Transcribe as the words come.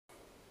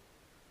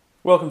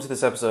Welcome to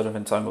this episode of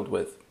Entangled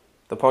With,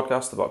 the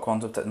podcast about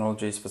quantum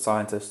technologies for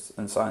scientists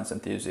and science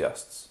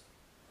enthusiasts.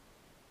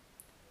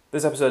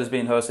 This episode is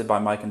being hosted by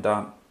Mike and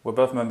Dan. We're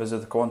both members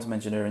of the Quantum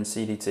Engineering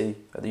CDT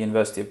at the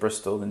University of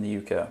Bristol in the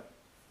UK.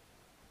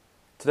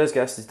 Today's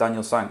guest is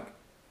Daniel Sank,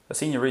 a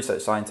senior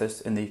research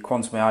scientist in the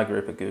Quantum AI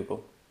group at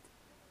Google.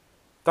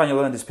 Daniel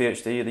earned his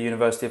PhD at the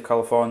University of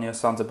California,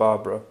 Santa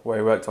Barbara, where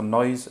he worked on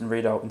noise and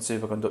readout in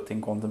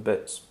superconducting quantum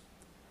bits.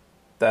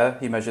 There,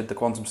 he measured the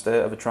quantum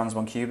state of a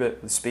transmon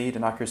qubit with speed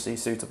and accuracy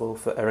suitable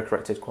for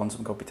error-corrected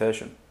quantum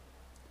computation.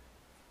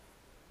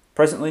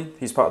 Presently,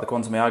 he's part of the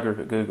Quantum AI group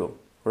at Google,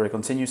 where he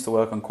continues to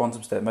work on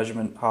quantum state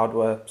measurement,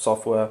 hardware,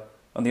 software,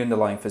 and the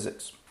underlying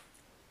physics.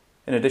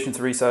 In addition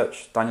to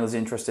research, Daniel is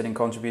interested in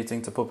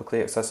contributing to publicly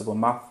accessible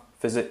math,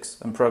 physics,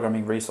 and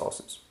programming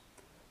resources.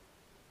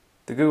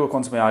 The Google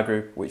Quantum AI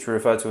group, which we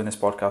refer to in this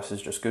podcast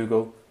as just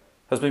Google,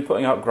 has been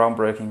putting out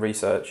groundbreaking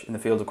research in the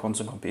field of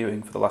quantum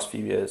computing for the last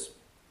few years.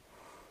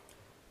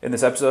 In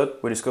this episode,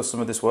 we discuss some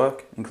of this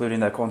work,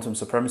 including their quantum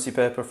supremacy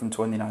paper from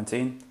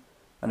 2019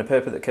 and a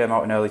paper that came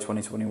out in early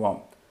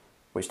 2021,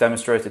 which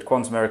demonstrated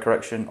quantum error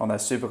correction on their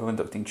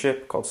superconducting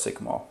chip called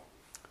Sycamore.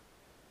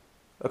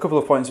 A couple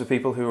of points for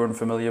people who are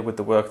unfamiliar with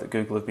the work that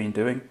Google have been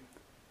doing.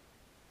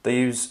 They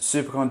use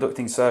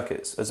superconducting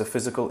circuits as a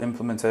physical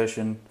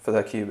implementation for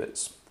their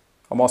qubits,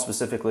 or more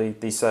specifically,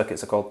 these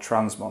circuits are called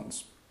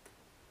transmons.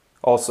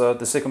 Also,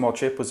 the Sycamore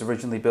chip was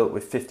originally built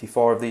with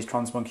 54 of these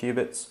transmon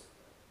qubits,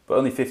 but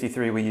only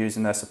 53 were used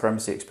in their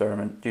supremacy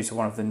experiment due to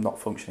one of them not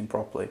functioning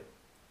properly.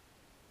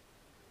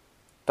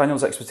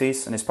 Daniel's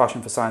expertise and his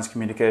passion for science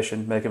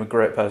communication make him a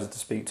great person to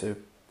speak to, and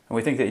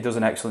we think that he does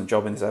an excellent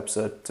job in this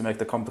episode to make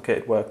the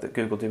complicated work that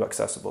Google do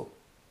accessible.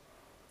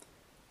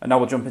 And now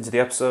we'll jump into the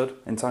episode,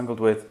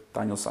 Entangled with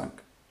Daniel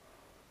Sank.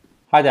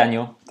 Hi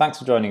Daniel, thanks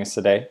for joining us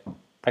today.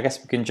 I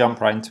guess we can jump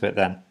right into it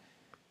then.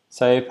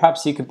 So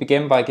perhaps you could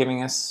begin by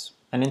giving us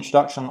an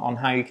introduction on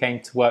how you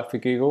came to work for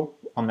Google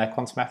on their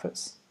quantum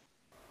efforts.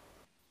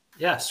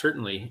 Yeah,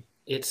 certainly.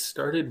 It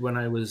started when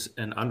I was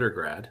an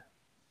undergrad,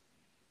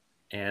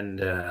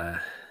 and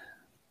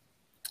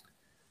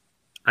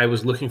I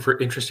was looking for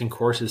interesting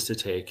courses to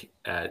take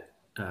at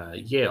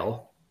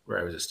Yale, where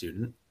I was a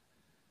student.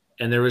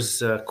 And there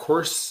was a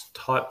course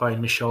taught by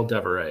Michel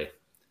Devoret.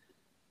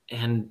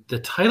 And the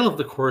title of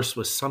the course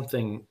was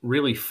something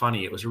really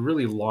funny. It was a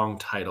really long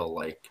title,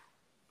 like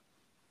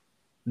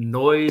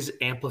Noise,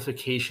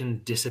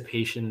 Amplification,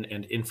 Dissipation,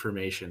 and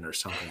Information, or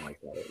something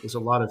like that. It was a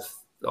lot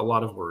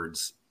of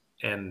words,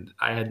 and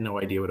I had no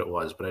idea what it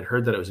was, but I'd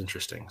heard that it was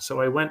interesting.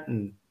 So I went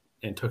and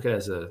took it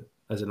as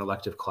an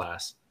elective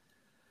class.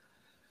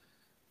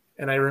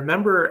 And I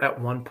remember at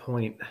one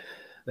point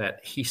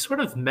that he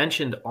sort of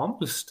mentioned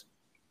almost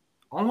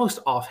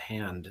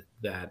offhand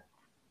that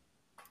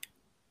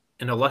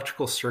an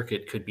electrical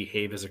circuit could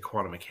behave as a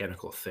quantum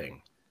mechanical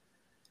thing.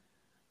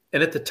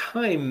 And at the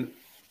time,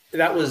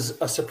 that was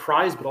a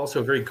surprise, but also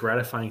a very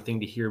gratifying thing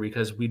to hear,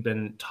 because we'd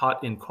been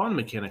taught in quantum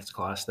mechanics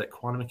class that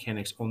quantum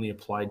mechanics only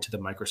applied to the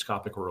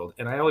microscopic world.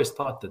 And I always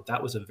thought that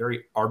that was a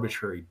very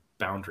arbitrary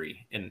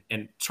boundary and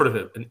sort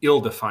of an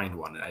ill-defined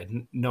one. I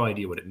had no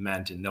idea what it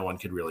meant, and no one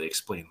could really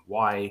explain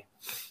why.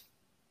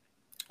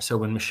 So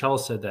when Michel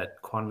said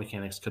that quantum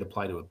mechanics could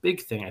apply to a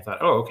big thing, I thought,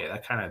 oh, okay,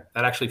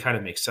 that actually kind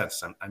of makes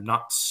sense. I'm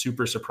not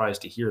super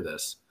surprised to hear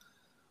this.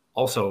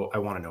 Also, I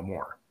want to know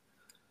more.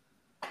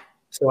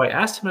 So I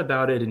asked him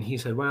about it, and he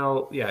said,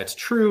 well, yeah, it's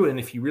true. And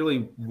if you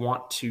really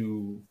want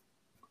to,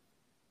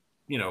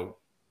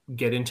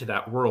 get into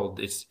that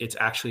world, it's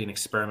actually an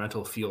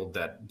experimental field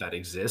that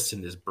exists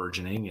and is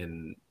burgeoning.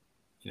 And,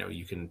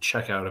 you can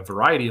check out a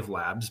variety of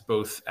labs,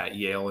 both at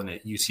Yale and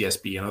at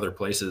UCSB and other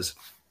places.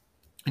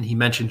 And he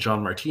mentioned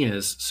John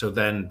Martinez. So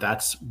then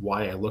that's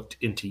why I looked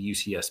into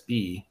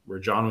UCSB, where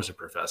John was a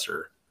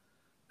professor,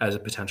 as a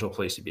potential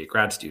place to be a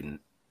grad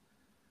student.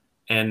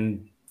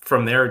 And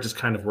from there, it just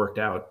kind of worked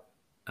out.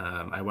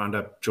 I wound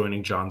up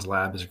joining John's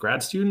lab as a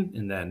grad student,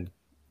 and then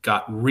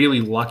got really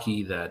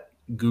lucky that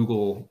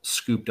Google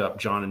scooped up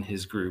John and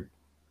his group,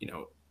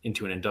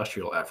 into an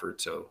industrial effort.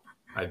 So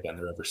I've been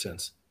there ever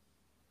since.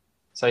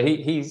 So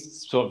he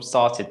sort of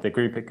started the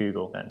group at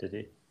Google then, did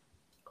he?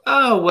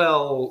 Oh,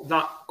 well,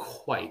 not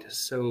quite.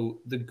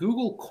 So the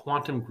Google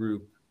Quantum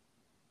Group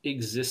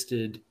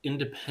existed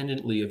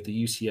independently of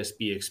the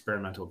UCSB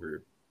experimental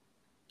group.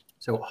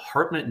 So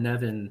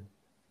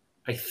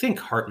I think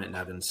Hartmut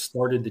Neven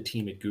started the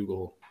team at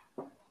Google.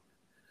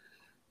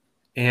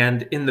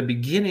 And in the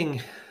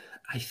beginning,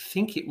 I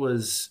think it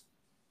was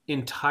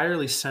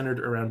entirely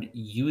centered around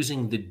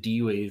using the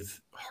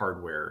D-Wave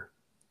hardware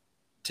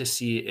to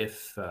see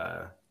if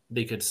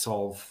they could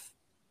solve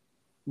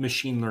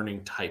machine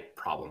learning type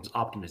problems,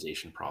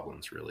 optimization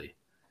problems, really.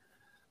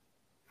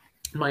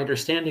 My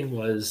understanding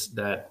was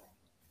that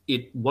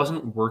it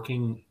wasn't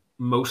working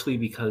mostly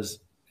because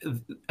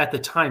at the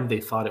time they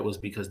thought it was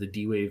because the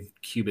D-Wave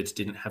qubits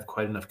didn't have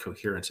quite enough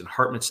coherence. And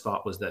Hartmut's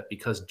thought was that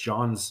because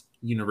John's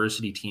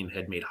university team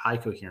had made high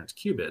coherence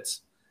qubits,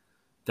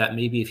 that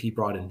maybe if he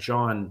brought in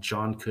John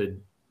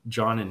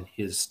and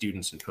his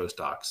students and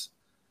postdocs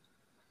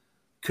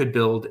could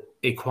build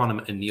a quantum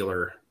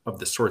annealer of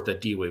the sort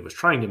that D-Wave was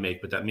trying to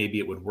make, but that maybe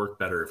it would work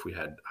better if we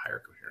had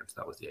higher coherence.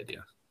 That was the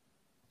idea.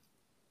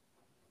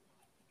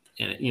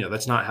 And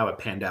that's not how it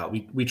panned out.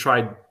 We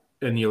tried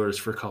annealers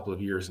for a couple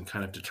of years and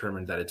kind of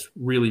determined that it's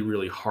really,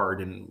 really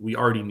hard, and we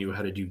already knew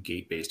how to do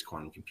gate-based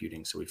quantum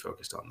computing, so we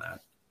focused on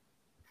that.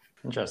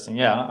 Interesting.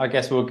 Yeah, I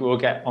guess we'll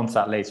get onto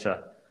that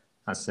later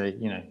as to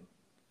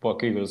what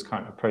Google's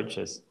current approach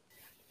is.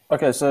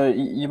 Okay, so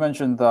you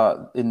mentioned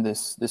that in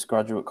this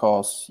graduate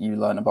course, you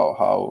learn about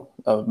how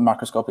a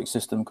macroscopic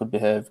system could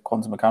behave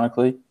quantum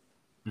mechanically.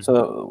 Mm-hmm.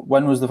 So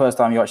when was the first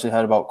time you actually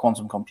heard about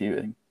quantum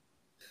computing?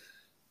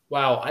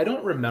 Wow, I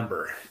don't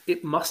remember.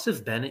 It must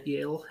have been at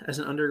Yale as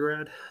an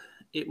undergrad.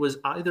 It was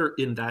either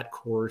in that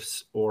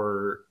course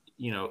or,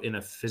 in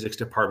a physics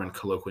department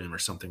colloquium or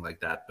something like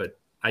that. But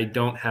I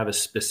don't have a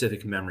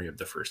specific memory of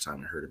the first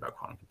time I heard about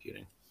quantum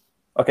computing.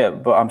 Okay,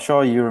 but I'm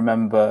sure you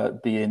remember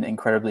being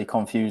incredibly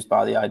confused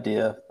by the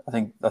idea. I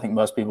think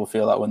most people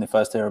feel that when they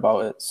first hear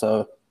about it.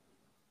 So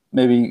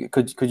maybe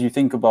could you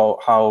think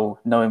about how,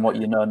 knowing what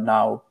you know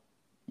now,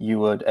 you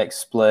would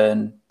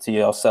explain to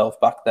yourself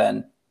back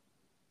then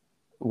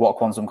what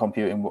quantum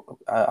computing,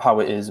 how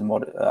it is and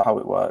how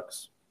it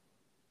works?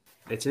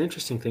 It's an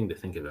interesting thing to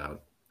think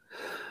about.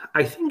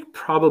 I think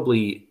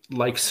probably,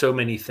 like so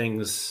many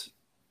things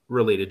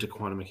related to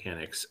quantum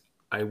mechanics,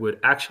 I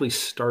would actually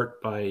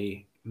start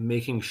by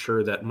making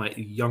sure that my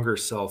younger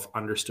self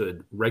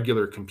understood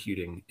regular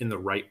computing in the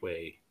right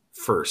way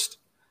first,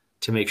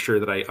 to make sure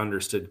that I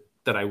understood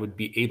that I would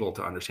be able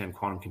to understand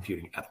quantum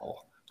computing at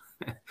all.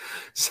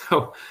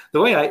 So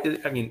the way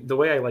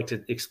I like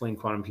to explain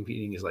quantum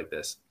computing is like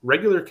this.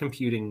 Regular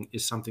computing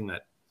is something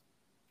that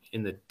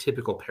in the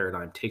typical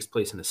paradigm takes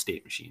place in a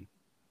state machine.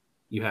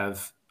 You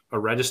have a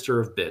register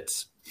of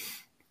bits,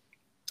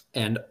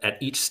 and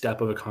at each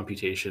step of a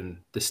computation,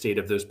 the state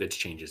of those bits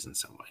changes in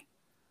some way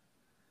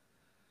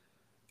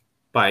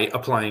by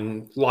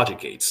applying logic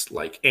gates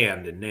like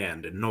AND and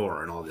NAND and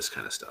NOR and all this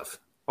kind of stuff.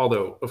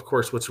 Although, of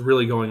course, what's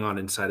really going on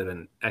inside of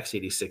an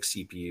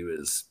x86 CPU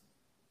is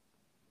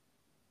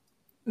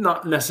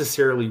not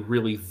necessarily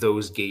really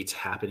those gates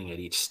happening at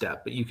each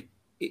step, but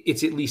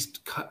it's at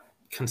least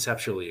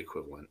conceptually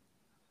equivalent.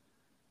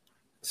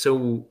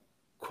 So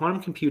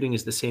quantum computing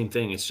is the same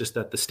thing. It's just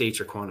that the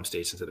states are quantum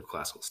states instead of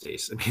classical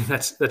states. I mean,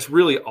 that's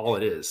really all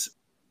it is.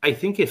 I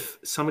think if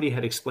somebody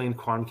had explained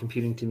quantum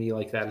computing to me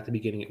like that at the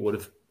beginning, it would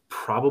have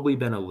probably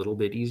been a little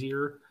bit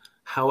easier.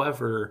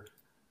 However,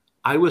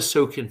 I was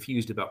so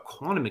confused about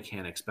quantum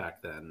mechanics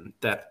back then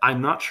that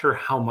I'm not sure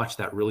how much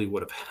that really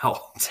would have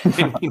helped.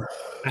 I mean,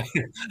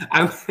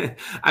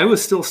 I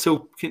was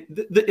still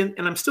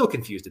and I'm still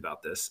confused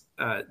about this.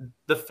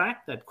 The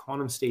fact that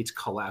quantum states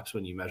collapse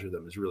when you measure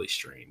them is really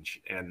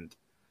strange. And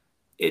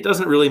it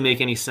doesn't really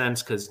make any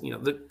sense because,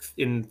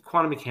 in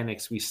quantum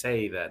mechanics, we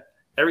say that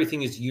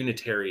everything is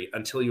unitary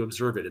until you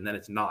observe it, and then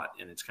it's not.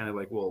 And it's kind of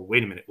like, well,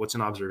 wait a minute, what's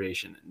an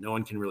observation? And no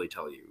one can really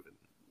tell you.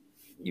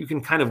 You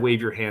can kind of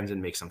wave your hands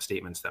and make some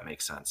statements that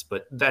make sense,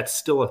 but that's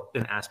still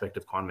an aspect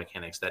of quantum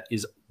mechanics that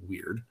is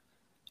weird.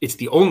 It's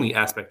the only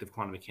aspect of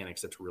quantum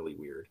mechanics that's really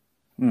weird,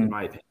 in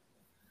my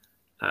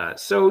opinion.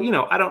 So,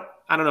 I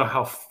don't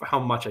know how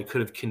much I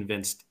could have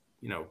convinced,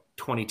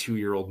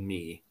 22-year-old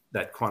me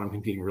that quantum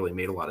computing really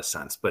made a lot of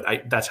sense, but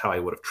that's how I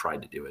would have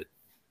tried to do it.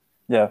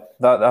 Yeah,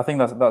 I think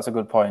that's a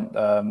good point.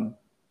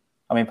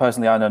 I mean,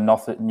 personally, I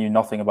knew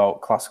nothing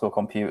about classical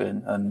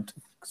computing and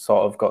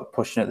sort of got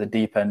pushed in at the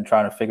deep end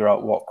trying to figure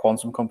out what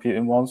quantum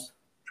computing was.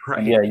 Right.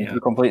 And yeah, you're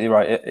completely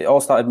right. It all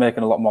started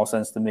making a lot more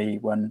sense to me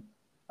when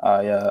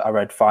I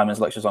read Feynman's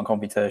lectures on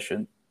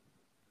computation.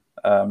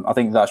 I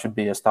think that should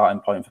be a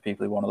starting point for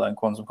people who want to learn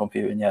quantum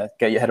computing. Yeah,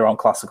 get your head around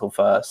classical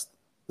first.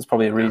 There's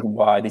probably a reason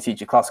why they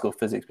teach you classical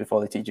physics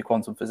before they teach you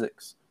quantum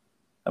physics.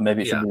 And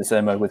maybe it should be the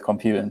same way with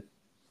computing.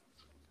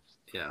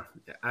 Yeah,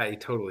 I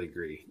totally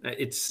agree.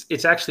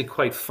 It's actually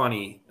quite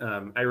funny.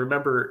 I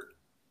remember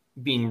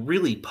being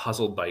really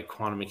puzzled by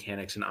quantum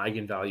mechanics and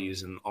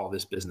eigenvalues and all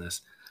this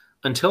business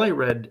until I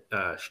read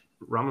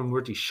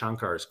Ramamurti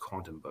Shankar's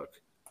quantum book.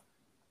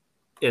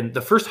 And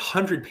the first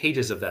 100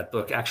 pages of that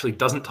book actually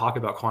doesn't talk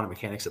about quantum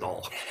mechanics at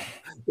all.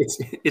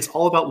 It's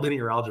all about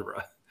linear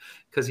algebra,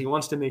 because he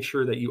wants to make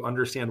sure that you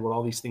understand what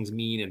all these things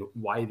mean and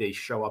why they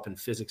show up in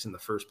physics in the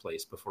first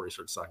place before he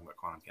starts talking about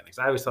quantum mechanics.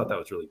 I always thought that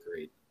was really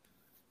great.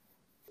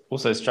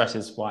 Also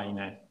stresses why,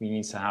 we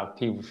need to have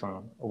people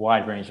from a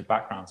wide range of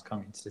backgrounds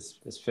coming into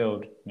this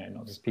field,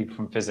 not just people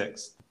from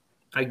physics.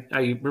 I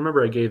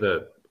remember I gave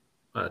a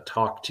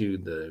talk to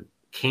the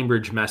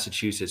Cambridge,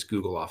 Massachusetts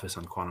Google office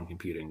on quantum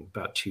computing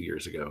about 2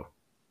 years ago,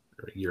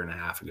 or a year and a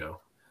half ago.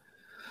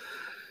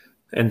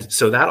 And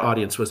so that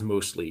audience was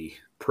mostly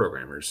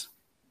programmers,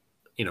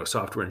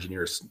 software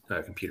engineers,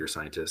 computer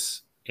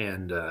scientists.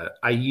 And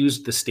I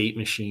used the state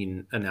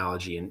machine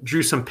analogy and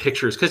drew some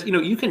pictures because,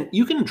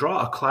 you can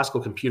draw a classical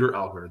computer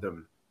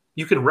algorithm.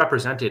 You can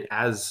represent it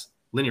as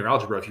linear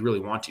algebra if you really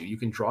want to. You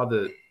can draw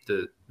the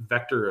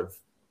vector of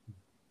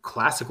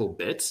classical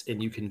bits,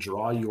 and you can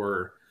draw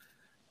your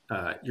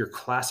your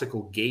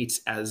classical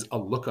gates as a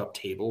lookup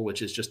table,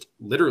 which is just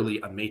literally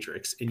a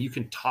matrix. And you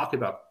can talk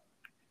about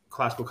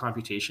classical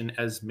computation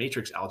as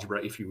matrix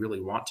algebra if you really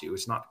want to.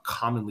 It's not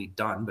commonly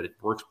done, but it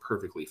works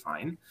perfectly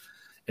fine.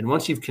 And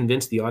once you've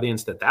convinced the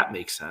audience that that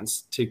makes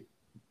sense,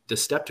 the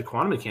step to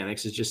quantum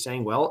mechanics is just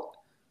saying,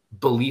 well,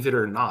 believe it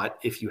or not,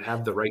 if you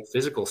have the right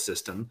physical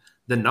system,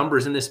 the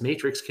numbers in this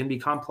matrix can be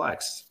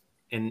complex,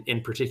 and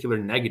in particular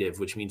negative,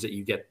 which means that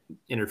you get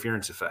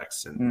interference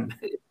effects. And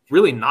it's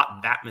really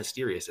not that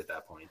mysterious at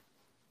that point.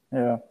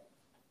 Yeah.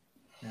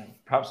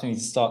 Perhaps we need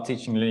to start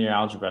teaching linear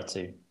algebra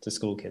to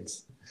school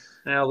kids.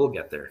 Yeah, we'll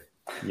get there.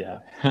 Yeah.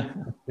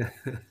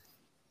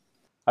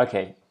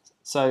 Okay,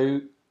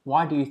 so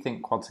why do you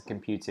think quantum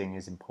computing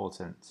is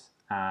important,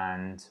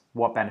 and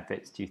what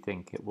benefits do you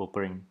think it will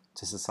bring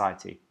to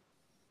society?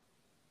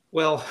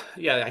 Well,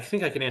 yeah, I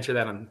think I can answer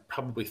that on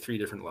probably 3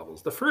 different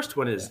levels. The first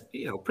one is,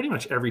 pretty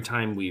much every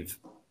time we've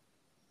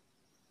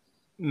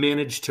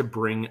managed to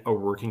bring a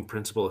working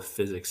principle of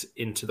physics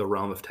into the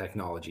realm of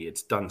technology,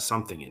 it's done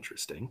something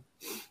interesting.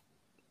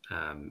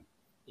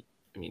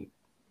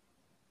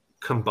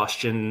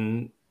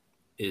 Combustion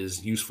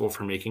is useful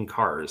for making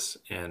cars,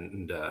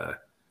 and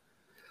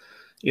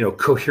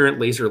coherent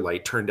laser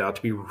light turned out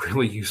to be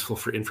really useful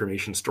for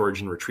information storage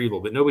and retrieval,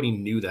 but nobody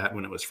knew that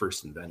when it was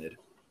first invented.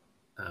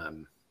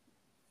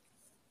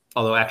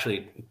 Although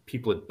actually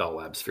people at Bell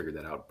Labs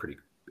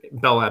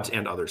Bell Labs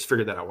and others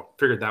figured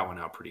that one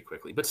out pretty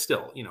quickly. But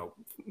still,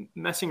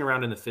 messing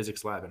around in the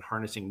physics lab and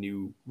harnessing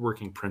new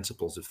working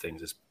principles of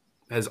things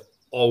has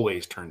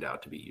always turned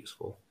out to be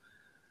useful.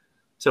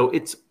 So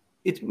it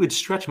would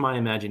stretch my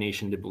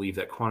imagination to believe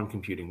that quantum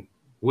computing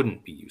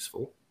wouldn't be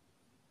useful.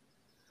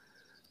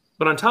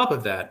 But on top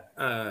of that,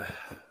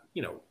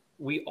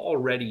 we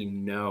already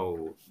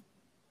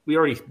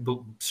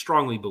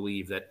strongly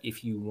believe that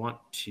if you want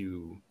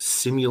to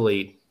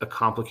simulate a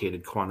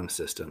complicated quantum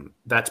system,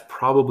 that's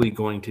probably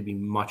going to be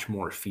much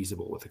more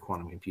feasible with a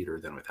quantum computer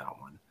than without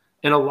one.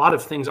 And a lot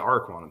of things are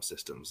quantum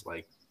systems.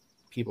 Like,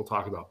 people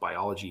talk about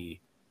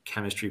biology,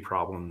 chemistry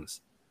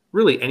problems,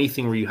 really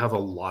anything where you have a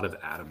lot of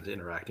atoms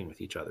interacting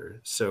with each other.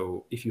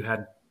 So if you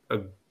had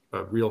a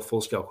real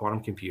full-scale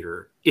quantum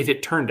computer, if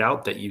it turned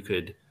out that you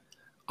could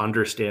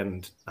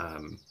understand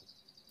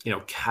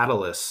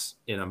catalysts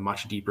in a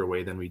much deeper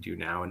way than we do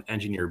now and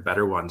engineer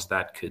better ones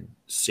that could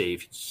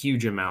save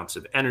huge amounts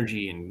of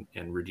energy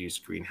and reduce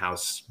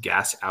greenhouse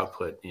gas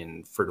output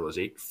in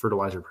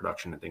fertilizer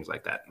production and things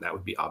like that, that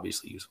would be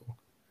obviously useful.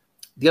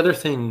 The other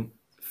thing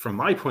from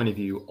my point of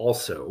view,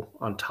 also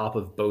on top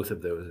of both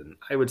of those, and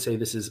I would say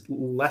this is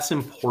less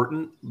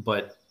important,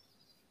 but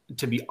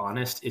to be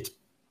honest, it's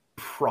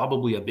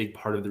probably a big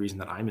part of the reason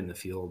that I'm in the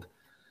field.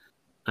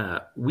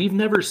 We've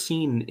never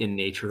seen in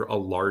nature a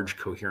large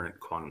coherent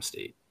quantum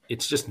state.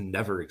 It's just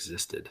never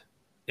existed.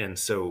 And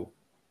so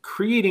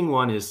creating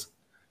one to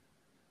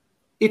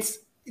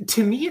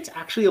me, it's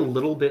actually a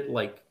little bit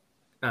like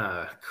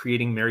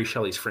creating Mary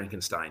Shelley's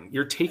Frankenstein.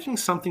 You're taking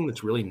something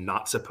that's really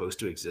not supposed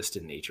to exist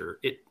in nature.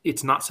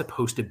 It's not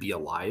supposed to be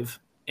alive,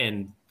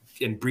 and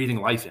breathing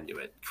life into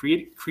it.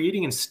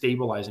 Creating and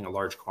stabilizing a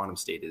large quantum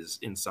state is,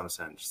 in some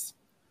sense,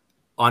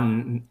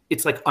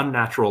 it's like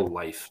unnatural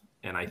life.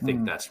 And I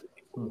think that's really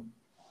cool.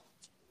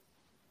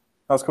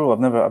 That's cool. I've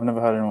never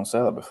heard anyone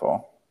say that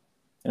before.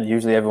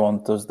 Usually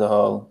everyone does the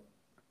whole,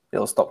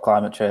 it'll stop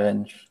climate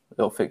change,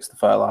 it'll fix the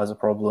fertilizer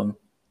problem.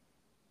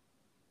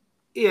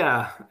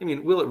 Yeah,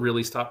 will it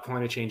really stop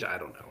climate change? I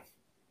don't know.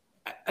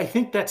 I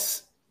think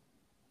that's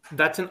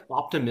an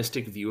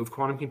optimistic view of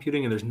quantum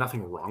computing, and there's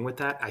nothing wrong with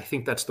that. I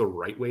think that's the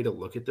right way to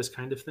look at this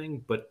kind of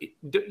thing. But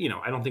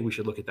I don't think we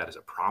should look at that as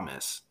a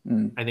promise.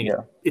 I think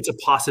it's a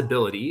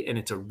possibility, and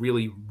it's a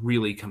really,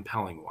 really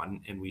compelling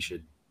one, and we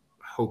should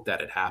hope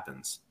that it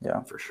happens.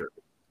 Yeah, for sure.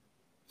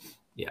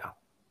 Yeah.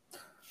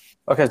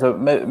 Okay, so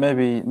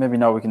maybe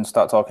now we can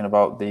start talking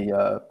about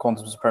the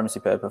quantum supremacy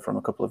paper from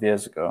a couple of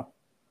years ago.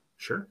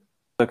 Sure.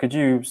 So could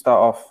you start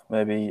off,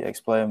 maybe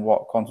explain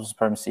what quantum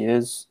supremacy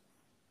is,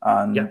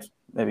 and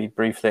maybe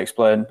briefly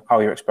explain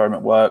how your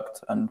experiment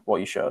worked and what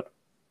you showed?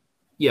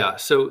 Yeah,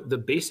 so the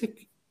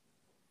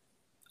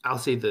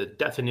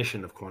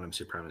definition of quantum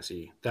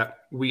supremacy that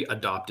we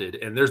adopted,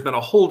 and there's been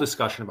a whole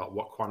discussion about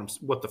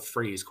what the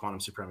phrase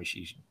quantum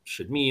supremacy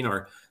should mean,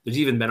 or there's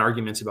even been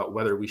arguments about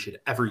whether we should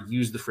ever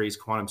use the phrase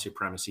quantum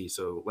supremacy.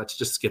 So let's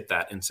just skip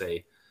that and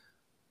say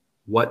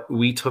what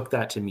we took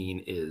that to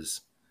mean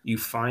is you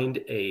find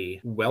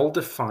a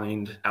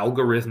well-defined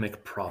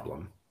algorithmic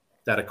problem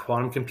that a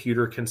quantum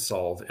computer can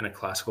solve and a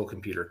classical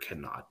computer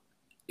cannot.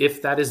 If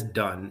that is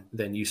done,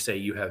 then you say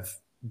you have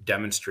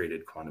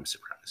demonstrated quantum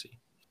supremacy.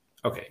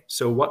 Okay,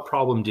 so what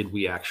problem did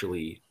we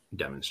actually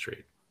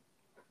demonstrate?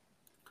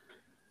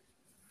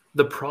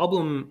 The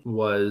problem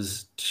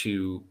was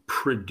to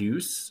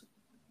produce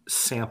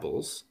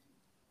samples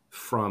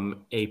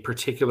from a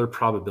particular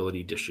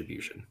probability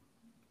distribution.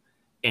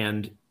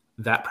 And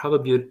that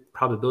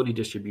probability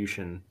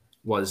distribution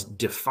was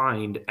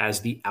defined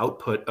as the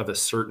output of a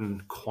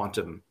certain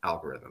quantum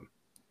algorithm.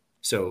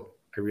 So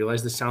I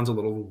realize this sounds a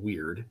little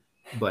weird,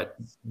 But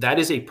that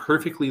is a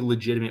perfectly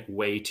legitimate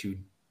way to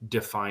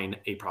define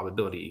a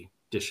probability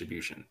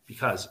distribution,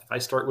 because if I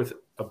start with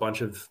a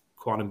bunch of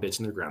quantum bits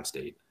in their ground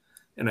state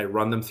and I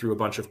run them through a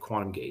bunch of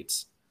quantum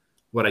gates,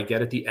 what I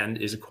get at the end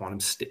is a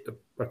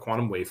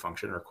quantum wave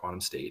function or a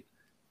quantum state.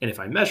 And if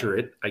I measure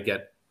it, I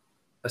get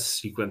a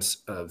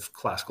sequence of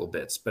classical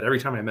bits. But every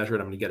time I measure it,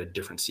 I'm going to get a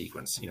different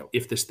sequence,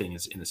 if this thing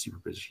is in a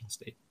superposition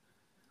state.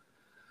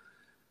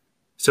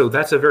 So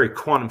that's a very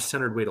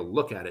quantum-centered way to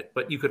look at it.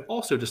 But you could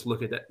also just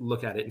look at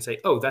it and say,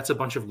 oh, that's a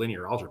bunch of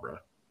linear algebra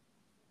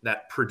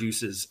that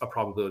produces a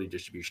probability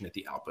distribution at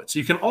the output. So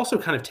you can also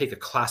kind of take a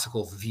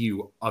classical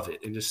view of it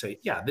and just say,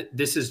 yeah,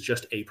 this is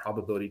just a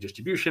probability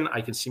distribution.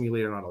 I can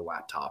simulate it on a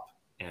laptop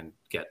and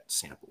get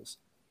samples.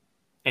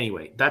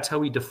 Anyway, that's how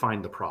we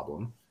defined the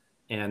problem.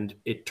 And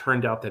it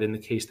turned out that in the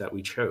case that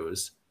we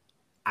chose,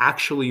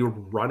 actually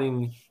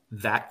running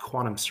that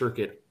quantum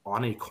circuit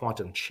on a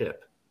quantum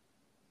chip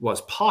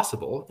was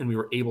possible, and we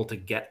were able to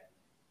get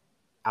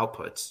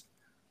outputs,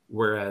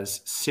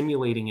 whereas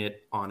simulating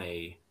it on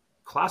a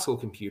classical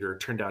computer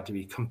turned out to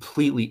be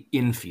completely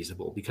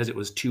infeasible because it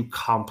was too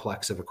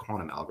complex of a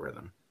quantum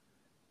algorithm.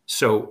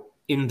 So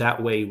in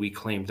that way, we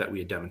claimed that we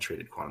had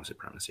demonstrated quantum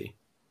supremacy.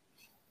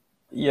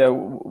 Yeah,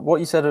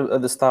 what you said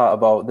at the start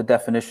about the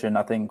definition,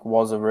 I think,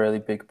 was a really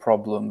big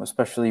problem,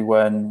 especially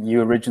when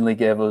you originally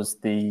gave us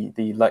the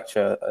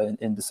lecture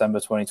in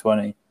December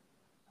 2020.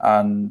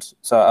 And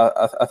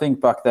so I think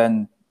back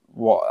then,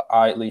 what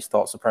I at least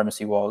thought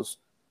supremacy was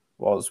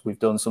we've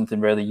done something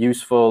really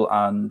useful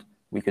and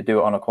we could do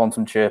it on a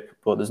quantum chip,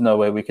 but there's no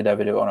way we could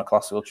ever do it on a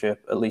classical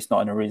chip, at least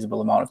not in a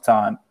reasonable amount of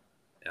time.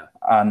 Yeah.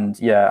 And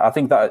yeah, I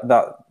think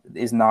that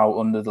is now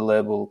under the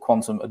label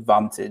quantum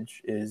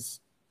advantage, is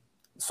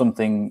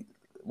something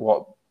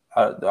what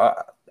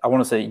I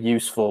want to say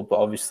useful, but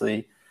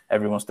obviously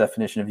everyone's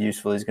definition of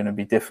useful is going to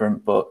be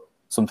different, but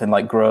something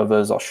like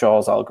Grover's or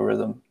Shor's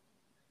algorithm.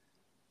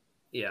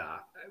 Yeah,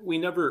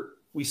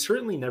 we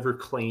certainly never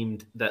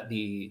claimed that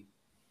the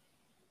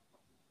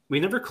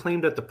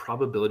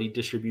probability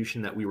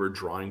distribution that we were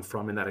drawing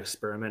from in that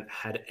experiment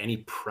had any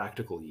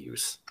practical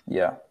use.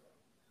 Yeah.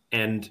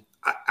 And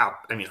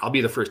I'll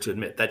be the first to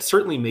admit that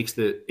certainly makes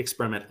the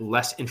experiment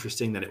less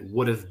interesting than it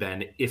would have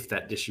been if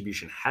that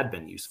distribution had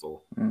been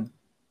useful.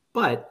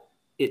 But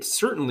it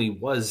certainly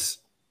was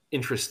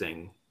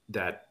interesting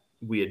that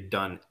we had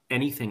done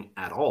anything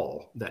at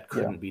all that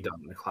couldn't be done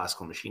in a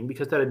classical machine,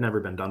 because that had never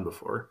been done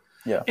before.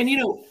 Yeah. And,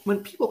 when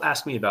people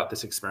ask me about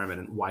this experiment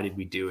and why did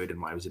we do it and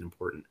why was it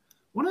important,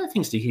 one of the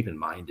things to keep in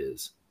mind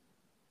is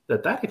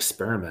that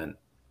experiment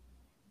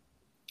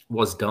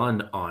was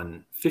done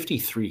on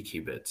 53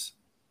 qubits.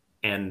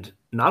 And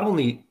not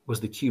only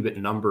was the qubit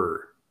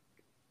number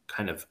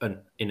kind of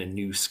in a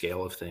new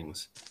scale of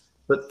things,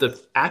 but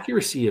the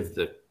accuracy of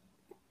the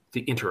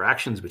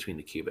interactions between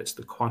the qubits,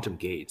 the quantum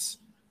gates,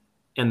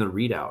 and the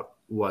readout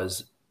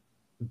was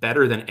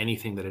better than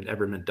anything that had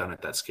ever been done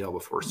at that scale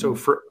before. So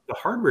for the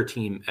hardware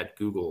team at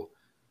Google,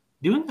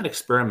 doing that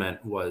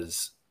experiment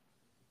was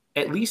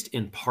at least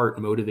in part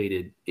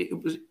motivated.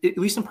 It was at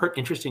least in part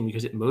interesting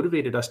because it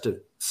motivated us to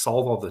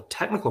solve all the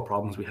technical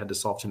problems we had to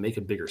solve to make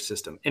a bigger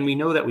system. And we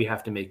know that we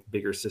have to make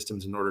bigger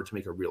systems in order to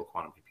make a real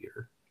quantum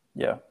computer.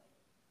 Yeah.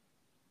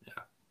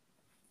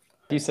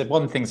 You said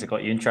one of the things that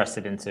got you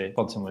interested into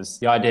quantum was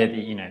the idea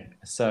that,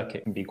 a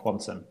circuit can be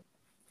quantum,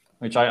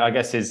 which I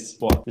guess is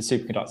what the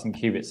superconducting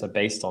qubits are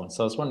based on.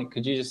 So I was wondering,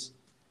 could you just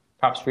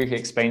perhaps briefly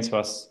explain to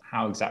us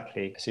how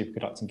exactly a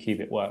superconducting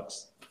qubit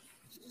works?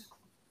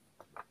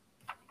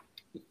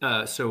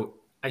 So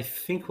I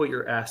think what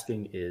you're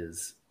asking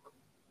is,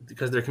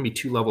 because there can be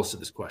two levels to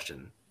this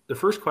question. The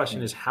first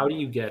question is, how do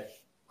you get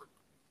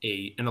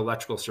an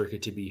electrical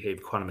circuit to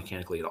behave quantum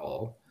mechanically at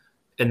all?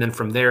 And then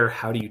from there,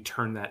 how do you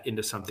turn that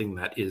into something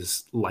that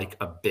is like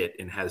a bit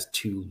and has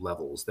two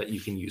levels that you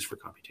can use for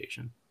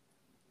computation?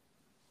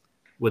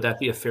 Would that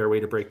be a fair way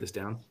to break this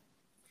down?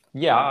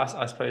 Yeah,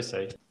 I suppose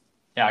so.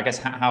 Yeah, I guess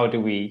how do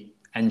we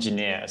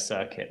engineer a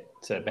circuit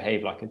to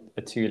behave like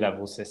a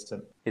two-level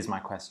system is my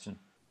question.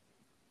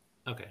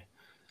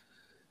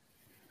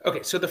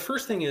 Okay, so the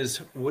first thing is,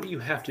 what do you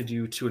have to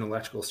do to an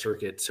electrical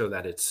circuit so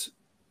that it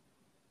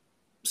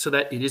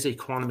is a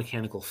quantum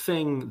mechanical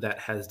thing that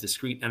has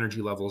discrete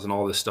energy levels and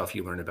all this stuff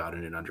you learn about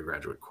in an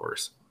undergraduate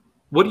course?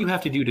 What do you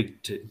have to do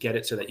to get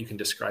it so that you can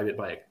describe it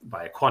by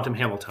a quantum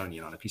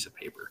Hamiltonian on a piece of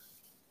paper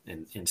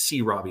and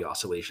see Rabi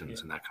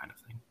oscillations and that kind of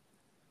thing?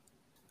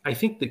 I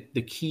think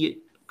the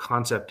key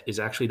concept is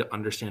actually to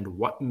understand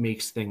what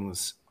makes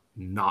things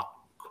not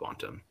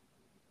quantum.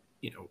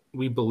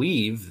 We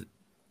believe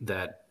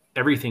that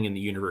everything in the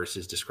universe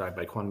is described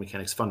by quantum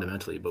mechanics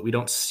fundamentally, but we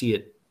don't see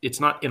it. It's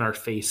not in our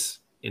face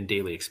in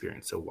daily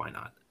experience, so why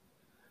not?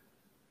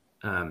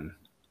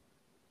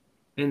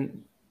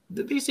 And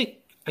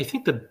I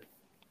think the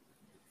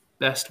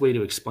best way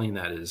to explain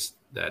that is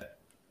that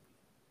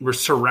we're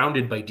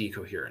surrounded by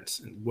decoherence.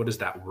 And what does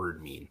that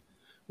word mean?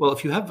 Well,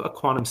 if you have a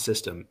quantum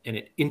system and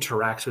it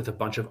interacts with a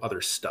bunch of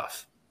other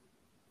stuff,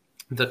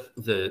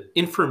 the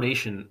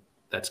information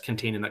that's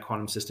contained in that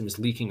quantum system is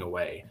leaking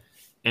away.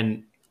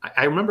 And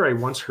I remember I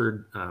once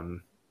heard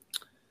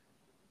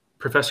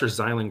Professor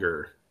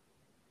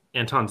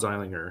Anton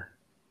Zeilinger,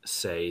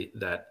 say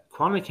that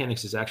quantum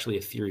mechanics is actually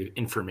a theory of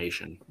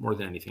information more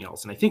than anything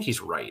else. And I think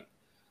he's right.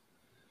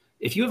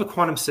 If you have a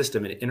quantum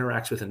system and it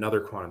interacts with another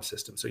quantum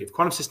system, so you have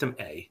quantum system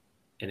A,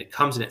 and it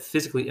comes and it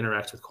physically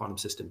interacts with quantum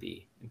system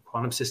B, and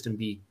quantum system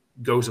B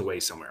goes away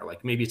somewhere,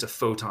 like maybe it's a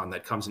photon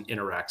that comes and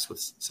interacts with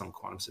some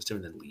quantum system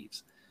and then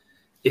leaves.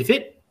 If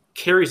it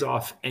carries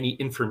off any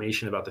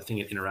information about the thing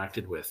it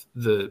interacted with,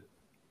 the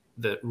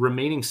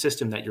remaining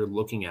system that you're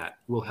looking at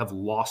will have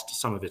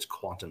lost some of its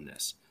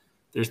quantumness.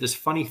 There's this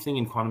funny thing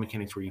in quantum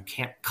mechanics where you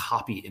can't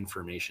copy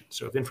information.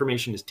 So if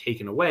information is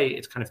taken away,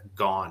 it's kind of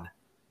gone,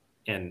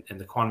 and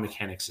the quantum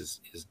mechanics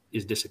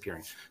is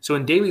disappearing. So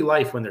in daily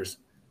life, when there's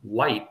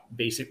light,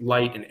 basic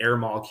light and air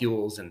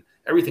molecules and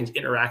everything's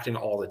interacting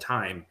all the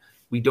time,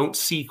 we don't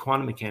see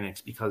quantum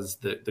mechanics because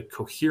the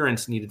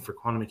coherence needed for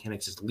quantum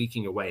mechanics is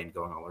leaking away and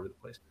going all over the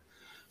place.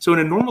 So in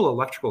a normal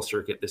electrical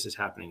circuit, this is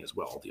happening as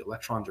well. The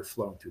electrons are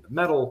flowing through the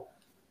metal.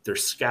 They're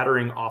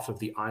scattering off of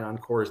the ion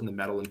cores in the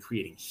metal and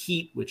creating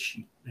heat, which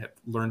you have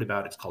learned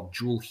about. It's called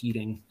Joule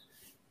heating.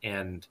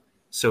 And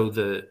so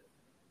the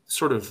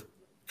sort of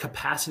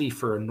capacity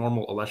for a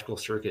normal electrical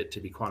circuit to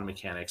be quantum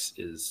mechanics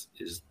is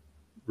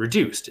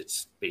reduced.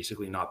 It's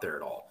basically not there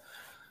at all.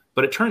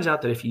 But it turns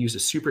out that if you use a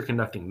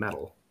superconducting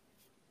metal,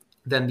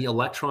 then the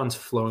electrons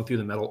flowing through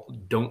the metal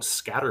don't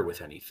scatter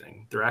with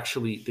anything.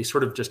 They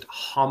sort of just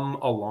hum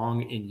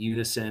along in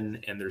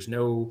unison, and there's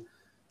no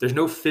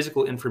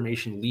physical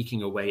information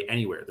leaking away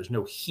anywhere. There's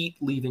no heat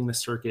leaving the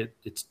circuit.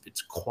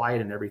 It's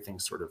quiet and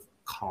everything's sort of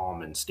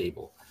calm and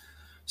stable.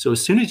 So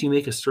as soon as you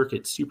make a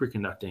circuit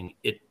superconducting,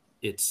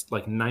 it's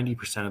like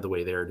 90% of the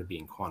way there to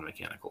being quantum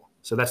mechanical.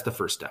 So that's the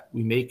first step.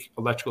 We make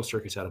electrical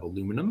circuits out of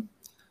aluminum,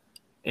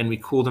 and we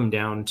cool them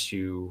down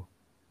to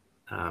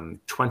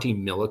 20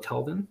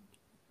 millikelvin,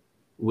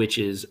 which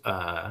is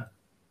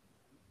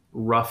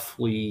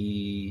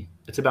roughly,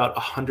 it's about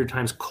 100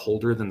 times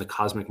colder than the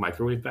cosmic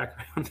microwave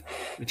background,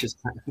 which is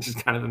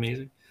kind of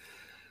amazing.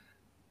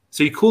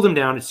 So you cool them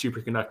down, it's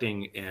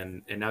superconducting,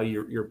 and now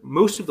you're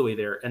most of the way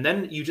there. And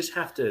then you just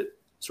have to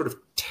sort of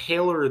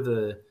tailor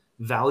the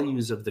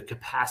values of the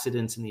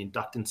capacitance and the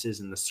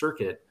inductances in the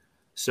circuit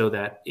so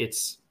that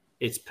its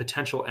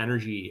potential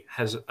energy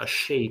has a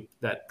shape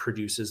that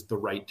produces the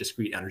right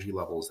discrete energy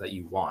levels that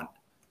you want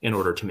in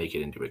order to make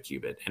it into a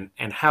qubit.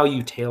 And how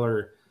you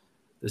tailor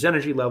those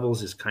energy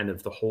levels is kind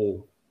of the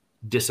whole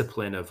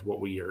discipline of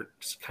what we are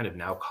kind of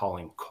now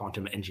calling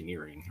quantum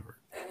engineering, or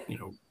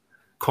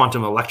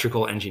quantum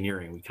electrical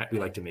engineering. We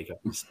like to make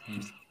up these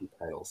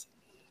titles.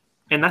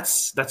 And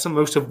that's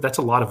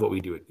a lot of what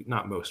we do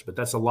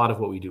that's a lot of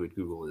what we do at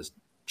Google, is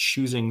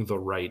choosing the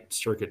right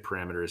circuit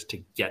parameters to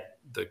get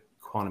the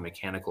quantum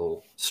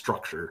mechanical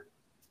structure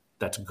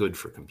that's good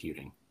for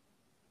computing.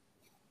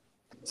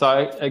 So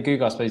at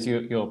Google, I suppose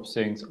you're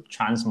pursuing sort of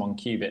transmon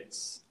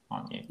qubits,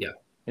 aren't you? Yeah.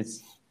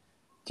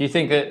 Do you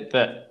think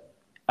that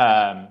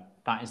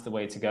is the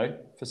way to go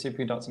for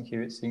superconducting qubits? Do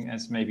you think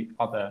there's maybe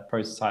other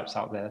prototypes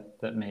out there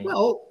that may?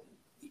 Well,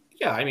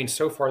 yeah. I mean,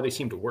 so far they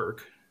seem to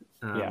work.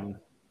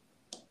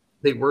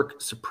 They work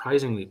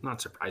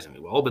not surprisingly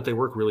well, but they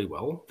work really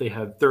well.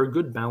 They're a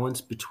good balance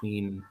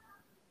between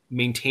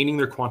maintaining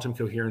their quantum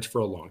coherence for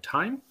a long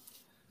time,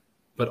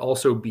 but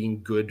also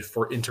being good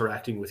for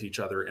interacting with each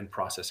other and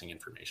processing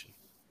information.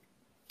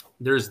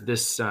 There's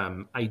this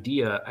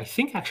idea, I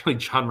think actually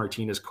John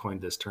Martinez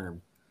coined this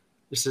term.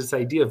 There's this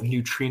idea of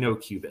neutrino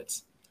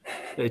qubits.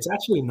 It's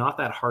actually not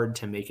that hard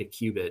to make a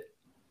qubit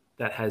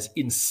that has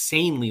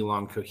insanely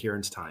long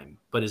coherence time,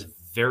 but is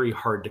very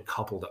hard to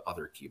couple to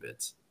other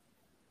qubits.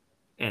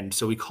 And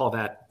so we call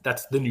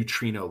that's the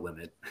neutrino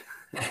limit.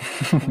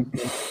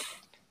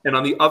 And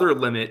on the other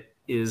limit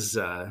is,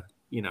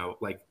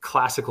 like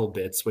classical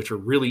bits, which are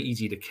really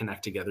easy to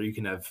connect together. You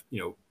can have,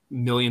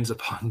 millions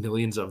upon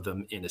millions of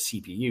them in a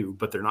CPU,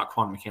 but they're not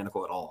quantum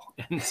mechanical at all.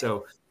 And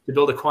so to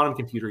build a quantum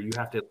computer, you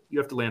have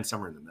to land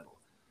somewhere in the middle.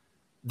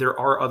 There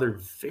are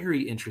other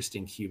very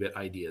interesting qubit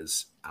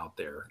ideas out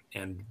there.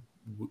 And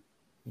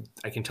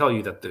I can tell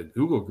you that the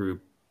Google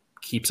group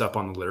keeps up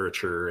on the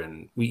literature,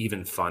 and we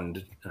even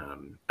fund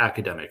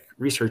academic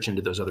research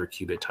into those other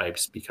qubit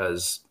types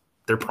because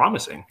they're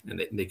promising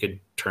and they could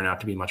turn out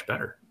to be much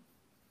better.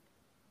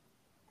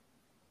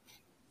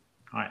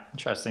 All right,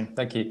 interesting.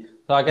 Thank you.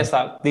 So I guess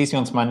that leads me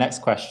on to my next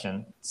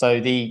question.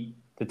 So the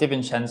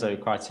DiVincenzo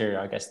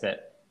criteria, I guess they're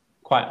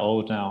quite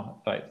old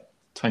now, like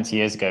 20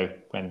 years ago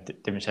when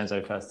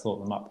DiVincenzo first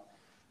thought them up.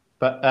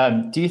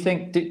 But do you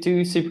think,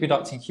 do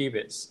superconducting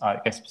qubits, I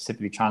guess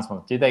specifically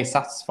transmon, do they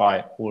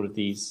satisfy all of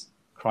these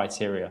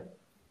criteria?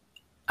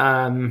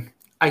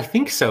 I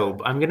think so.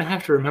 I'm going to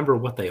have to remember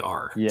what they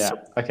are. Yeah. So,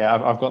 okay.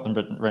 I've got them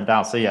written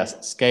down. So yes,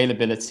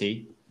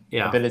 scalability,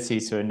 ability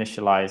to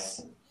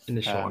initialize.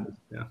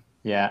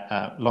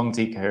 Long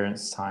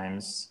decoherence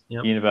times,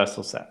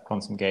 universal set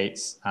quantum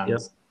gates, and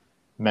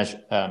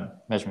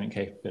measurement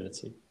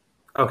capability.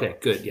 Okay,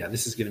 good. Yeah,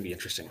 this is going to be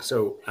interesting.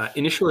 So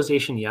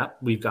initialization,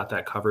 we've got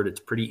that covered. It's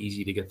pretty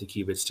easy to get the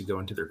qubits to go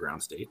into their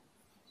ground state.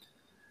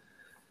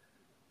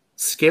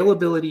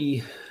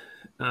 Scalability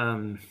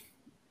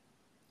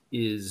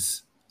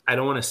is, I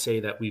don't want to say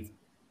that we've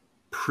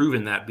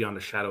proven that beyond a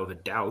shadow of a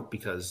doubt,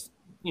 because,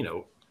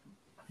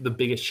 the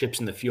biggest chips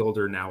in the field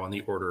are now on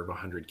the order of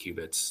 100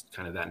 qubits,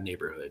 kind of that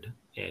neighborhood.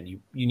 And you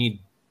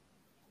need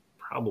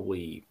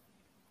probably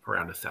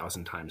around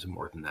 1,000 times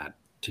more than that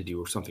to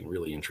do something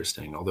really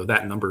interesting, although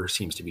that number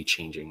seems to be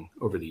changing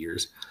over the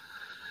years.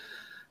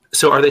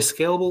 So are they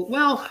scalable?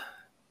 Well,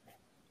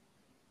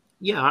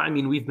 yeah, I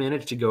mean, we've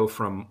managed to go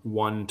from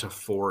 1 to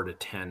 4 to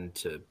 10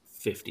 to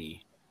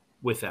 50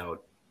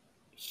 without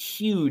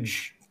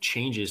huge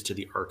changes to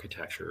the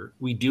architecture.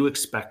 We do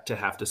expect to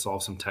have to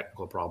solve some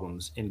technical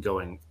problems in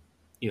going,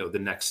 the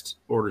next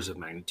orders of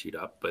magnitude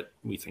up, but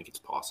we think it's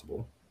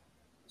possible.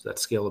 So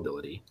that's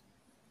scalability.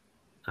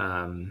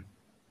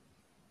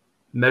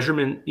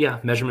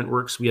 Measurement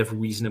works. We have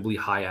reasonably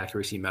high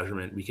accuracy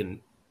measurement.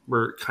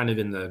 We're kind of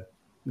in the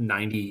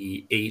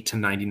 98 to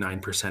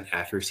 99%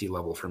 accuracy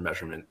level for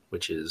measurement,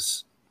 which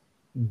is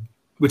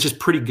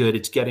pretty good.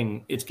 It's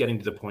getting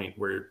to the point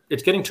where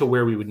it's getting to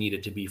where we would need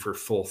it to be for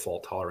full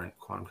fault tolerant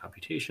quantum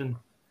computation.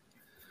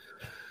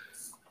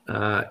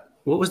 What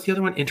was the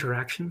other one?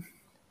 Interaction?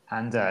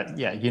 And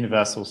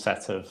universal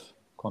set of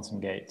quantum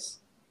gates.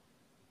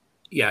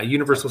 Yeah,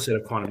 universal set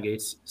of quantum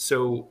gates.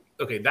 So,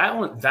 okay,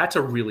 that's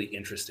a really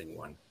interesting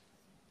one.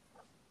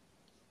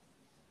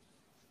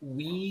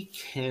 We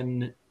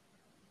can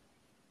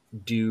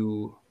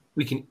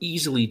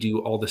easily do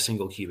all the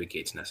single qubit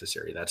gates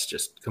necessary. That's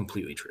just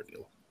completely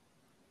trivial.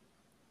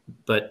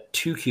 But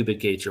 2 qubit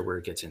gates are where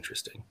it gets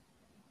interesting.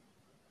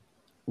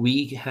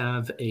 We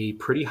have a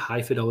pretty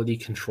high fidelity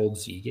controlled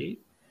Z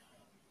gate,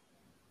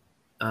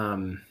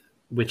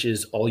 which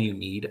is all you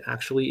need,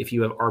 actually. If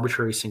you have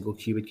arbitrary single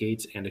qubit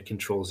gates and a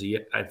control Z,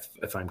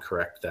 if I'm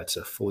correct, that's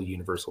a full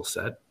universal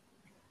set.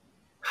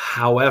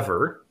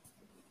 However,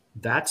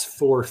 that's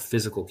for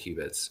physical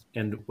qubits.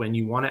 And when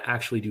you want to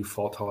actually do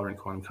fault-tolerant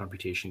quantum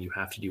computation, you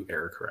have to do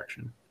error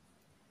correction.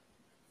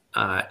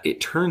 It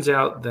turns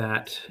out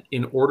that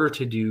in order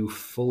to do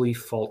fully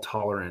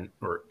fault-tolerant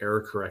or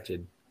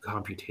error-corrected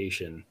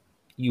computation,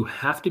 you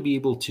have to be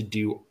able to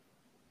do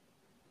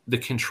the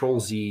control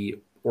Z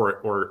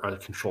or a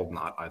controlled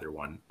not, either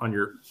one, on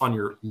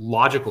your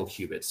logical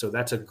qubit. So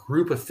that's a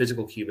group of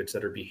physical qubits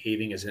that are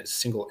behaving as a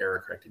single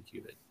error-corrected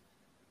qubit.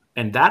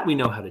 And that we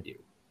know how to do.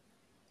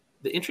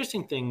 The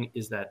interesting thing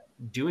is that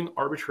doing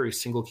arbitrary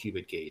single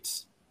qubit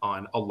gates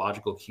on a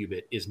logical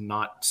qubit is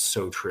not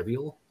so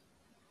trivial.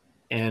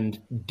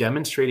 And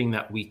demonstrating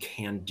that we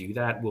can do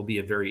that will be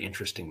a very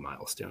interesting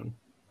milestone.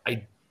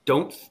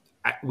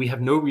 We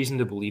have no reason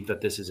to believe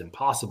that this is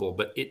impossible,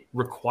 but it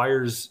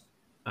requires,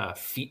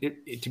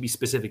 to be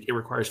specific, it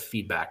requires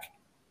feedback.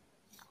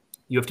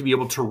 You have to be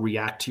able to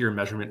react to your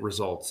measurement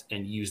results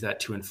and use that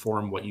to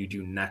inform what you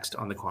do next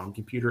on the quantum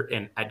computer.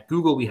 And at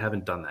Google, we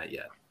haven't done that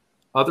yet.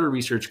 Other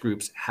research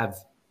groups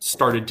have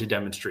started to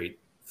demonstrate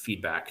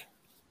feedback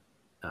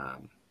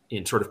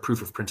in sort of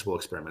proof of principle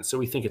experiments. So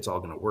we think it's all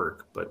going to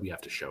work, but we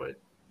have to show it.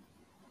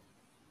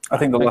 I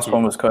think the last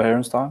one was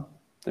coherence time.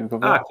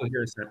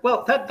 Coherence time.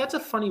 Well, that's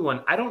a funny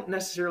one. I don't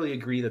necessarily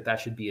agree that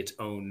should be its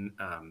own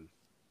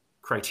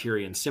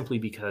criterion, simply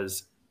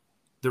because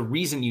the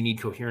reason you need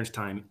coherence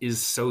time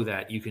is so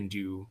that you can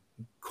do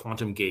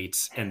quantum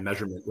gates and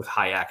measurement with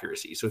high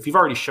accuracy. So if you've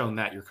already shown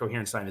that, your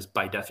coherence time is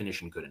by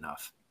definition good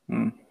enough.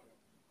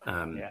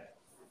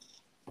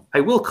 I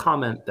will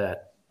comment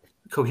that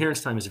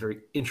coherence time is a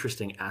very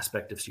interesting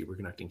aspect of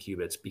superconducting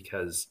qubits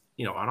because,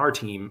 on our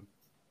team,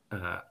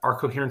 our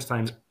coherence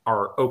times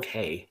are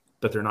okay,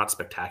 but they're not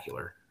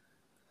spectacular.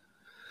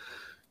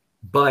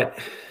 But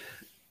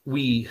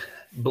we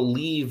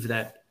believe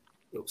that,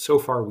 so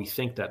far we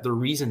think that the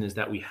reason is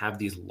that we have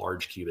these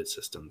large qubit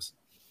systems.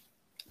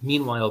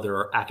 Meanwhile, there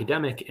are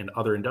academic and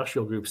other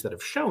industrial groups that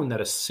have shown that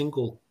a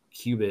single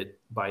qubit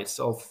by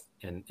itself,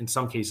 and in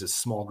some cases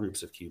small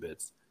groups of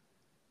qubits,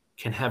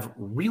 can have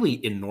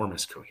really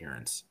enormous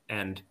coherence.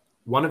 And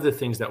one of the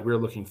things that we're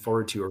looking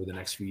forward to over the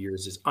next few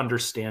years is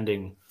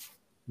understanding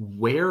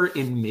where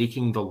in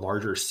making the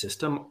larger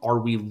system are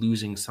we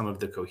losing some of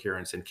the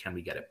coherence and can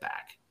we get it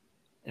back?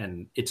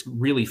 And it's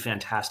really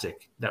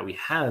fantastic that we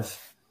have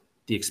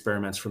the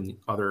experiments from the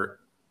other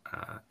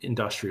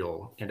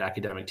industrial and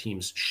academic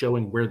teams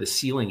showing where the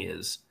ceiling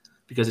is,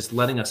 because it's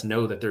letting us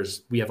know that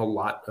there's a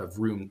lot of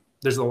room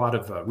at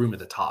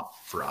the top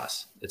for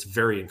us. It's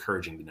very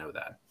encouraging to know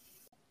that.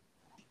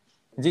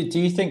 Do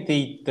you think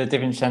the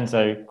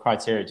DiVincenzo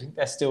criteria, do you think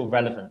they're still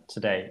relevant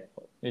today?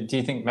 Do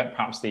you think that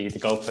perhaps the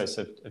goalposts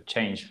have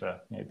changed for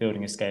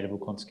building a scalable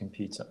quantum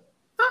computer?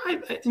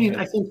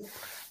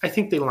 I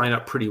think they line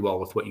up pretty well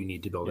with what you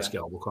need to build a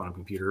scalable quantum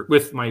computer,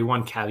 with my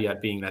one caveat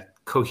being that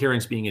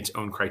coherence being its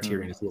own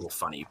criterion is a little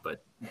funny,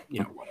 but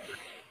whatever.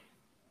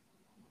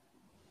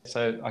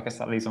 So I guess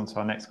that leads on to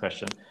our next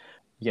question.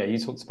 Yeah, you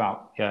talked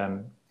about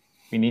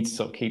we need to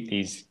sort of keep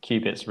these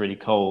qubits really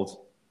cold.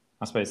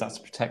 I suppose that's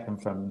to protect them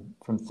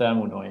from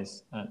thermal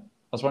noise. I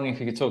was wondering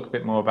if you could talk a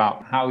bit more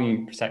about how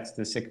you protect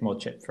the Sycamore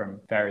chip from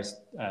various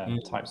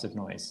types of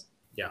noise.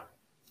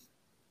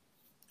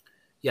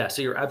 Yeah,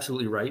 so you're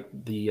absolutely right.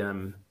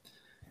 The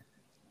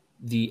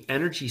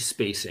energy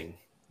spacing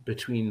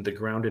between the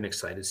ground and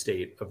excited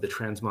state of the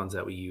transmons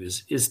that we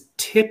use is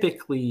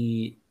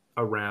typically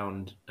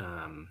around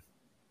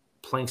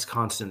Planck's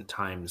constant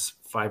times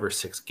 5 or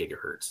 6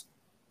 gigahertz.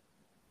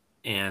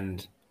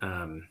 And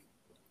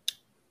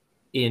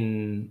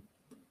in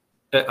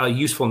a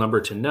useful number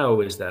to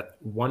know is that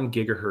 1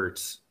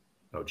 gigahertz.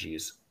 Oh,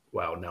 geez.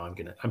 Wow. Now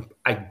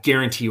I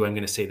guarantee you I'm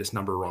going to say this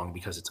number wrong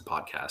because it's a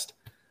podcast.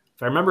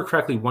 If I remember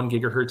correctly, 1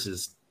 gigahertz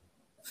is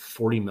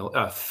 50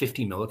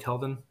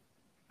 millikelvin.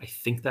 I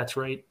think that's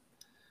right.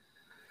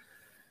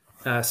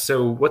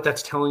 So what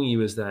that's telling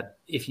you is that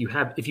if you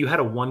had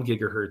a 1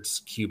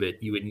 gigahertz qubit,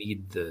 you would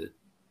need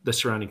the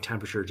surrounding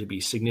temperature to be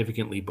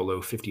significantly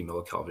below 50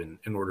 millikelvin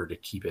in order to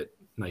keep it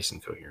nice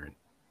and coherent.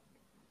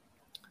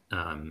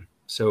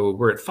 So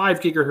we're at 5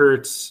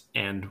 gigahertz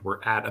and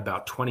we're at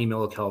about 20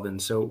 millikelvin.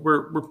 So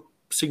we're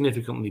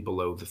significantly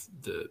below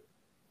the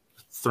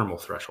thermal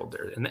threshold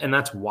there. And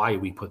that's why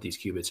we put these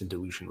qubits in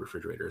dilution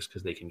refrigerators,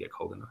 because they can get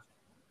cold enough.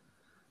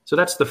 So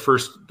that's the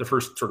first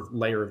sort of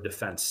layer of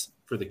defense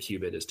for the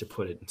qubit, is to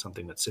put it in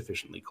something that's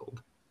sufficiently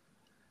cold.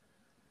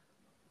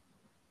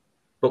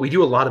 But we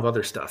do a lot of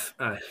other stuff.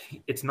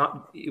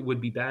 It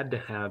would be bad to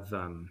have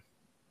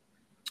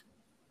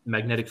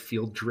magnetic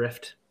field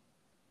drift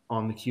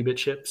on the qubit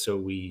chip. So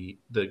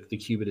the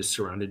qubit is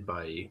surrounded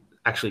by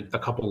actually a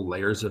couple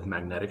layers of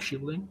magnetic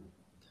shielding.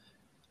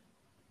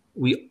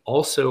 We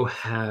also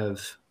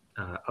have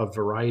a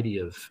variety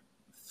of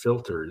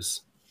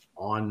filters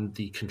on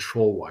the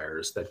control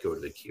wires that go to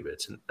the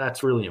qubits, and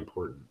that's really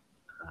important.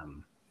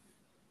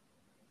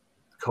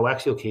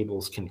 Coaxial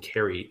cables can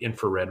carry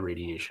infrared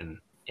radiation,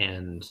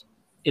 and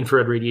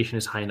infrared radiation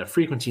is high enough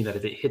frequency that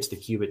if it hits the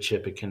qubit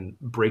chip, it can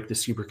break the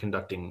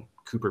superconducting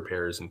Cooper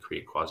pairs and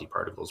create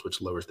quasi-particles,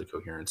 which lowers the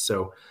coherence.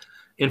 So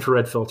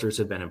infrared filters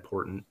have been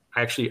important.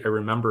 I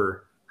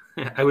remember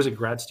I was a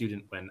grad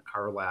student when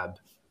our lab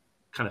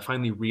kind of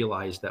finally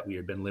realized that we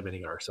had been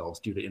limiting ourselves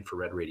due to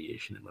infrared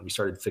radiation. And when we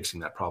started fixing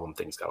that problem,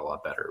 things got a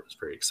lot better. It was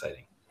very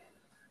exciting.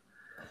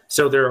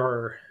 So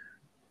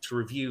to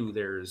review,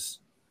 there's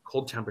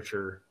cold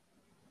temperature,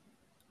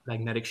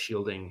 magnetic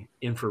shielding,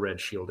 infrared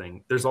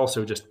shielding. There's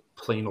also just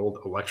plain old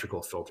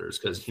electrical filters,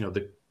 because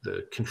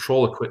the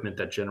control equipment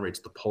that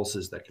generates the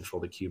pulses that control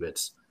the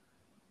qubits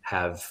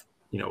have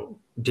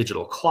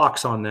digital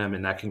clocks on them,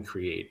 and that can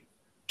create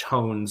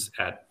tones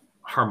at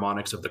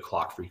harmonics of the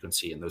clock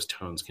frequency, and those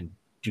tones can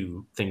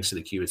do things to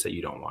the qubits that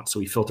you don't want. So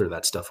we filter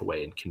that stuff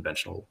away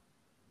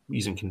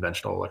using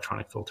conventional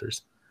electronic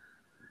filters.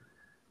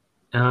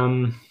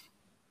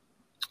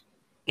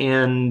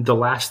 And the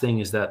last thing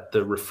is that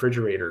the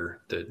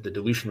refrigerator, the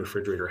dilution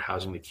refrigerator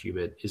housing the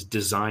qubit, is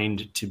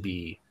designed to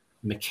be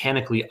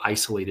mechanically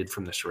isolated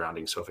from the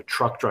surroundings. So if a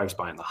truck drives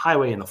by on the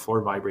highway and the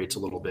floor vibrates a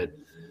little bit,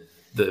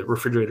 the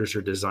refrigerators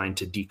are designed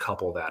to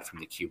decouple that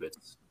from the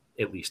qubits,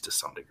 at least to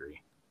some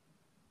degree.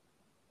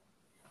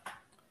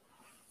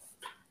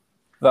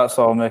 That's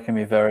all making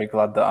me very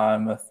glad that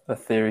I'm a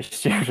theory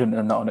student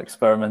and not an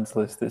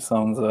experimentalist. It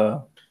sounds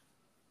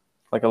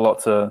like a lot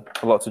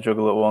to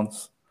juggle at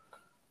once.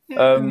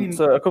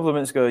 So a couple of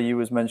minutes ago, you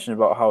was mentioning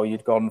about how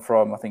you'd gone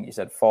from, I think you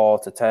said 4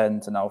 to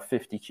 10 to now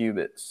 50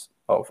 qubits.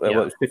 Well, it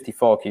was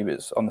 54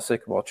 qubits on the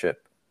Sycamore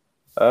chip.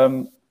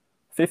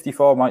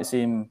 54 might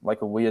seem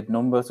like a weird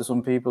number to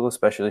some people,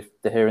 especially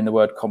if they're hearing the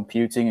word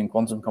computing and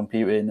quantum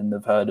computing and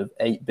they've heard of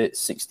 8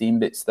 bits, 16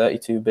 bits,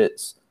 32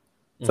 bits.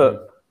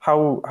 So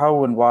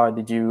how and why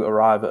did you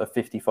arrive at a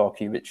 54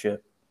 qubit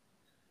chip?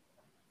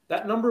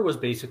 That number was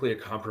basically a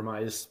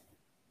compromise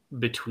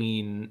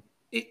between,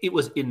 it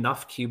was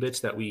enough qubits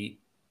that we,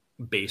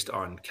 based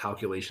on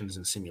calculations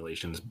and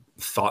simulations,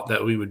 thought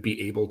that we would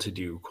be able to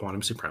do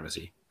quantum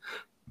supremacy,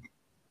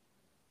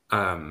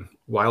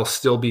 while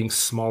still being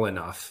small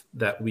enough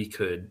that we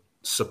could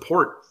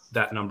support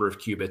that number of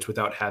qubits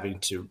without having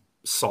to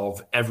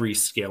solve every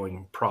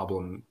scaling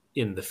problem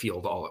in the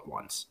field all at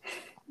once.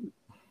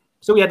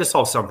 So we had to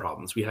solve some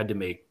problems. We had to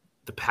make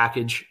the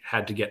package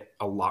had to get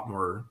a lot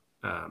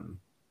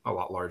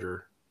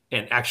larger.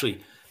 And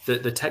actually,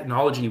 the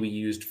technology we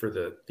used for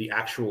the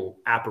actual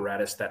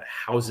apparatus that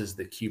houses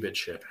the qubit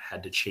chip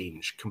had to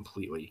change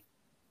completely.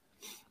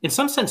 In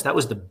some sense, that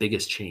was the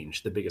biggest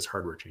change, the biggest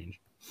hardware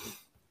change.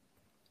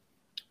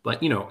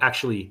 But,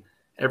 actually,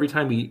 every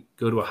time we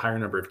go to a higher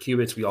number of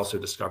qubits, we also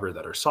discover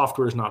that our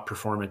software is not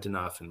performant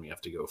enough, and we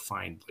have to go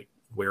find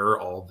where are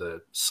all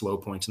the slow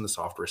points in the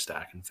software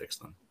stack and fix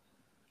them.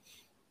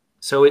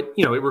 So it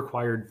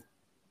required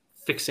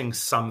fixing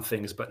some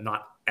things, but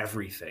not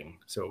everything.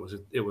 So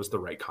it was the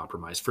right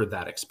compromise for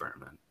that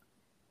experiment.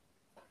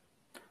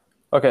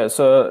 Okay,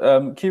 so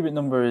qubit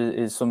number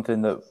is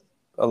something that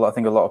I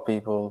think a lot of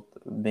people,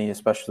 me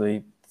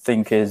especially,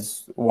 think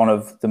is one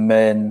of the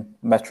main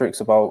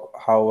metrics about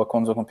how a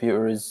quantum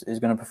computer is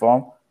going to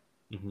perform.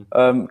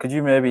 Could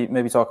you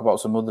maybe talk about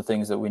some other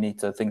things that we need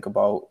to think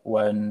about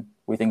when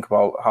we think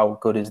about how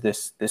good is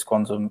this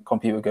quantum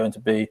computer going to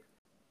be?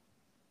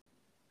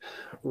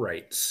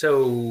 Right.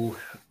 So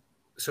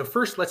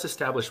first, let's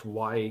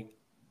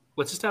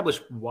let's establish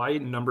why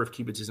number of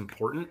qubits is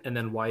important and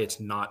then why it's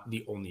not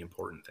the only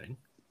important thing.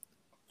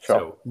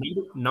 Sure.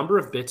 So number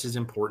of bits is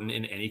important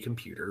in any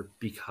computer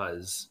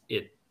because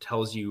it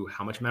tells you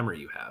how much memory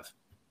you have.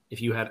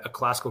 If you had a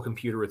classical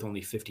computer with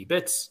only 50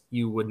 bits,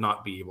 you would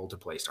not be able to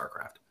play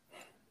StarCraft.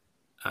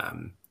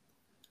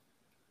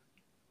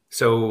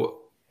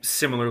 So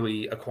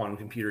similarly, a quantum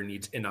computer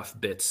needs enough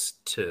bits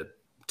to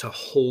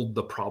hold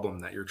the problem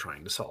that you're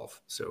trying to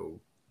solve. So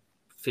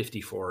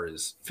 54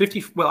 is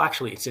 50. Well,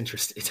 actually, it's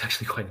interesting. It's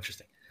actually quite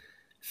interesting.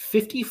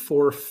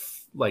 54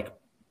 like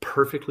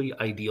perfectly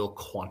ideal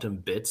quantum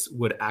bits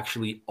would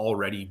actually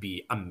already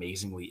be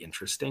amazingly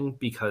interesting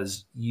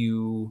because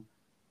you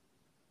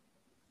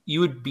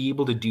would be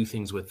able to do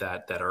things with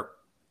that are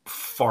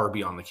far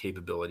beyond the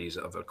capabilities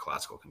of a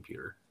classical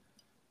computer.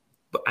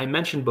 But I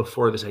mentioned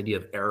before this idea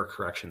of error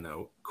correction,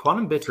 though.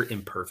 Quantum bits are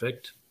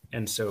imperfect.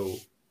 And so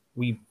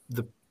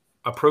the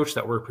approach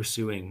that we're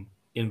pursuing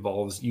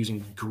involves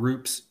using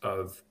groups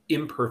of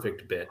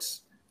imperfect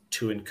bits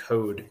to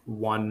encode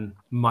one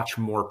much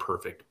more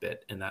perfect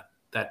bit. And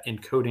that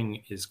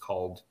encoding is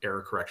called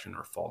error correction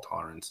or fault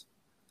tolerance.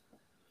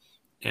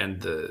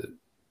 And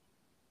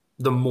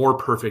the more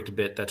perfect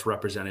bit that's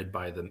represented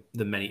by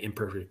the many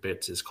imperfect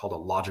bits is called a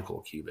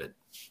logical qubit.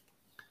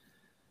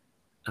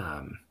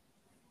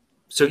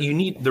 So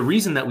the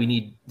reason that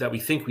we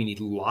think we need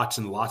lots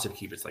and lots of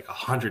qubits, like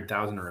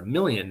 100,000 or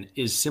 1,000,000,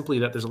 is simply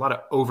that there's a lot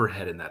of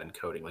overhead in that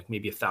encoding, like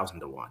maybe 1,000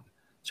 to 1.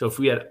 So if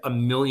we had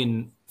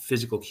 1,000,000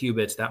 physical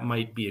qubits, that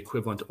might be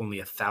equivalent to only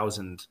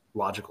 1,000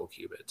 logical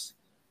qubits.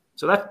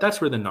 So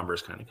that's where the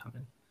numbers kind of come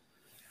in.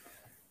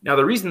 Now,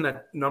 the reason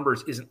that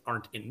numbers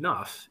aren't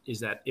enough is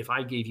that if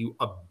I gave you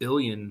 1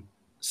 billion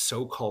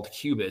so-called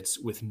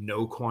qubits with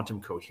no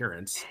quantum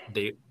coherence,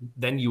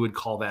 then you would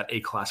call that a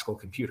classical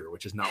computer,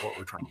 which is not what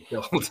we're trying to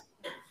build.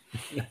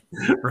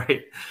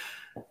 Right?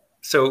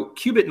 So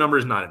qubit number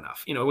is not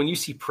enough. When you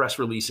see press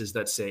releases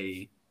that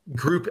say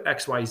group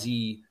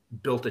XYZ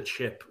built a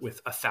chip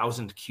with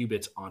 1,000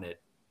 qubits on it,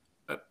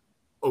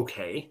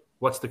 okay,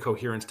 what's the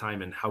coherence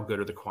time and how good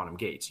are the quantum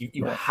gates?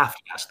 You have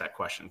to ask that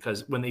question,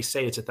 because when they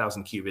say it's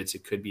 1,000 qubits,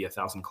 it could be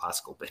 1,000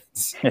 classical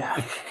bits.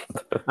 Yeah.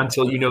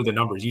 Until you know the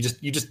numbers, you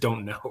just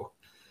don't know.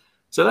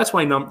 So that's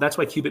why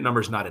qubit number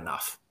is not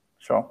enough.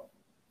 Sure.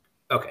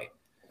 Okay.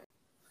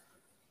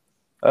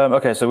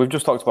 Okay, so we've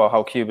just talked about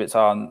how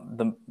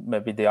qubits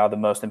maybe they are the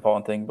most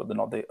important thing, but they're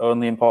not the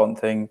only important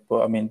thing.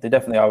 But I mean, they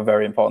definitely are a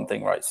very important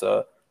thing, right?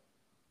 So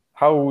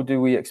how do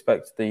we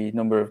expect the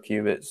number of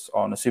qubits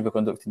on a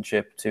superconducting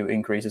chip to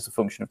increase as a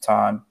function of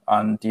time?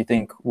 And do you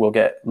think we'll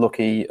get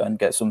lucky and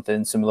get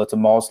something similar to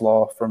Moore's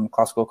law from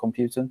classical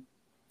computing?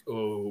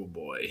 Oh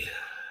boy.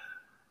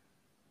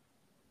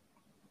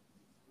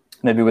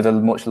 Maybe with a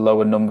much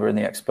lower number in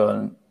the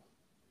exponent.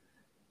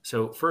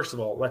 So first of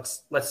all,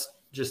 let's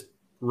just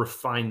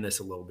refine this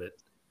a little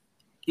bit.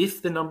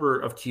 If the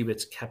number of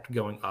qubits kept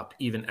going up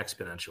even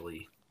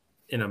exponentially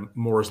in a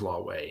Moore's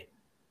law way,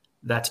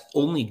 that's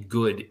only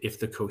good if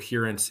the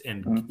coherence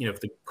and if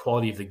the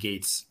quality of the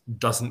gates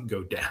doesn't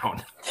go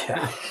down.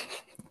 Yeah.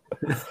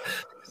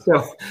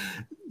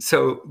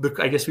 So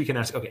I guess we can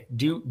ask, okay,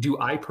 do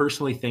I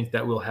personally think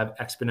that we'll have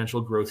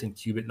exponential growth in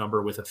qubit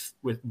number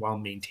while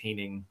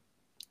maintaining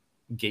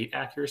gate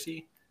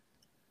accuracy?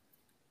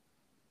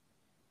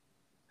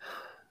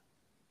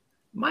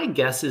 My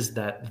guess is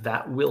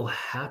that will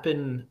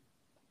happen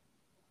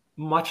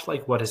much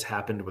like what has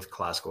happened with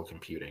classical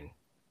computing.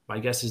 My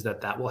guess is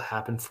that will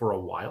happen for a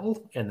while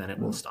and then it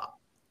will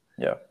stop.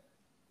 Yeah.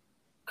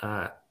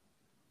 Now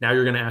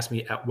you're going to ask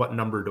me at what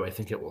number do I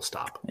think it will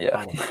stop? Yeah.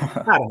 I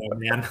don't know,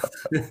 man.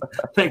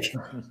 Like,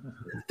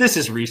 this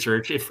is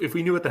research. If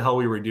we knew what the hell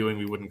we were doing,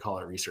 we wouldn't call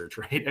it research,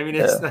 right? I mean,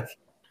 it's like,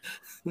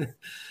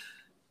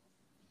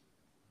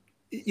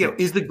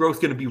 is the growth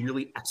going to be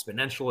really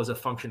exponential as a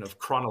function of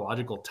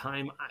chronological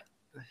time?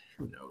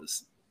 Who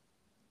knows?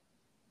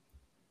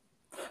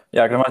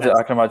 Yeah, I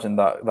can imagine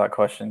that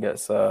question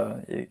gets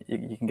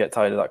you can get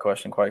tired of that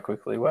question quite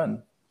quickly.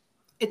 When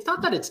it's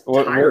not that it's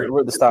we're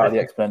at the start of the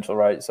exponential,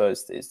 right? So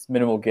it's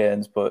minimal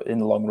gains, but in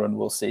the long run,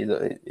 we'll see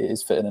that it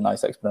is fitting a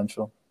nice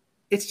exponential.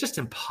 It's just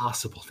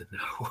impossible to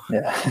know.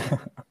 Yeah.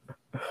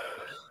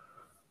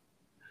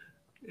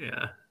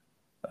 Yeah.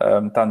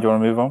 Dan, do you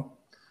want to move on?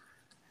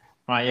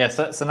 Right. Yeah.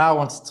 So now I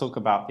want to talk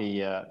about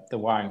the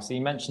wiring. So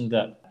you mentioned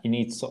that you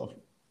need sort of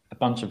a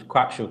bunch of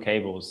coaxial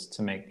cables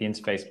to make the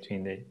interface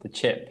between the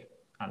chip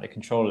and the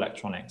control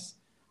electronics.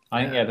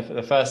 I think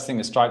the first thing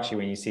that strikes you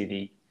when you see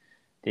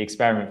the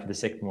experiment for the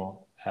Sycamore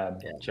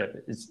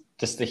chip is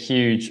just a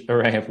huge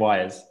array of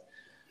wires.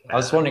 I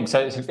was wondering, so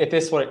if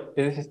this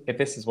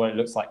is what it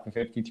looks like for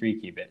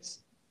 53 qubits,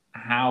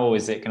 how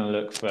is it going to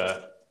look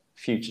for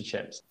future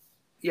chips?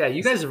 Yeah,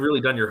 you guys have really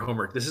done your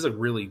homework. This is a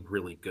really,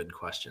 really good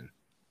question.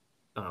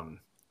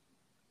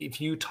 If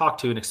you talk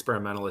to an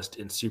experimentalist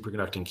in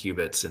superconducting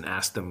qubits and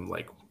ask them,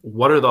 like,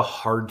 what are the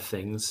hard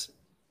things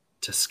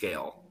to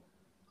scale?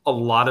 A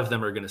lot of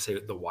them are going to say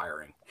the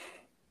wiring.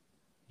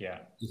 Yeah.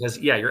 Because,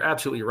 you're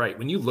absolutely right.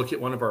 When you look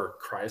at one of our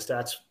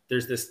cryostats,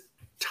 there's this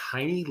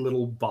tiny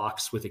little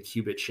box with a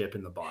qubit chip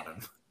in the bottom.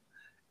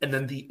 And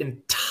then the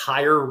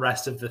entire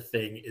rest of the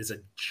thing is a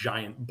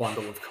giant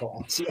bundle of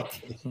coaxial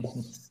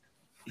cables.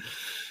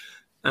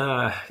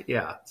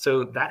 Yeah,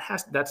 so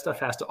that stuff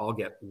has to all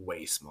get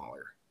way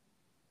smaller,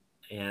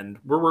 and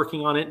we're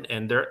working on it.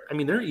 And there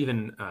are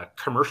even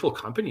commercial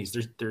companies.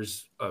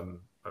 There's a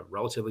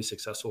relatively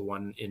successful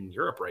one in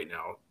Europe right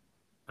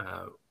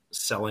now,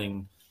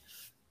 selling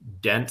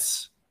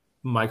dense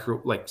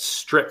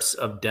strips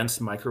of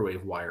dense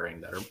microwave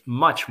wiring that are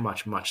much,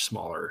 much, much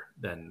smaller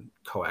than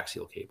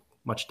coaxial cable,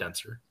 much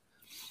denser.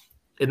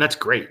 And that's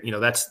great.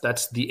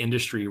 That's the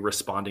industry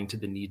responding to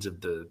the needs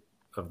of the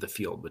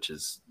field, which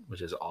is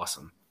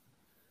awesome.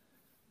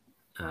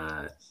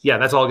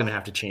 That's all going to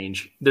have to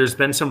change. There's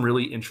been some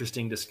really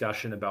interesting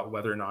discussion about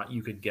whether or not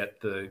you could get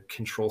the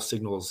control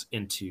signals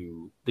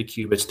into the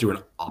qubits through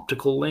an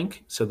optical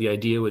link. So the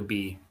idea would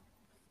be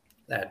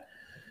that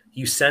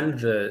you send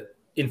the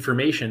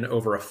information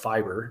over a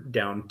fiber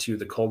down to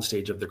the cold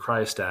stage of the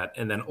cryostat,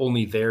 and then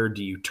only there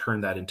do you turn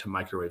that into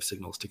microwave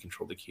signals to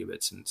control the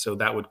qubits. And so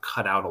that would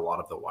cut out a lot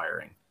of the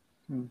wiring.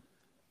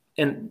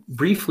 And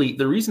briefly,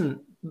 the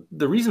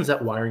reasons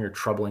that wiring are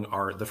troubling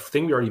are the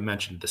thing we already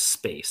mentioned, the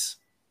space.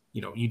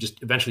 You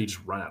just eventually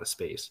run out of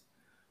space.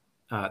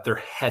 They're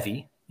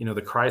heavy.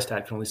 The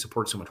cryostat can only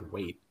support so much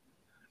weight,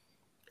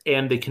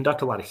 and they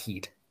conduct a lot of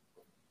heat.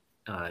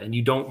 And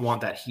you don't want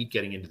that heat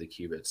getting into the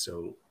qubits,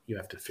 so you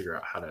have to figure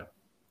out how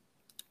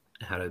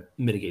to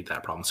mitigate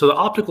that problem. So the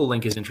optical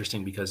link is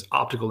interesting because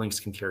optical links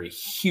can carry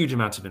huge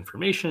amounts of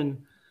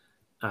information.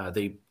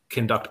 They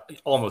conduct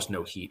almost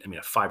no heat. I mean,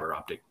 a fiber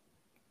optic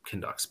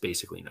conducts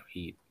basically no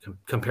heat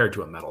compared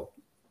to a metal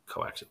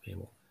coaxial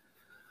cable.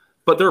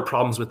 But there are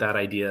problems with that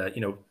idea.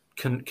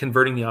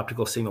 Converting the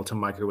optical signal to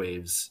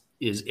microwaves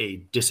is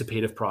a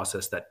dissipative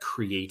process that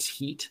creates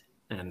heat,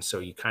 and so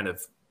you kind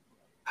of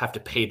have to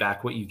pay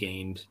back what you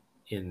gained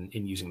in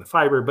using the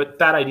fiber. But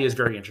that idea is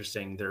very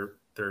interesting.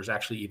 There's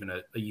actually even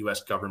a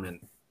U.S.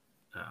 government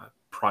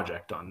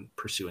project on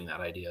pursuing that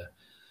idea.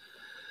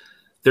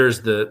 I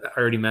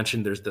already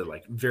mentioned, there's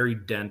the very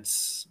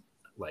dense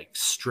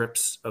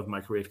strips of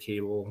microwave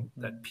cable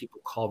that people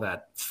call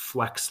that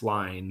flex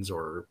lines,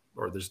 or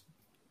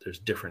there's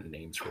different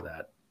names for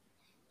that.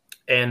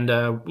 And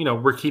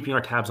we're keeping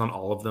our tabs on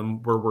all of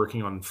them. We're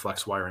working on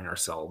flex wiring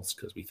ourselves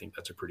because we think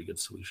that's a pretty good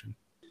solution.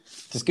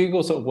 Does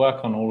Google sort of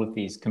work on all of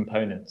these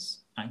components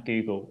at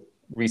Google,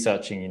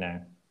 researching,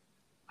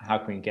 how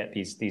can we get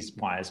these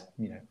wires,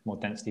 more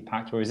densely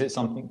packed? Or is it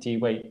something, do you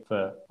wait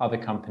for other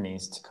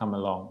companies to come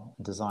along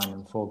and design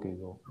them for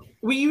Google?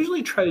 We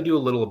usually try to do a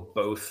little of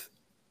both.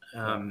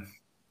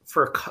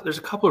 There's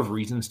a couple of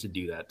reasons to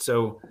do that.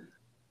 So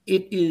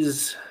it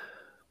is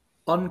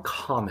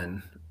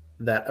uncommon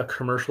that a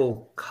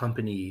commercial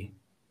company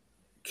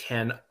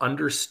can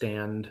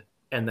understand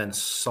and then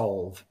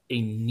solve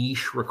a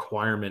niche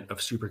requirement of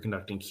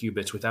superconducting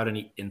qubits without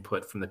any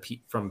input from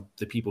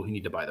the people who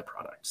need to buy the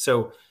product.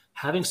 So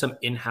having some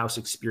in-house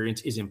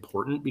experience is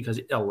important because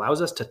it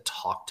allows us to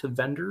talk to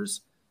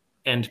vendors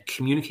and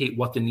communicate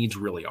what the needs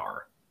really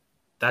are.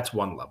 That's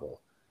one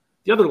level.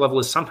 The other level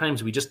is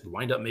sometimes we just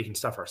wind up making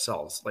stuff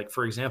ourselves. Like,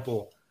 for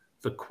example,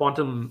 the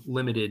quantum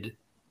limited,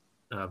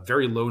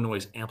 very low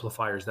noise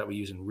amplifiers that we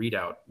use in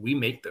Readout, we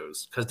make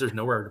those because there's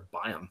nowhere to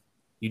buy them.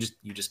 You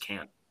just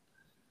can't.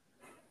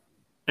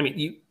 I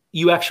mean,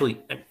 you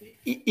actually,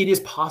 it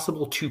is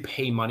possible to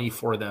pay money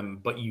for them,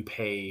 but you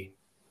pay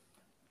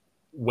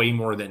way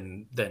more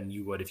than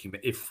you would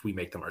if we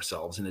make them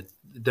ourselves. And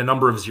the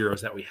number of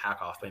zeros that we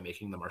hack off by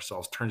making them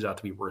ourselves turns out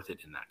to be worth it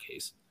in that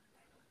case.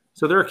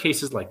 So there are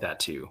cases like that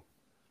too.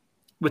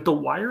 With the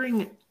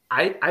wiring,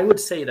 I would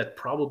say that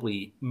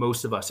probably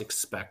most of us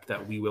expect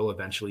that we will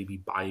eventually be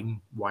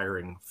buying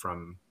wiring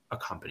from a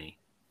company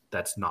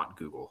that's not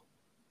Google.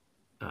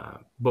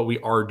 But we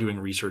are doing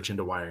research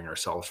into wiring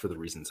ourselves for the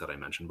reasons that I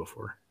mentioned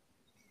before.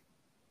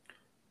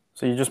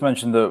 So you just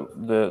mentioned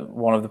that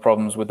one of the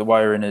problems with the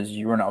wiring is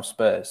you run out of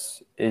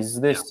space.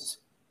 Is this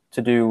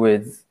to do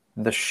with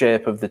the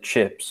shape of the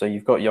chip? So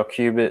you've got your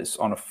qubits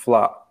on a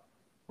flat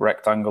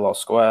rectangle or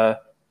square,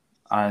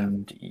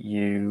 and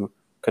you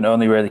can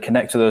only really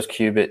connect to those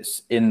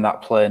qubits in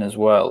that plane as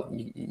well.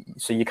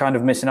 So you're kind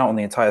of missing out on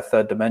the entire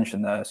third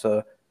dimension there.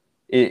 So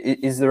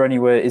is there any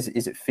way, is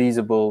it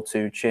feasible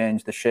to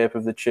change the shape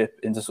of the chip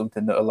into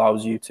something that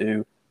allows you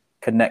to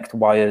connect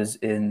wires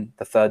in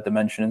the third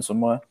dimension in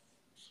some way?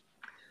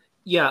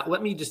 Yeah,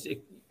 what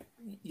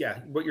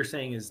you're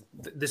saying is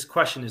this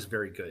question is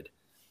very good.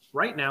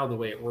 Right now, the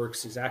way it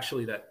works is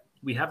actually that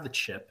we have the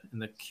chip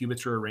and the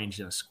qubits are arranged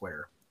in a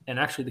square. And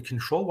actually the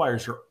control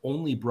wires are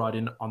only brought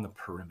in on the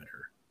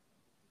perimeter.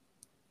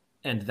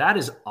 And that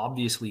is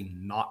obviously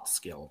not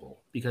scalable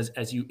because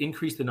as you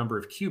increase the number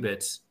of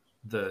qubits,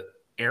 the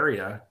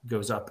area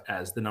goes up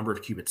as the number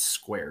of qubits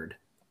squared,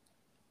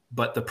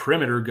 but the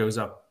perimeter goes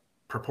up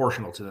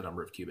proportional to the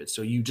number of qubits.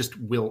 So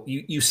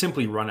you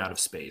simply run out of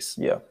space.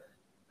 Yeah.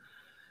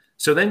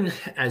 So then,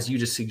 as you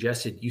just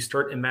suggested, you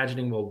start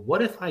imagining, well,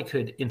 what if I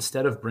could,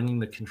 instead of bringing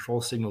the control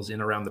signals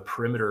in around the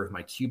perimeter of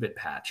my qubit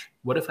patch,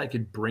 what if I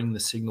could bring the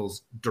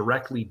signals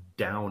directly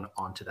down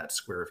onto that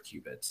square of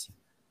qubits?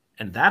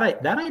 And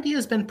that idea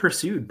has been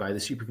pursued by the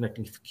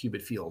superconducting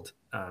qubit field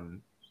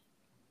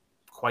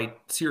quite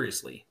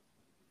seriously.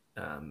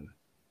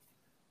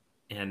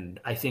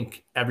 And I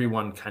think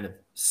everyone kind of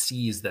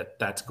sees that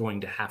that's going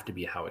to have to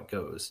be how it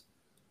goes.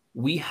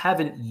 We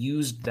haven't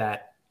used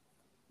that.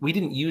 We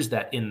didn't use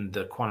that in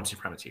the quantum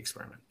supremacy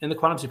experiment. In the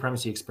quantum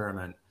supremacy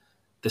experiment,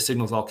 the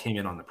signals all came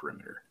in on the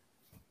perimeter.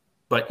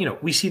 But,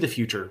 we see the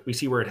future. We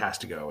see where it has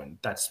to go. And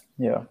that's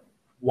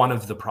one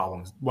of the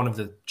problems, one of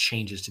the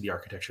changes to the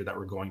architecture that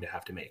we're going to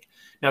have to make.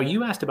 Now,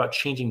 you asked about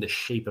changing the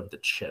shape of the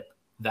chip.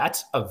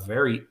 That's a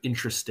very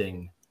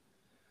interesting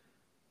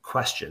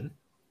question.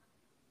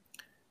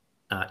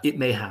 It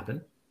may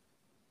happen.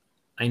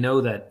 I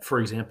know that, for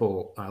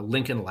example,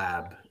 Lincoln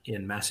Lab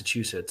in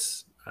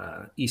Massachusetts,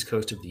 east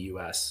coast of the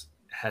US,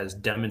 has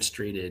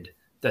demonstrated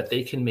that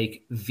they can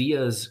make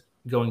vias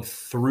going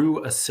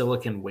through a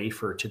silicon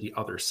wafer to the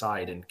other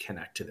side and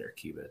connect to their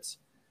qubits.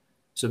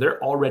 So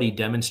they're already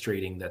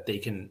demonstrating that they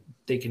can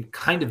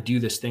kind of do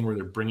this thing where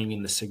they're bringing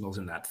in the signals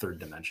in that third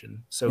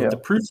dimension. So the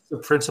proofs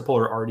of principle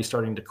are already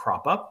starting to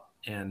crop up,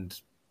 and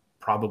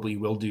probably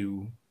will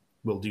do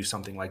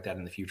something like that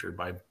in the future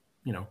by,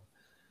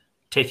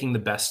 taking the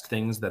best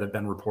things that have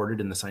been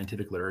reported in the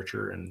scientific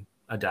literature and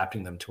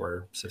adapting them to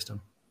our system.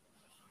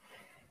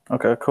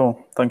 Okay,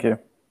 cool. Thank you.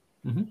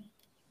 Mm-hmm.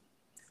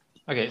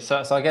 Okay,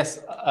 so I guess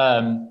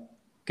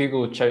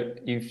Google,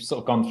 you've sort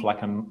of gone for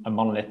like a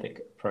monolithic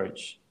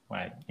approach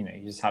where you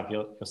just have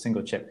your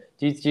single chip.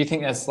 Do you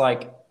think there's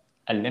like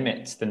a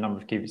limit to the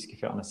number of qubits you can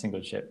fit on a single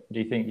chip? Do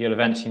you think you'll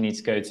eventually need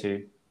to go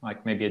to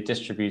like maybe a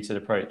distributed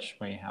approach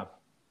where you have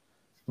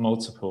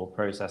multiple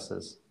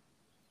processors?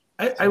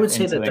 I would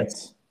say that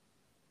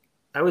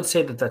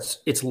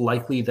it's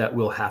likely that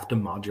we'll have to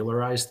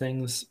modularize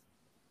things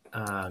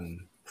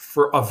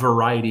for a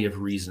variety of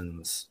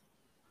reasons.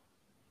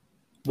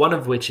 One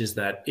of which is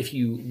that if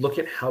you look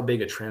at how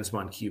big a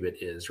transmon qubit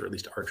is, or at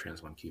least our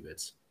transmon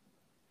qubits,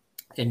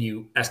 and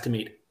you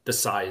estimate the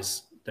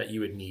size that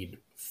you would need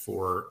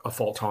for a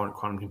fault-tolerant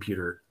quantum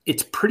computer,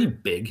 it's pretty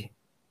big,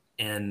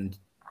 and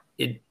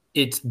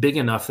it's big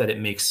enough that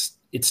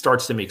it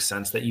starts to make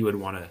sense that you would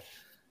want to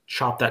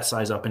chop that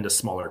size up into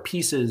smaller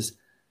pieces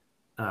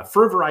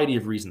for a variety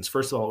of reasons.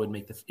 First of all,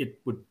 it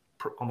would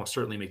almost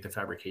certainly make the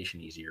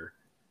fabrication easier.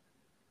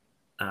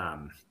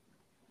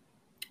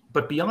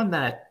 But beyond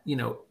that,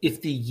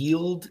 if the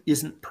yield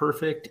isn't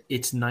perfect,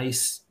 it's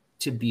nice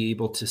to be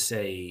able to,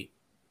 say,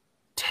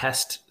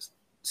 test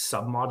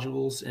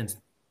submodules and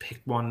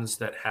pick ones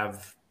that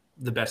have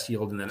the best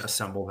yield and then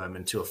assemble them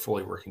into a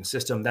fully working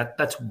system.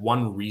 That's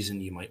one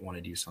reason you might want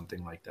to do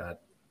something like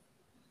that.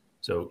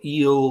 So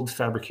yield,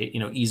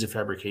 ease of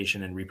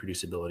fabrication and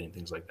reproducibility and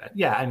things like that.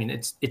 Yeah, I mean,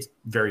 it's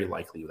very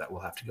likely that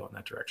we'll have to go in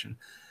that direction.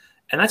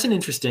 And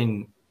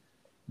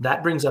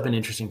that brings up an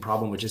interesting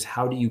problem, which is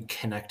how do you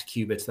connect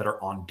qubits that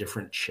are on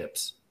different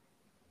chips?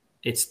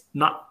 It's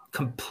not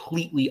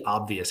completely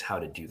obvious how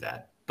to do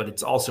that, but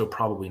it's also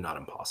probably not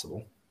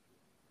impossible.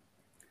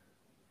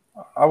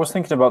 I was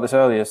thinking about this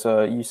earlier.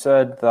 So you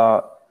said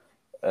that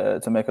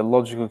to make a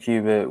logical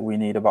qubit, we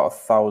need about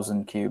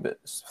 1,000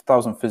 qubits,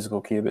 1,000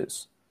 physical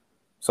qubits.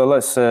 So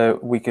let's say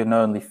we can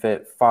only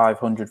fit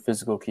 500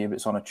 physical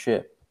qubits on a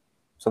chip.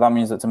 So that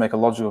means that to make a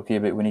logical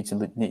qubit,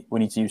 we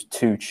need to use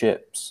 2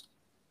 chips.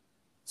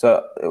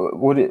 So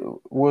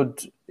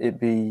would it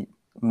be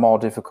more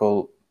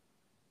difficult?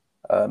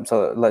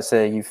 So let's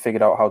say you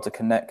figured out how to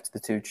connect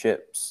the 2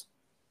 chips.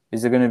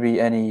 Is there going to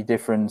be any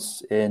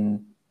difference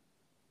in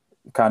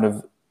kind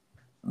of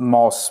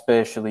more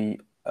spatially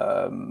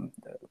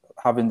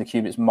having the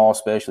qubits more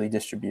spatially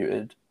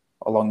distributed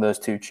along those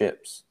 2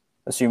 chips,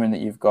 assuming that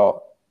you've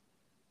got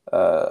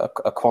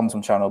a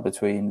quantum channel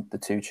between the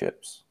 2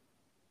 chips?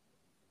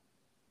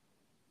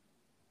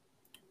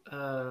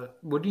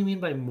 What do you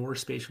mean by more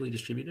spatially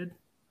distributed?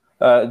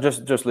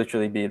 Just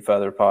literally being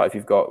further apart. If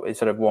you've got,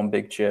 instead of one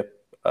big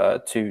chip,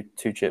 two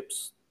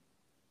chips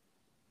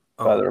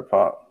further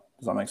apart.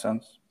 Does that make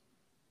sense?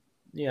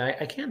 Yeah,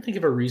 I can't think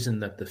of a reason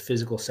that the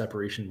physical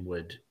separation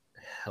would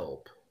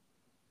help.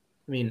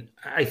 I mean,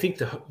 I think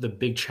the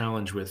big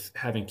challenge with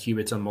having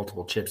qubits on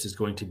multiple chips is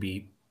going to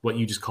be what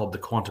you just called the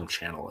quantum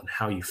channel and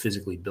how you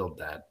physically build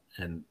that.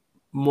 And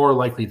more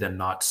likely than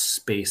not,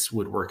 space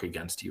would work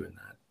against you in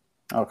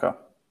that. Okay.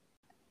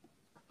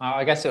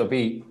 I guess it'll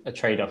be a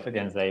trade-off at the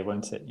end of the day,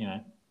 won't it?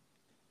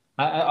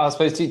 I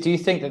suppose, do you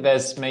think that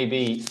there's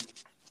maybe,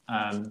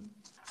 I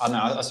don't know,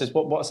 I suppose,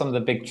 what are some of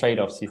the big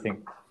trade-offs you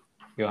think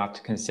you'll have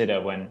to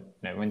consider when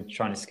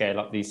trying to scale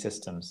up these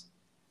systems?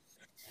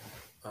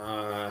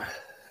 The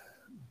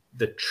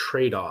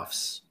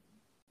trade-offs.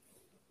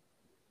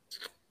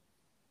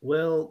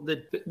 Well,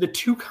 the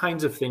 2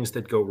 kinds of things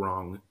that go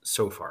wrong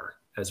so far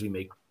as we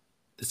make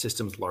the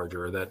systems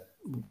larger that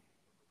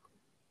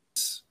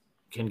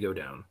can go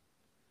down.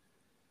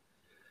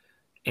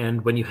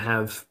 And when you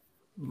have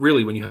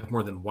really, when you have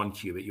more than one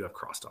qubit, you have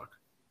crosstalk.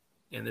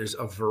 And there's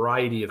a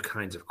variety of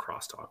kinds of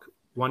crosstalk.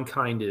 One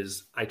kind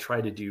is I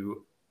try to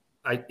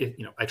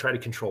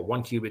control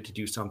one qubit to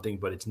do something,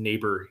 but its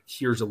neighbor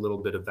hears a little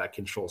bit of that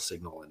control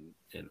signal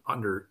and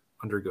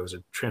undergoes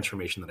a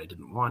transformation that I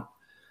didn't want.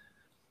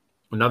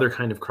 Another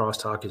kind of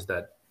crosstalk is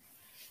that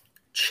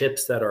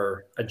chips that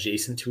are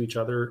adjacent to each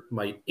other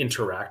might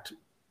interact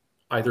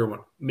either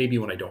maybe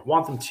when I don't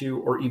want them to,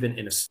 or even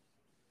in a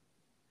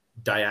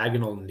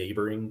diagonal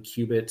neighboring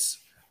qubits,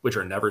 which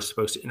are never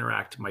supposed to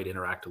interact, might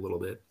interact a little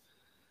bit.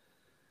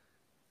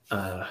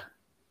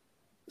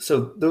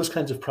 So those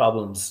kinds of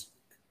problems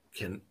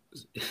can,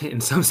 in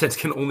some sense,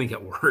 can only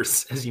get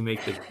worse as you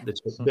make the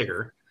chip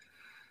bigger.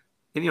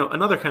 And,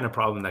 another kind of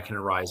problem that can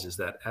arise is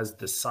that as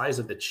the size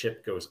of the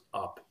chip goes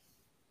up,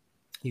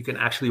 you can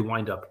actually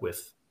wind up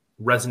with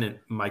resonant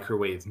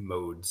microwave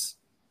modes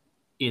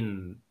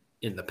in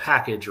the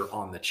package or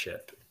on the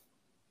chip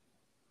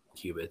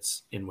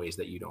qubits in ways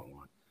that you don't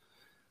want.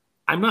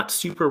 I'm not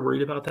super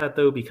worried about that,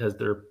 though, because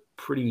they're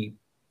pretty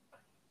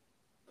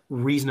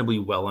reasonably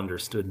well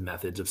understood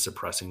methods of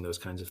suppressing those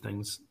kinds of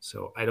things.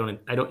 So I don't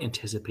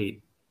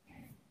anticipate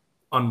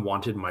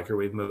unwanted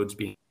microwave modes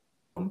being.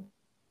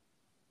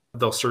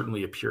 They'll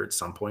certainly appear at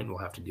some point and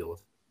we'll have to deal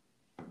with.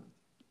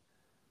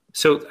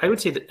 So I would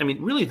say that,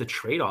 really the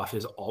trade-off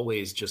is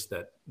always just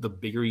that the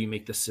bigger you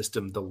make the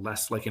system, the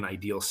less like an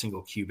ideal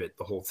single qubit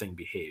the whole thing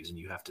behaves. And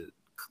you have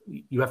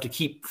to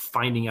keep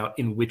finding out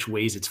in which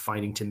ways it's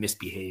finding to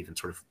misbehave and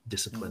sort of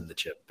discipline the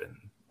chip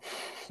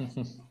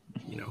and,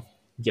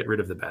 get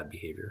rid of the bad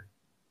behavior.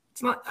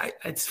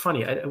 It's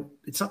funny.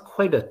 It's not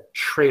quite a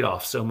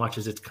trade-off so much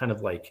as it's kind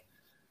of like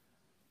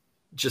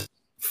just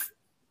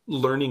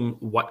learning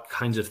what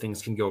kinds of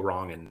things can go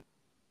wrong. And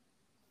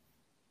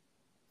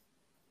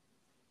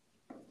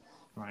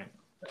right.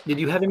 Did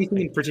you have anything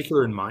in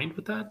particular in mind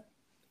with that?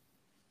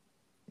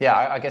 Yeah,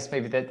 I guess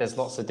maybe there's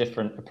lots of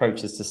different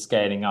approaches to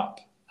scaling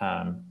up.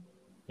 Like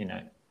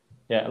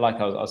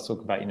I was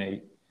talking about,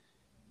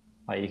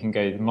 like you can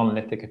go the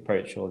monolithic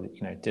approach or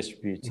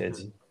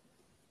distributed,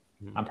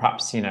 and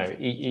perhaps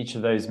each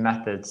of those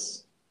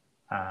methods,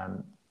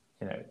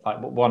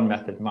 like one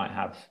method might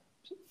have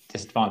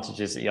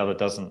disadvantages that the other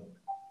doesn't.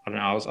 I don't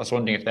know. I was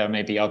wondering if there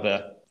may be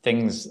other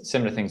things,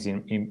 similar things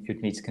you'd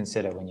need to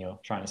consider when you're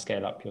trying to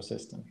scale up your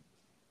system.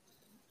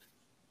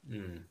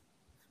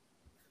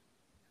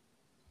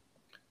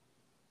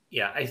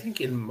 Yeah, I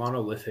think in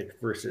monolithic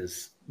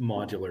versus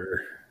modular,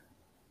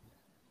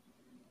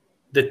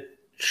 the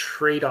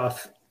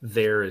trade-off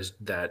there is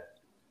that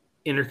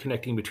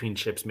interconnecting between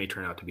chips may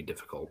turn out to be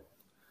difficult.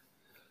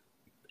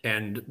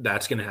 And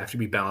that's going to have to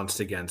be balanced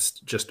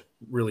against just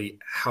really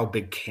how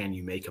big can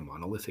you make a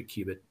monolithic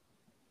qubit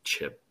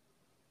chip.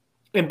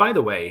 And by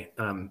the way,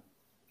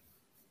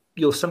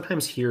 you'll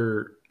sometimes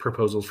hear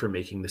proposals for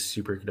making the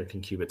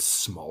superconducting qubits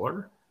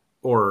smaller,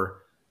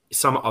 or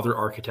some other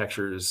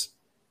architectures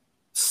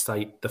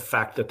cite the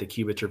fact that the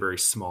qubits are very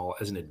small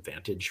as an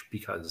advantage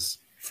because,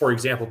 for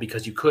example,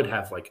 because you could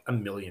have like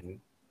 1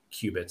 million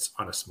qubits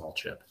on a small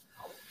chip.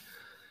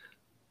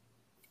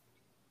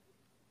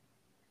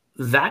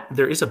 That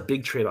there is a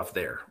big trade-off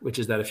there, which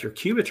is that if your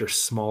qubits are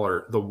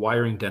smaller, the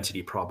wiring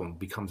density problem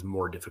becomes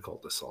more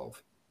difficult to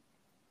solve.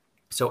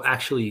 So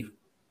actually,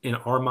 in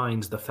our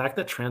minds, the fact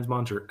that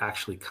transmons are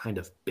actually kind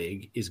of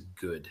big is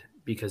good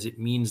because it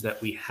means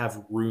that we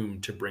have room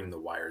to bring the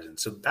wires in.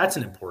 So that's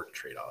an important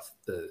trade-off.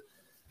 The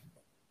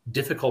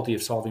difficulty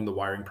of solving the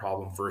wiring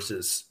problem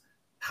versus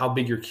how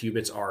big your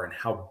qubits are and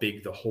how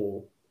big the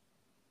whole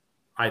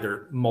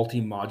either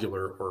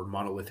multi-modular or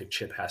monolithic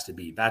chip has to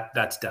be.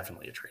 That's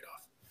definitely a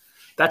trade-off.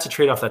 That's a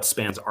trade-off that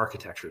spans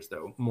architectures,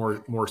 though,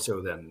 more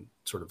so than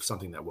sort of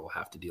something that we'll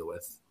have to deal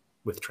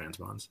with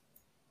transmons.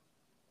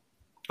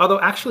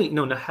 Although, actually,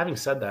 no. Having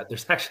said that, there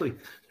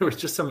was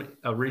just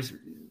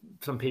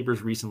some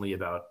papers recently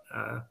about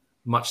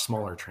much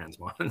smaller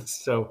transmons.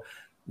 So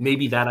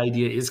maybe that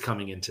idea is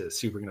coming into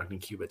superconducting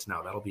qubits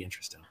now. That'll be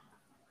interesting.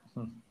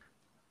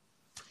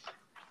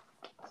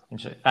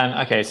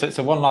 And okay,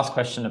 so one last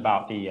question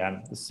about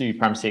the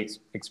supremacy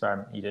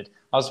experiment you did.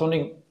 I was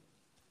wondering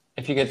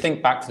if you could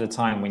think back to the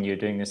time when you were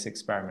doing this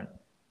experiment.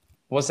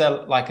 Was there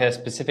like a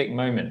specific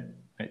moment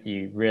that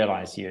you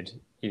realized you'd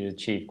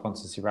achieved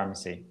quantum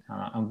supremacy?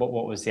 And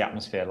what was the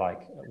atmosphere like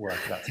at work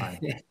at that time?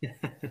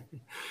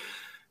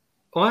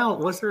 Well,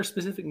 was there a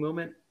specific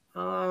moment?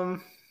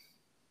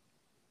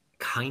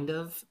 Kind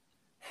of.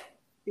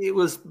 It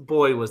was,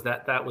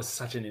 that was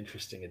such an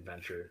interesting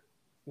adventure.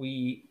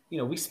 We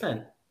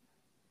spent,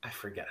 I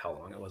forget how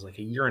long it was, like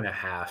 1.5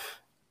 years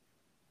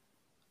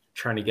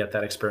trying to get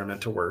that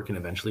experiment to work, and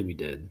eventually we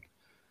did.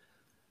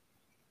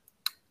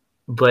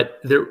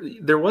 But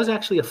there was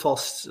actually a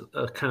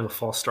kind of a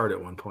false start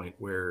at one point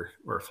or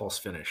a false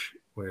finish,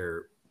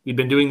 where we'd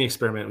been doing the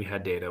experiment, we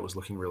had data, it was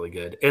looking really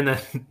good. And then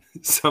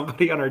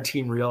somebody on our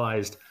team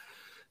realized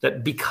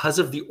that because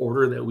of the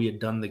order that we had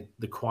done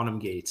the quantum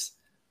gates,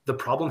 the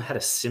problem had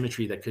a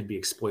symmetry that could be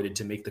exploited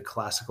to make the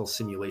classical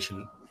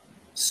simulation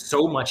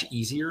so much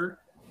easier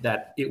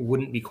that it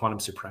wouldn't be quantum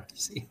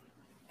supremacy.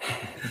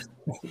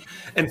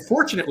 And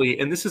fortunately,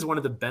 and this is one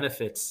of the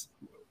benefits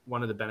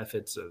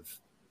of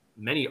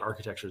many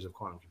architectures of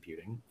quantum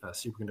computing,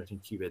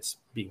 superconducting qubits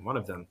being one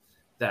of them,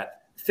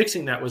 that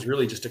fixing that was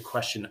really just a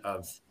question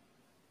of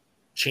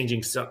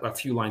changing a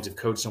few lines of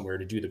code somewhere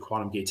to do the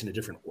quantum gates in a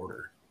different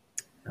order.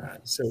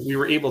 So we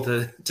were able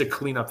to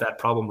clean up that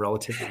problem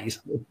relatively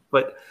easily.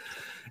 But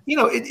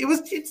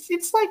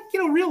it's like,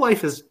 real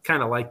life is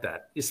kind of like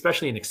that,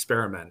 especially an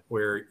experiment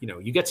where,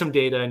 you get some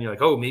data and you're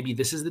like, oh, maybe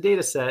this is the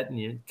data set. And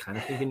you're kind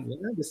of thinking,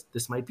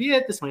 this might be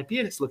it. This might be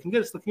it. It's looking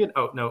good. It's looking good.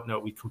 Oh, no,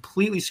 we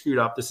completely screwed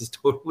up. This is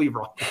totally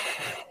wrong.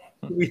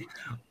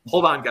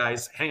 Hold on,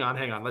 guys. Hang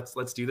on.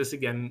 Let's do this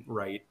again.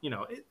 Right.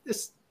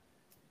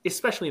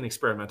 Especially in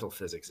experimental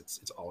physics,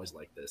 it's always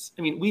like this.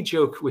 I mean, we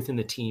joke within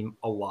the team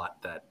a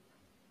lot that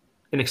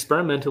an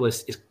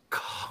experimentalist is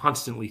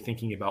constantly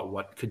thinking about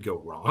what could go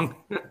wrong.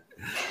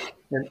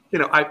 And,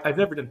 I've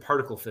never done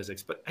particle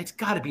physics, but it's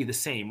got to be the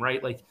same,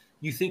 right? Like,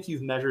 you think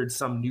you've measured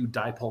some new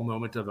dipole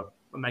moment of a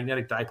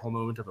magnetic dipole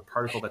moment of a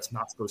particle that's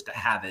not supposed to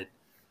have it.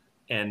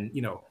 And,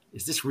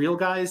 is this real,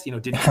 guys? Is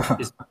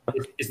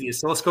the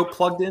oscilloscope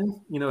plugged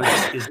in?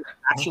 Is it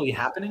actually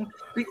happening?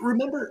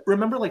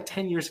 Remember like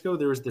 10 years ago,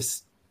 there was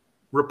this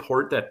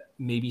report that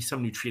maybe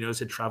some neutrinos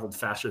had traveled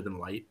faster than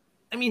light.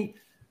 I mean,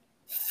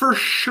 for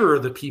sure,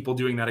 the people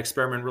doing that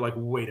experiment were like,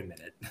 wait a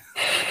minute,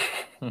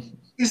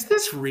 is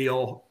this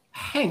real?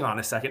 Hang on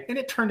a second. And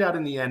it turned out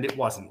in the end, it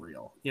wasn't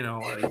real.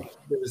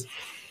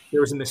 There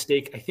was a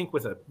mistake. I think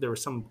there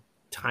was some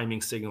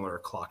timing signal or a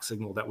clock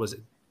signal that was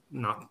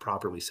not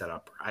properly set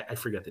up. I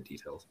forget the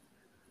details,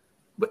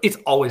 but it's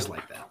always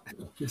like that.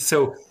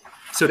 So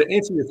to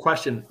answer your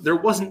question, there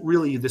wasn't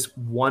really this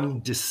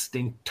one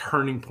distinct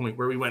turning point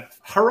where we went,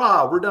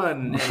 hurrah, we're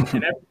done.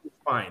 And everything's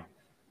fine.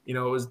 It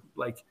was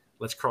like,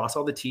 let's cross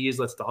all the T's,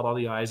 let's dot all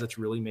the I's, let's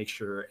really make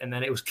sure. And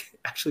then it was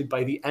actually,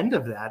 by the end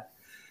of that,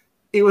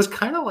 it was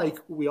kind of like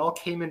we all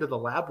came into the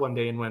lab one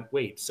day and went,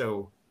 wait,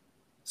 so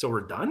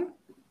we're done?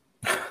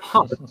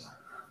 Huh.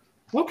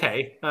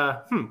 Okay.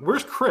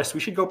 Where's Chris? We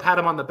should go pat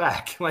him on the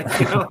back.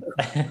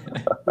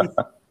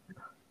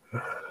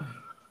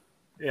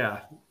 Yeah.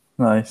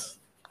 Nice.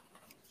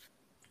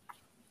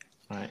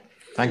 All right.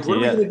 Thank you. What are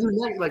we going to do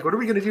next? What are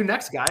we going to do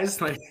next,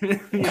 guys?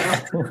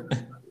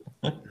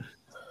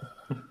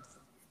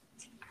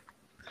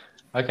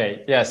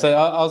 Okay, yeah. So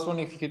I was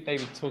wondering if you could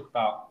maybe talk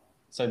about.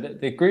 So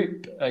the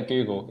group at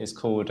Google is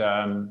called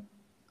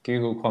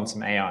Google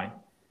Quantum AI.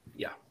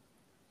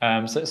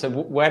 Yeah. So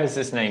where does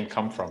this name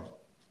come from?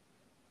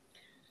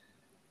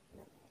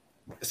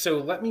 So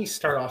let me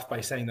start off by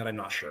saying that I'm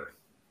not sure.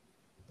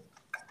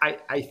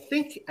 I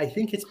think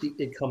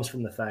it comes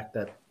from the fact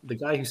that the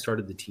guy who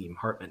started the team,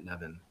 Hartmut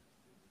Neven,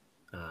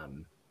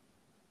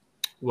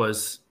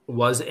 was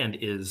and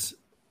is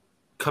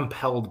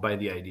compelled by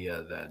the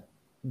idea that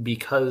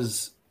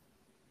because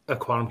a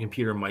quantum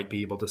computer might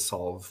be able to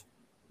solve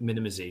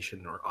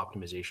minimization or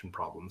optimization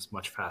problems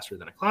much faster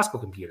than a classical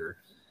computer,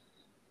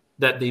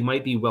 that they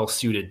might be well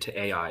suited to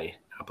AI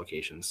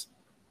applications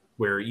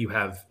where you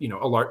have,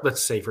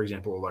 let's say, for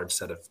example, a large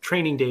set of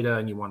training data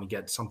and you want to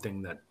get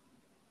something that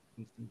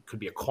could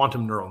be a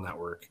quantum neural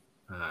network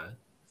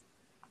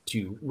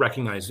to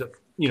recognize,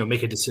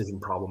 make a decision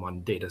problem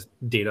on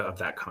data of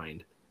that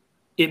kind.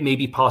 It may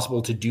be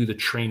possible to do the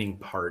training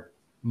part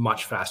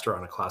much faster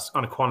on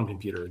a quantum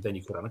computer than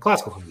you could on a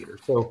classical computer.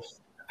 So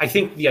I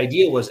think the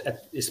idea was,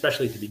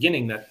 especially at the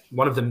beginning, that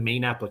one of the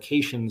main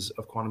applications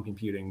of quantum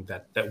computing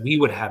that we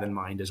would have in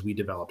mind as we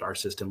developed our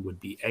system would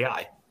be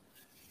AI.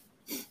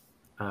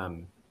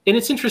 And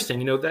it's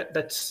interesting,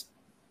 that's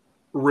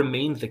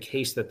remained the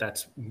case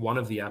that's one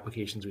of the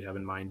applications we have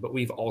in mind, but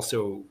we've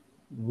also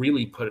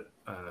really put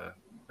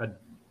a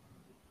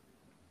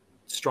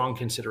strong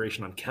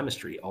consideration on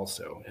chemistry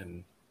also,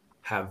 and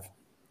have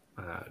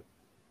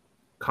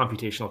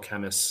computational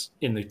chemists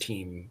in the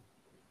team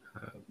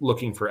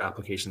looking for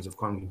applications of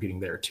quantum computing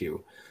there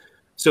too.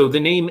 So the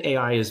name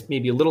AI is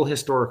maybe a little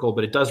historical,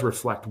 but it does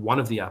reflect one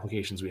of the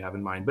applications we have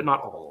in mind, but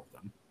not all of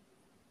them.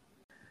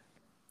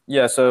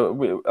 Yeah,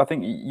 so I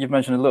think you've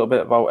mentioned a little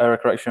bit about error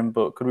correction,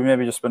 but could we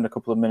maybe just spend a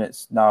couple of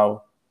minutes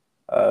now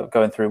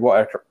going through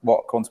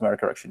what quantum error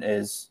correction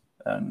is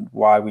and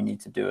why we need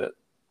to do it?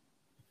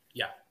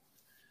 Yeah.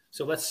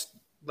 So let's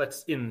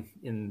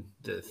in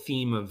the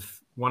theme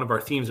of one of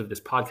our themes of this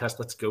podcast,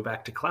 let's go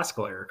back to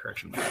classical error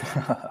correction.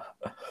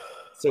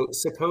 So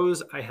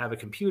suppose I have a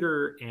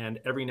computer and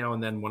every now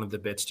and then one of the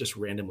bits just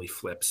randomly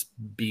flips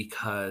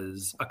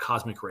because a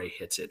cosmic ray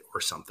hits it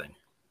or something.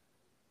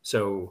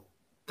 So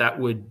that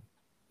would,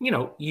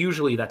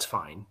 usually that's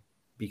fine,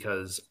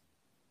 because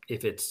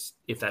if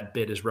that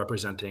bit is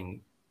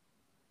representing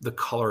the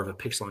color of a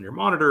pixel on your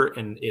monitor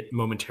and it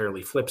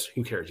momentarily flips,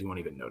 who cares? You won't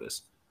even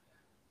notice.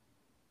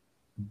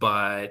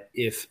 But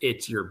if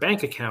it's your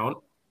bank account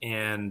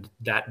and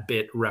that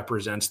bit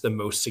represents the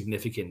most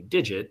significant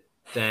digit,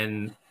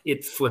 then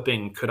it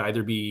flipping could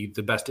either be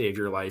the best day of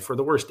your life or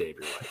the worst day of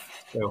your life.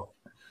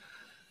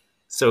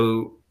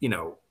 So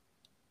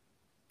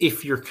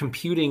if your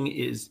computing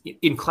is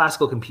in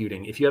classical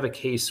computing, if you have a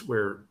case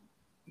where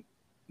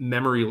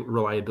memory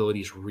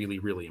reliability is really,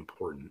 really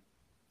important.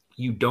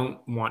 You don't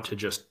want to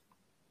just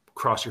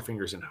cross your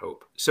fingers and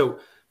hope. So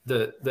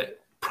the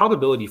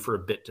probability for a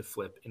bit to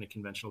flip in a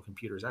conventional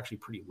computer is actually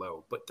pretty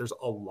low, but there's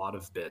a lot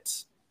of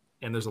bits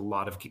and there's a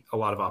lot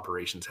of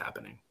operations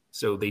happening.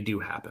 So they do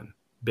happen.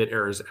 Bit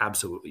errors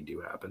absolutely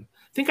do happen.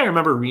 I think I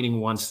remember reading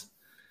once,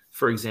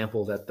 for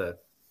example, that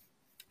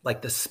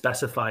the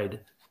specified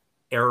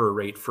error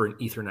rate for an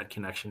Ethernet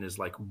connection is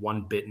like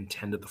 1 bit in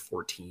 10 to the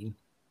 14.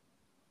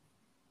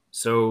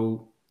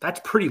 So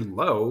that's pretty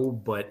low,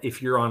 but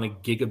if you're on a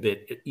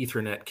gigabit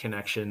Ethernet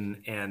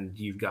connection and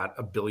you've got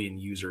a billion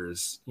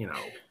users,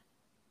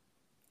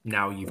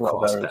 now you've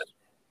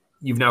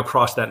now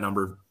crossed that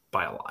number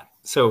by a lot.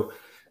 So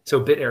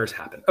bit errors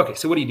happen. Okay,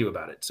 so what do you do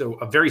about it? So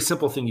a very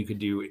simple thing you could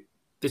do,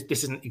 this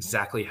isn't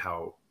exactly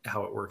how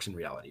it works in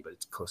reality, but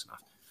it's close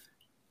enough.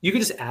 You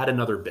could just add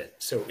another bit.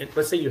 So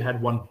let's say you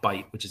had 1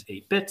 byte, which is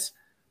 8 bits.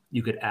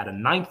 You could add a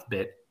 9th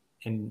bit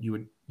and you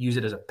would use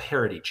it as a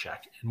parity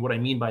check. And what I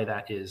mean by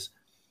that is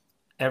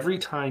every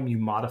time you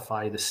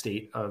modify the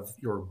state of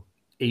your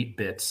 8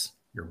 bits,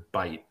 your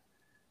byte,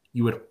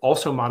 you would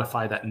also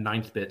modify that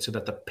 9th bit so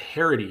that the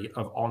parity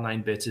of all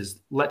 9 bits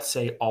is, let's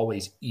say,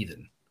 always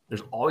even.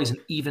 There's always an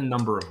even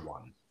number of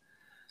 1.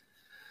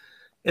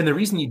 And the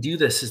reason you do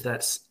this is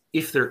that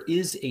if there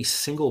is a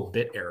single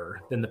bit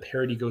error, then the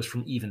parity goes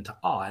from even to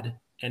odd.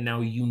 And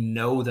now you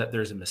know that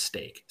there's a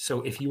mistake.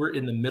 So if you were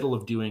in the middle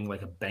of doing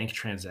like a bank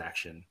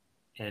transaction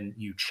and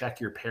you check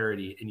your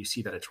parity and you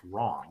see that it's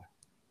wrong,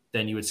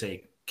 then you would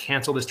say,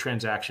 cancel this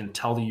transaction,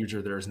 tell the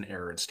user there's an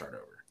error and start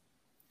over.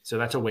 So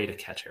that's a way to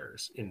catch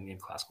errors in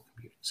classical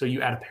computing. So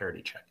you add a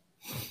parity check.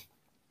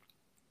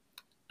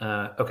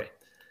 Okay.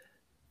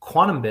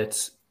 Quantum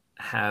bits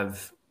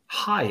have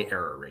high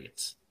error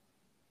rates.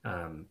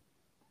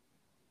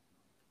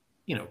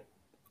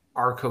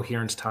 Our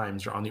coherence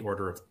times are on the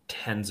order of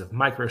tens of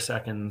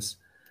microseconds,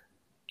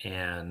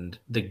 and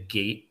the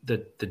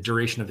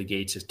duration of the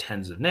gates is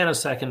tens of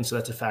nanoseconds. So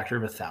that's a factor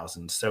of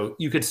 1,000. So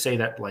you could say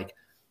that like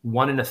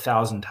 1 in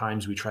 1,000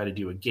 times we try to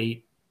do a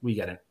gate, we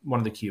get one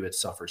of the qubits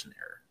suffers an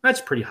error. That's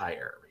pretty high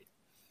error rate.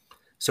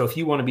 So if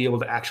you want to be able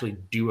to actually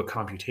do a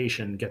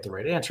computation, get the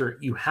right answer,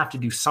 you have to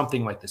do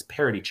something like this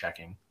parity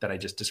checking that I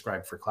just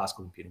described for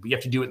classical computing, but you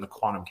have to do it in the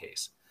quantum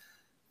case.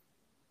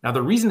 Now,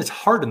 the reason it's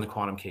hard in the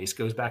quantum case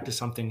goes back to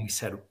something we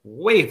said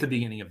way at the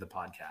beginning of the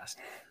podcast,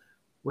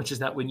 which is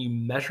that when you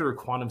measure a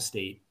quantum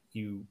state,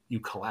 you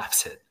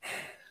collapse it.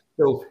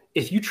 So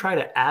if you try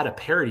to add a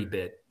parity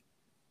bit,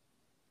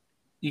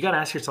 you got to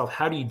ask yourself,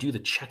 how do you do the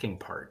checking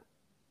part?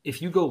 If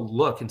you go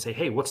look and say,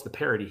 hey, what's the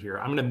parity here?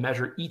 I'm going to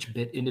measure each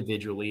bit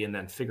individually and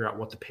then figure out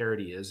what the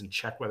parity is and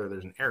check whether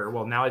there's an error.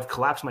 Well, now I've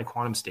collapsed my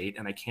quantum state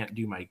and I can't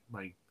do my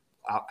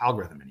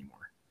algorithm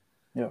anymore.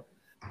 Yeah.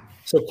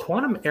 So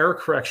quantum error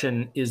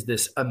correction is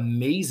this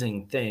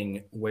amazing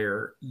thing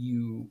where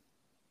you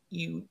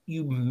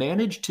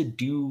manage to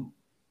do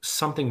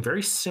something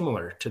very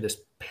similar to this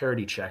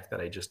parity check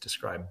that I just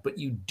described, but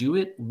you do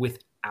it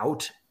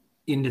without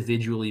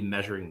individually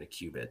measuring the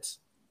qubits.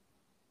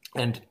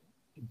 And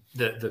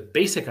the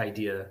basic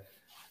idea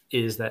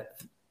is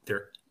that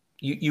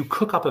you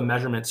cook up a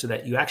measurement so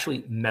that you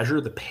actually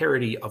measure the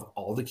parity of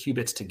all the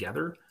qubits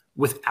together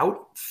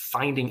without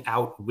finding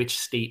out which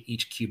state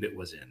each qubit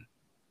was in.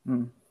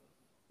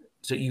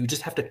 So you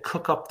just have to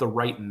cook up the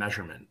right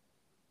measurement.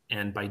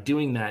 And by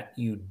doing that,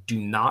 you do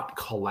not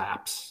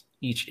collapse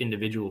each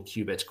individual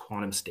qubit's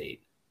quantum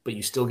state, but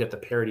you still get the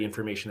parity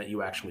information that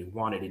you actually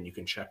wanted, and you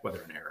can check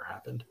whether an error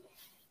happened.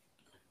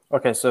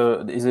 Okay,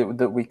 so is it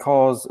that we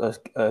cause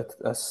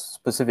a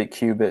specific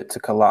qubit to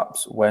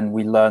collapse when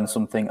we learn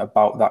something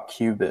about that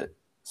qubit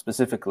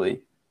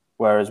specifically,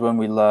 whereas when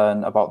we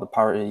learn about the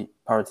parity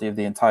of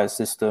the entire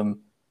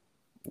system,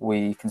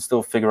 we can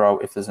still figure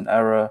out if there's an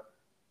error,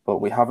 but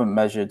we haven't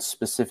measured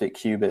specific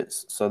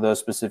qubits, so those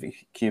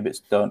specific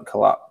qubits don't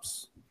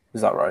collapse.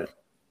 Is that right?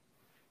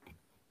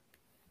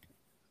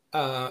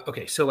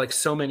 Okay, so like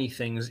so many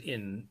things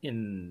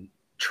in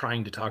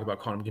trying to talk about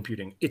quantum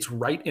computing, it's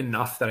right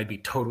enough that I'd be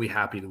totally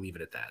happy to leave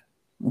it at that.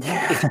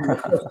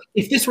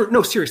 If this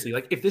were seriously,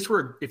 like if this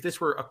were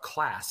a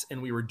class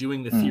and we were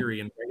doing the theory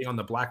and writing on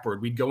the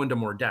blackboard, we'd go into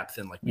more depth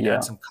and like we'd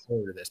add some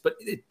color to this. But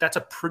that's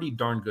a pretty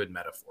darn good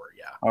metaphor.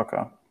 Yeah.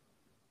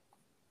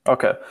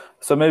 Okay.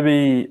 So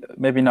maybe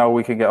now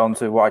we could get on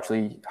to what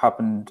actually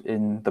happened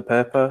in the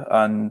paper,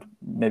 and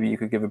maybe you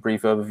could give a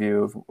brief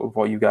overview of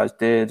what you guys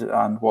did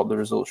and what the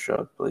results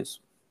showed, please.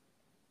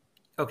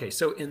 Okay.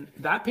 So in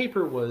that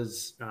paper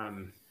was,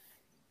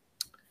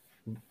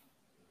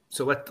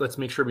 so let's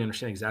make sure we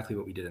understand exactly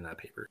what we did in that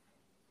paper.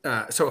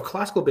 So a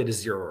classical bit is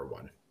 0 or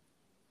 1.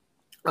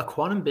 A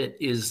quantum bit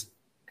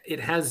it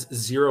has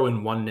 0 and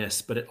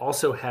 1-ness, but it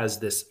also has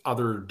this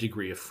other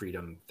degree of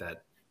freedom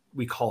that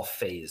we call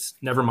phase.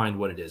 Never mind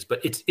what it is, but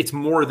it's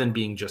more than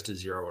being just a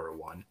 0 or a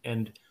 1.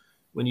 And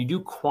when you do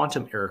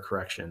quantum error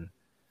correction,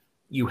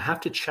 you have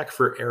to check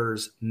for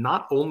errors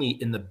not only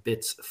in the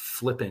bits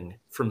flipping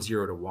from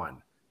 0 to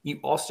 1. You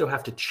also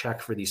have to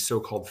check for these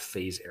so-called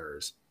phase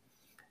errors.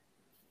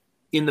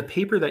 In the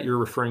paper that you're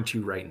referring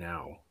to right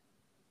now,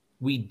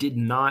 we did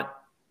not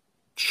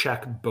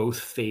check both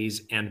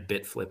phase and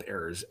bit flip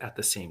errors at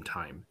the same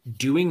time.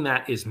 Doing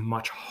that is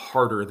much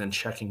harder than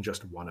checking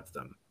just one of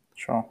them.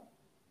 Sure.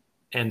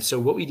 And so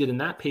what we did in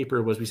that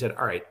paper was we said,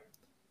 all right,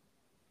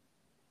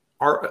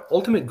 our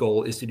ultimate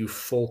goal is to do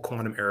full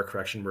quantum error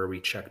correction where we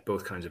check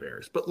both kinds of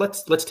errors. But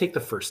let's take the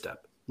first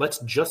step. Let's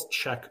just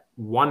check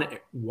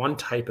one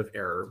type of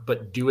error,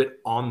 but do it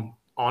on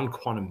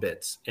quantum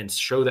bits and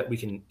show that we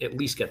can at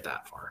least get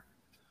that far.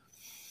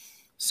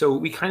 So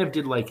we kind of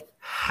did like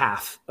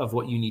half of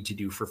what you need to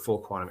do for full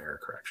quantum error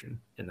correction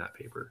in that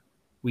paper.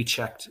 We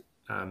checked,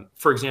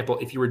 for example,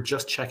 if you were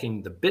just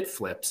checking the bit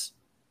flips,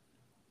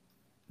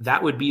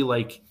 that would be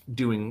like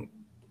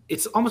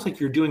it's almost like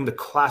you're doing the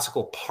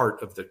classical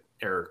part of the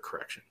error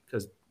correction,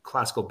 because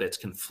classical bits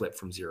can flip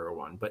from 0 to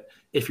 1. But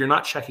if you're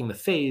not checking the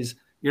phase,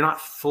 you're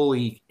not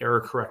fully error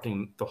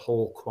correcting the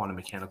whole quantum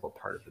mechanical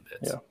part of the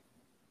bits.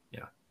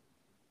 Yeah.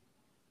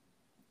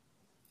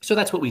 So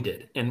that's what we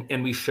did.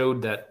 And we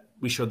showed that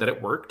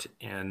it worked,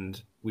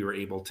 and we were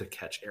able to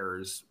catch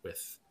errors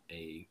with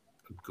a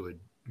good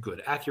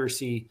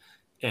accuracy.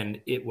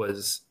 And it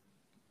was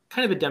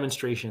kind of a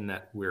demonstration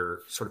that we're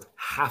sort of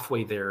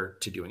halfway there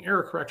to doing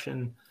error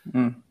correction.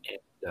 And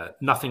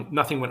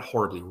nothing went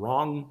horribly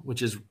wrong,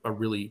 which is a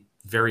really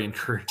very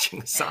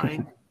encouraging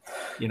sign.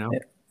 Yeah.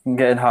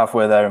 Getting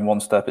halfway there in one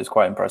step is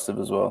quite impressive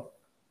as well.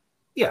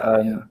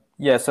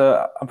 Yeah.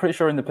 So I'm pretty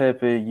sure in the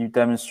paper you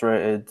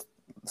demonstrated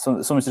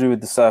something to do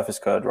with the surface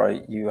code,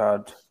 right? You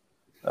had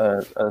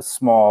a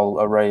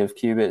small array of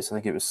qubits. I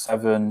think it was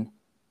 7,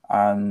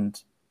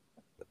 and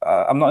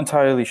I'm not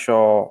entirely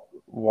sure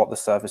what the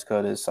surface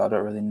code is, so I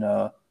don't really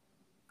know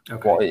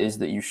what it is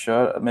that you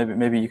showed.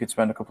 Maybe you could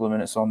spend a couple of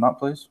minutes on that,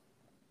 please.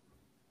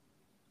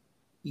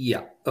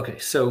 Yeah. Okay.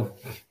 So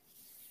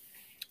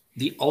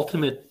the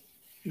ultimate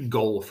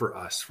goal for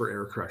us for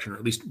error correction, or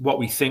at least what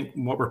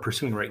we're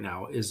pursuing right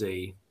now, is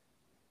a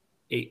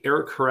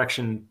error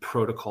correction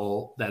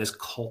protocol that is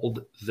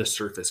called the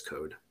surface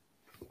code.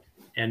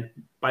 And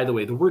by the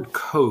way, the word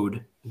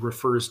code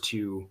refers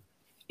to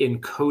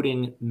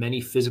encoding many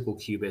physical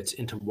qubits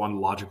into one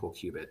logical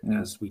qubit,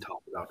 as we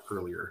talked about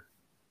earlier.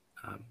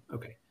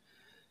 Okay.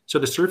 So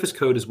the surface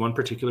code is one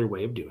particular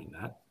way of doing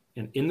that.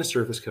 And in the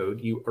surface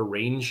code, you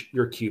arrange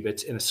your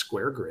qubits in a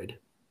square grid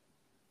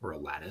or a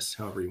lattice,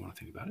 however you want to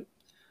think about it.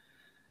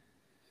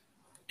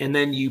 And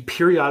then you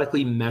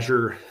periodically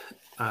measure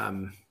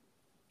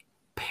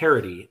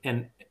parity.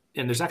 And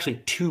there's actually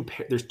two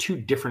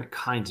different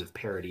kinds of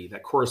parity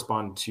that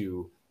correspond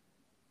to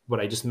what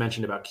I just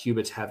mentioned about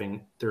qubits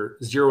having their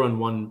 0 and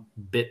 1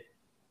 bit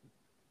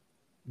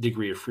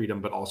degree of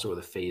freedom, but also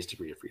the phase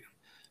degree of freedom.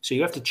 So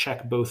you have to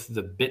check both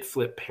the bit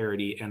flip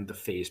parity and the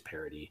phase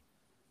parity.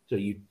 So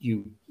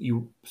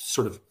you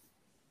sort of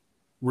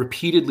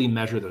repeatedly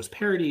measure those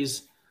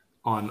parities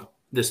on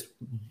this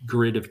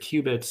grid of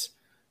qubits.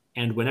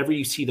 And whenever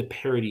you see the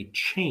parity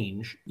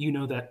change, you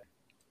know that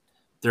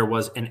there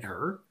was an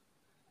error.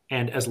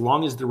 And as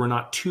long as there were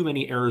not too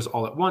many errors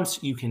all at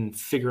once, you can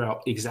figure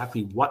out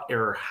exactly what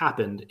error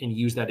happened and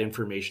use that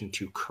information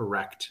to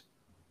correct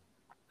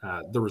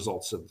the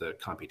results of the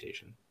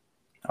computation.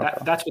 Okay.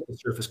 That's what the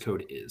surface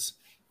code is.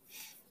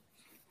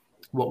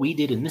 What we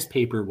did in this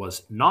paper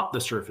was not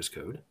the surface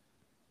code.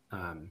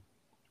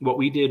 What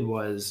we did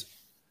was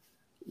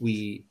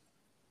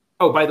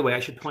by the way, I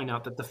should point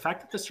out that the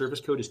fact that the surface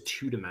code is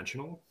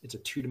two-dimensional, it's a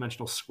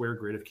two-dimensional square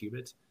grid of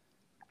qubits,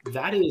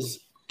 that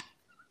is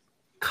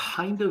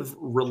kind of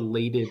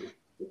related.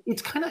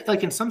 It's kind of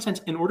like, in some sense,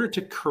 in order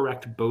to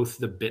correct both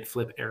the bit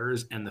flip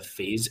errors and the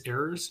phase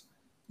errors,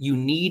 you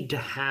need to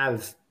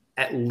have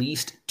at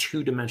least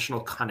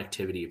two-dimensional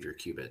connectivity of your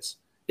qubits.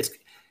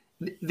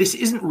 This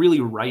isn't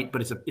really right,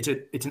 but it's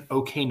an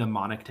okay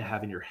mnemonic to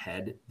have in your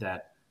head,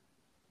 that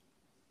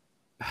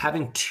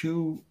having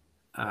two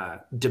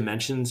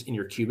dimensions in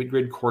your qubit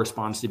grid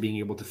corresponds to being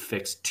able to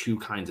fix two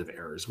kinds of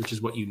errors, which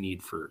is what you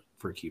need for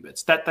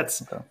qubits.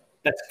 That's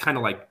kind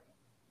of like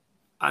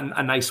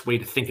a nice way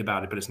to think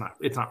about it, but it's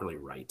not really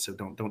right. So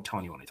don't tell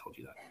anyone I told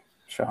you that.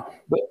 Sure.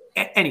 But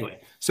anyway,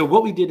 so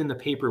what we did in the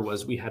paper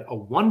was we had a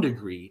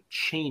 1-degree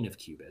chain of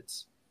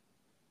qubits,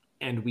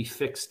 and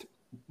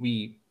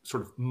we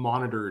sort of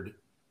monitored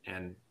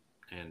and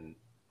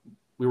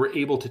we were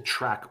able to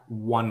track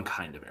one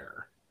kind of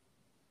error.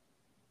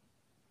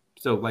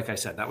 So like I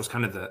said, that was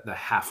kind of the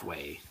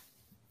halfway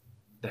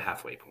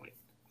point.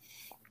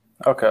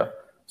 Okay.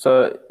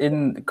 So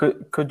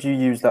could you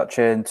use that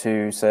chain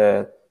to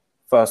say,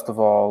 first of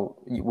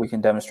all, we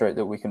can demonstrate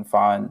that we can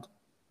find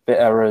bit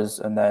errors,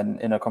 and then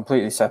in a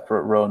completely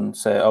separate run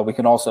say, oh, we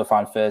can also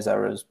find phase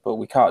errors, but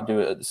we can't do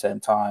it at the same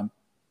time.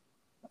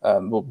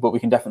 But we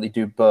can definitely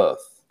do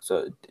both.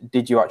 So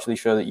did you actually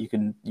show that you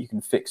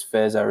can fix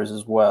phase errors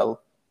as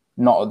well,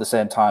 not at the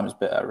same time as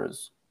bit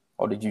errors,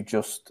 or did you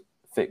just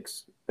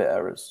fix bit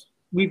errors?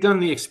 We've done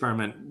the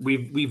experiment.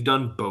 We've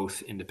done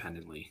both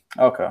independently.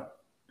 Okay.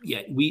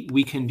 Yeah,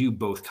 we can do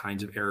both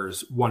kinds of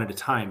errors one at a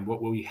time.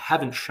 What we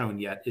haven't shown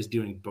yet is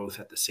doing both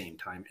at the same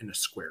time in a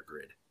square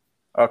grid.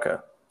 Okay.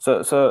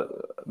 So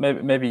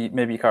maybe you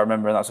can't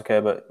remember, and that's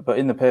okay. But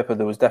in the paper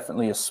there was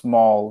definitely a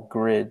small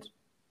grid,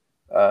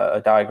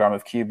 a diagram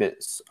of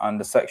qubits, and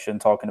a section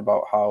talking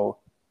about how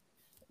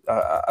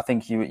I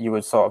think you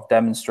would sort of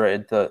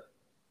demonstrated that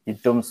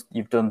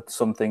you've done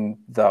something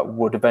that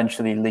would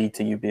eventually lead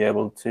to you be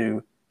able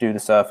to do the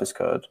surface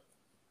code.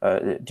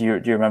 Do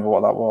you remember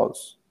what that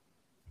was?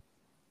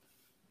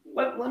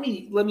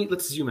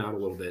 Let's zoom out a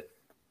little bit.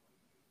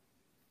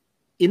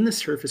 In the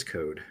surface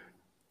code,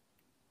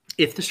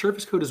 if the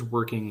surface code is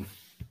working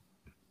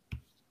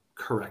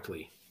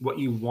correctly, what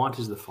you want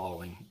is the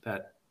following: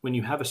 that when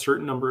you have a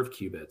certain number of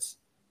qubits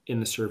in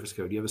the surface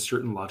code, you have a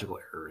certain logical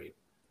error rate.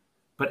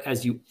 But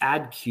as you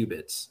add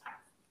qubits,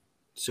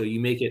 so you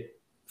make it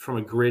from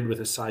a grid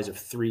with a size of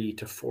 3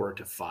 to 4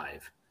 to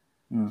 5,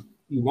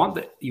 you want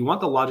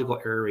the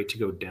logical error rate to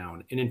go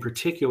down, and in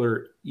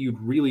particular, you'd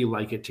really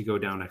like it to go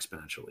down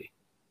exponentially.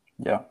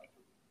 Yeah.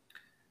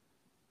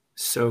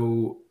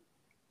 So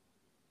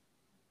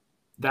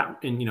that,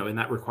 and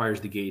that requires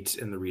the gates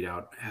and the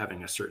readout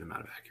having a certain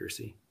amount of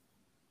accuracy.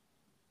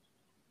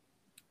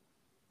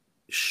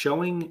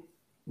 Showing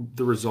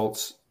the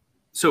results.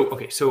 So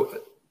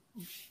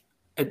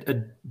a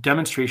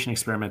demonstration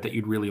experiment that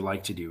you'd really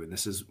like to do, and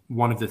this is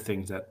one of the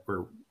things that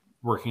we're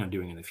working on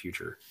doing in the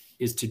future,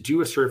 is to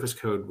do a surface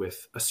code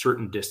with a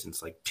certain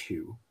distance, like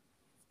 2,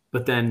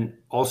 but then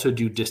also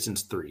do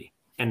distance 3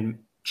 and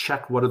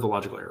check what are the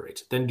logical error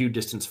rates. Then do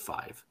distance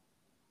 5,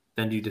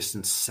 then do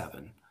distance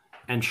 7,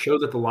 and show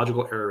that the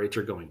logical error rates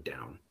are going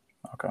down.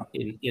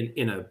 Okay.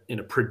 In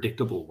a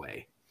predictable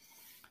way.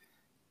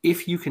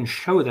 If you can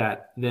show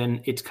that,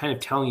 then it's kind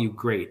of telling you,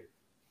 great,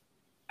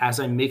 as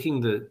I'm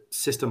making the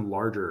system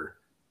larger,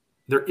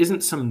 there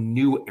isn't some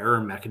new error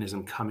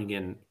mechanism coming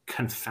in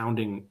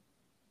confounding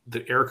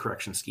the error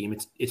correction scheme.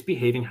 It's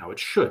behaving how it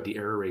should. The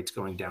error rate's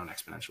going down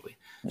exponentially.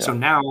 Yeah. So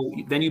now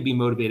then you'd be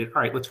motivated,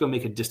 all right, let's go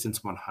make a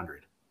distance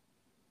 100.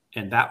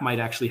 And that might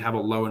actually have a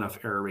low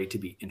enough error rate to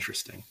be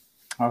interesting.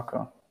 Okay.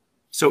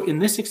 So in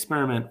this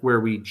experiment where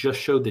we just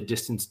showed the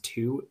distance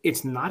 2,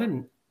 it's not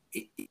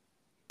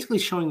basically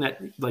showing that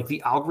like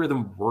the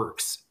algorithm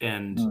works,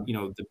 and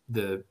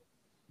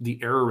the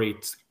error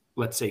rates,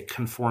 let's say,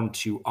 conform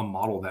to a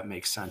model that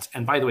makes sense.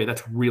 And by the way,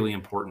 that's really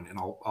important, and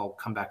I'll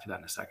come back to that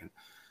in a second.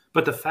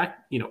 But the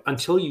fact,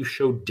 until you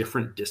show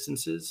different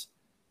distances,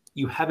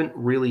 you haven't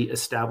really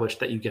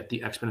established that you get the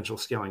exponential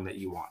scaling that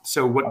you want.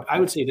 So what I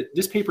would say that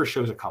this paper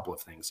shows a couple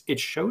of things. It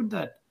showed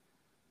that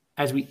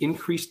as we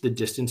increased the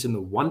distance in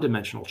the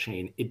one-dimensional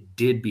chain, it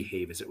did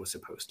behave as it was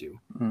supposed to.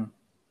 Mm-hmm.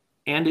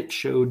 And it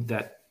showed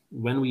that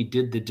when we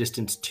did the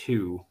distance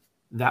 2,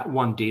 that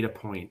one data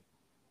point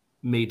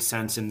made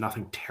sense and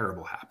nothing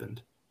terrible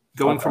happened.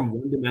 Going from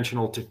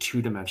one-dimensional to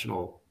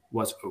two-dimensional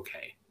was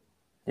okay.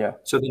 Yeah.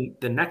 So then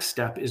the next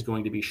step is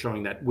going to be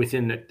showing that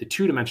within the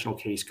two-dimensional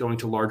case, going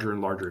to larger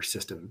and larger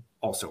system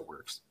also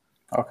works.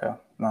 Okay,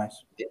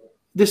 nice.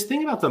 This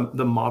thing about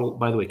the model,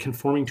 by the way,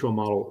 conforming to a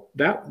model,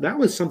 that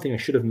was something I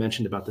should have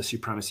mentioned about the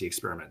supremacy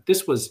experiment.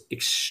 This was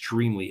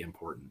extremely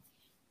important.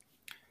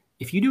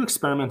 If you do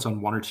experiments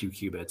on 1 or 2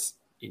 qubits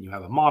and you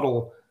have a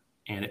model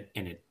and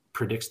it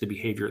predicts the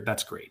behavior,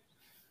 that's great.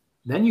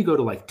 Then you go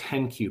to like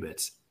 10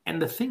 qubits. And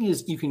the thing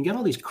is, you can get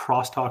all these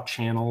crosstalk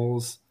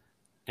channels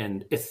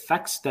and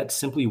effects that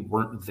simply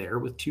weren't there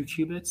with 2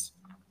 qubits.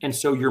 And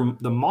so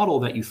the model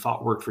that you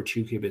thought worked for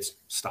 2 qubits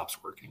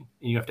stops working,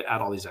 and you have to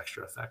add all these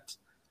extra effects.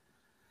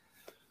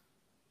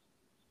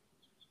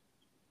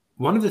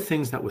 One of the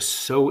things that was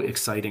so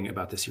exciting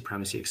about the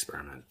supremacy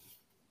experiment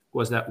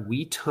was that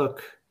we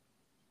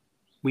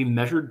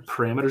measured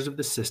parameters of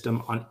the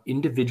system on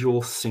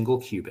individual single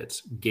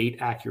qubits, gate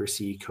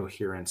accuracy,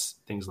 coherence,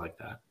 things like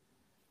that.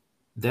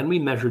 Then we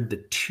measured the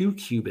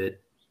 2-qubit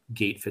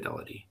gate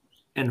fidelity.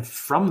 And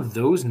from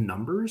those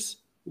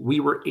numbers,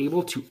 we were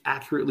able to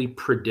accurately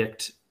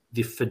predict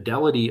the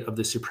fidelity of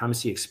the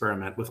supremacy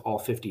experiment with all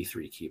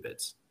 53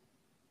 qubits.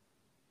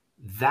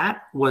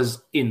 That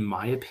was, in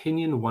my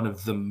opinion, one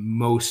of the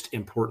most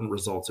important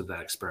results of that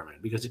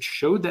experiment, because it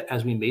showed that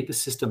as we made the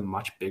system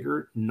much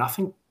bigger,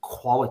 nothing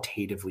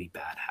qualitatively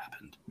bad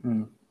happened.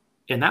 Mm.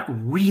 And that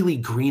really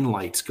green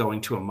lights going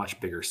to a much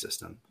bigger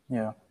system.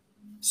 Yeah.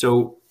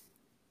 So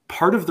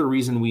part of the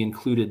reason we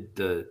included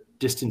the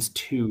distance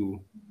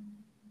 2,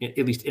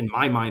 at least in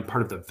my mind,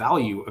 part of the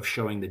value of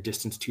showing the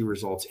distance 2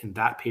 results in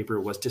that paper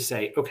was to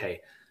say,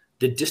 okay,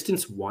 the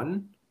distance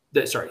 1,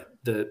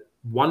 the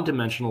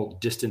one-dimensional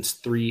distance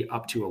 3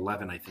 up to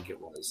 11, I think it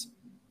was,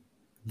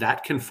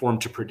 that conformed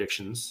to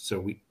predictions.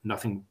 So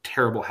nothing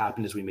terrible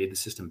happened as we made the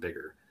system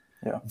bigger.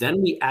 Yeah.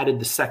 Then we added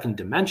the second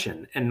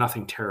dimension and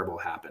nothing terrible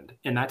happened.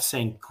 And that's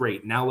saying,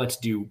 great, now let's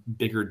do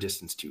bigger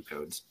distance 2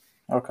 codes.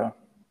 Okay.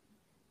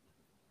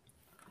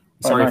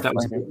 Sorry if that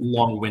was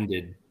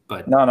long-winded,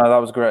 but... No, that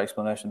was a great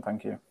explanation.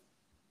 Thank you.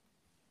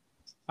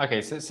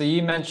 Okay, so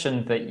you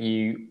mentioned that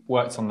you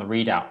worked on the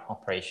readout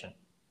operation.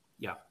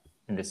 Yeah.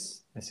 In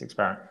this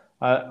experiment.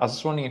 I was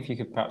just wondering if you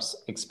could perhaps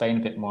explain a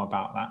bit more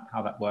about that,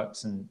 how that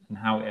works and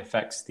how it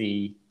affects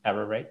the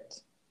error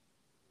rate.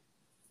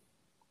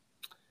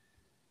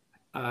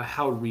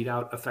 how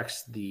readout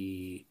affects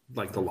the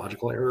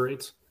logical error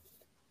rates?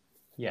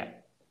 Yeah.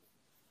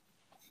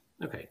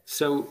 Okay,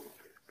 so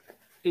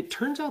it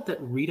turns out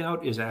that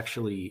readout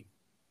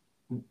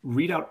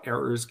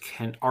errors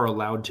are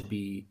allowed to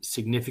be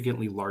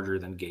significantly larger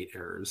than gate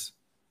errors.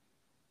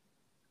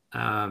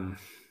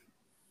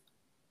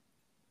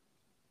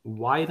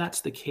 Why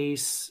that's the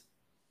case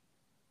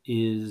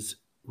is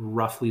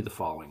roughly the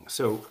following.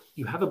 So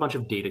you have a bunch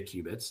of data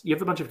qubits. You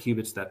have a bunch of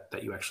qubits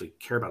that you actually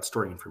care about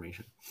storing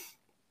information.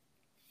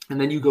 And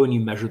then you go and you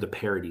measure the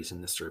parities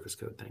in this surface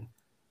code thing.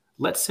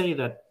 Let's say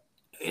that,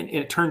 and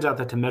it turns out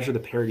that to measure the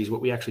parities,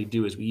 what we actually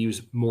do is we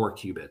use more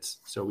qubits.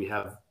 So we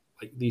have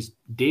like these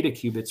data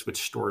qubits,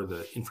 which store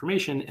the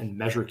information, and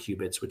measure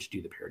qubits, which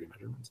do the parity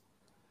measurements.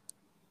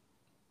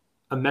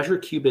 A measure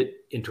qubit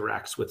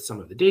interacts with some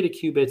of the data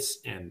qubits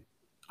and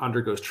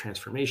undergoes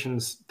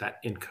transformations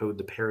that encode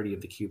the parity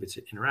of the qubits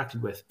it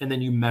interacted with, and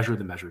then you measure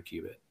the measure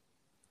qubit.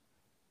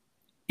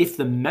 If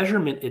the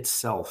measurement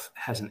itself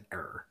has an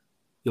error,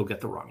 you'll get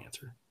the wrong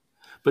answer.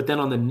 But then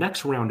on the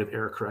next round of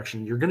error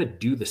correction, you're going to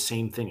do the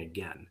same thing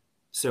again.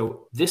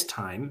 So this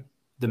time,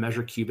 the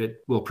measure qubit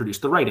will produce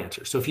the right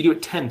answer. So if you do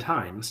it 10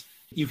 times,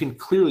 you can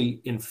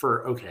clearly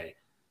infer, okay,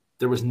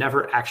 there was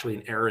never actually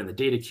an error in the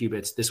data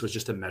qubits. This was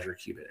just a measure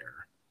qubit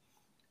error.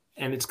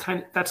 And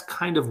that's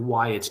kind of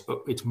why it's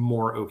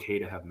more okay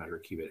to have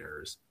measure qubit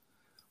errors.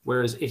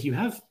 Whereas if you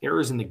have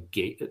errors in the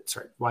gate,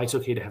 why it's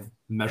okay to have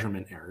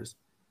measurement errors.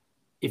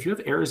 If you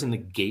have errors in the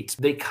gates,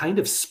 they kind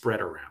of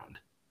spread around,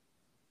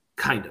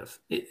 kind of.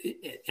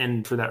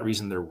 And for that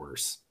reason, they're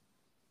worse.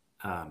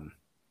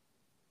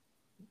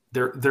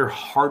 They're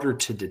harder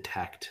to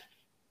detect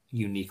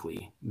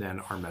uniquely than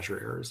our measure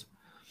errors.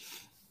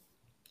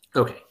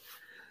 Okay.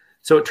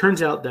 So it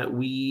turns out that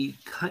we're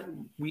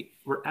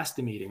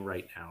estimating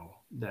right now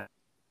that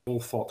full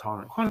fault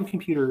tolerant quantum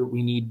computer,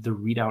 we need the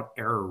readout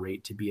error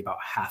rate to be about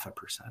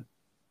 0.5%.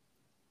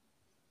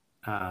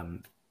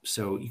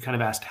 So you kind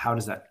of asked, how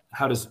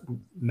does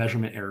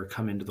measurement error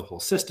come into the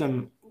whole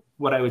system?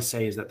 What I would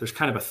say is that there's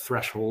kind of a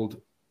threshold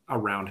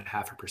around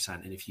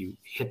 0.5%. And if you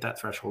hit that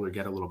threshold or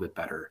get a little bit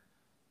better,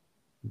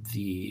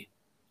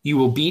 you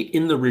will be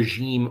in the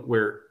regime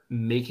where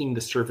making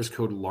the surface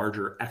code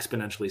larger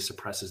exponentially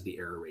suppresses the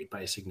error rate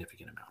by a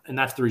significant amount. And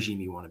that's the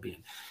regime you want to be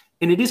in.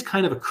 And it is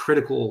kind of a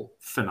critical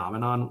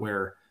phenomenon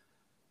where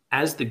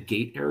as the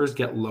gate errors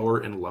get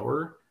lower and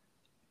lower,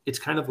 it's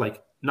kind of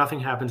like nothing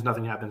happens,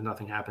 nothing happens,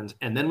 nothing happens.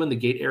 And then when the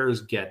gate errors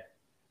get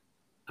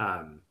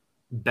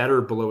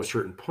better below a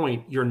certain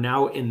point, you're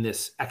now in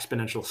this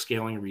exponential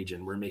scaling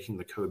region where making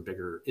the code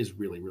bigger is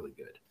really, really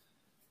good.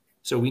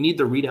 So we need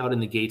the readout in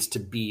the gates to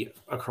be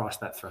across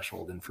that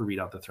threshold. And for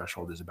readout, the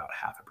threshold is about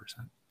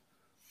 0.5%.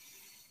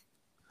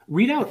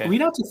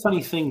 Readout's a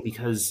funny thing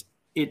because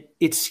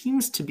it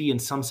seems to be in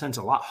some sense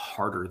a lot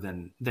harder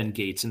than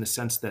gates, in the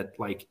sense that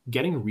like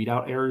getting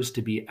readout errors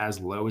to be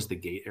as low as the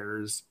gate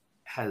errors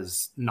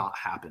has not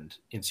happened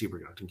in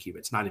superconducting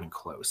qubits, not even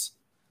close.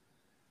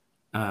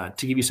 To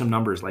give you some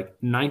numbers, like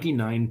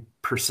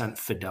 99%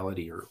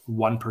 fidelity or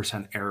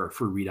 1% error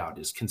for readout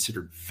is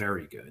considered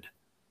very good.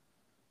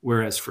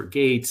 Whereas for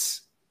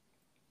gates,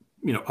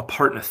 a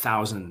part in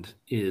 1,000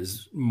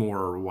 is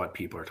more what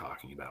people are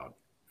talking about,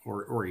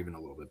 or even a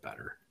little bit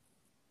better.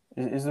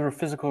 Is there a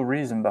physical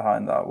reason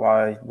behind that?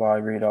 Why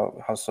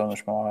readout has so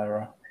much more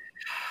error?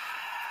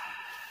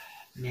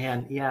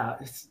 Man, yeah.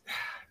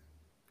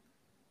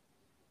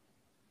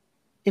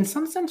 In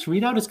some sense,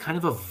 readout is kind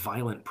of a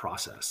violent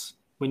process.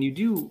 When you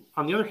do,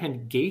 on the other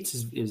hand, gates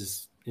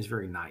is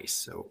very nice.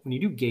 So when you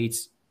do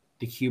gates,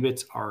 the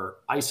qubits are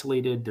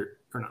isolated. They're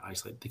not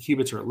isolated. The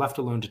qubits are left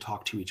alone to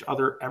talk to each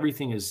other.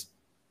 Everything is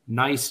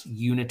nice,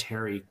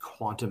 unitary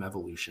quantum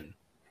evolution.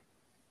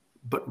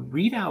 But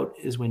readout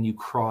is when you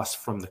cross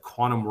from the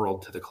quantum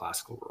world to the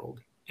classical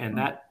world. And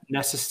that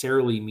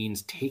necessarily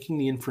means taking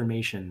the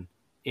information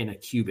in a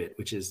qubit,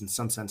 which is in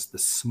some sense the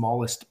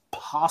smallest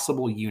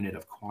possible unit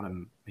of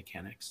quantum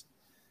mechanics,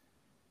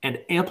 and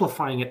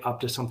amplifying it up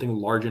to something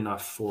large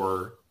enough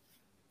for,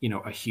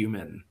 a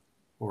human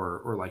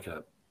or like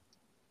a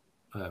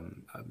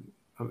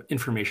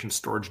information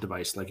storage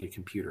device like a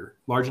computer,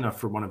 large enough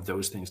for one of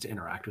those things to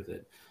interact with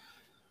it.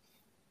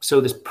 So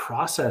this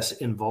process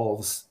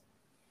involves,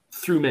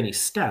 through many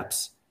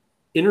steps,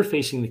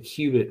 interfacing the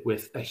qubit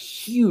with a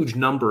huge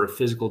number of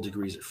physical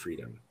degrees of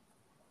freedom.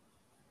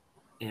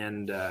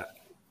 And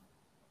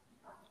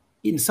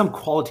in some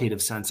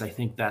qualitative sense, I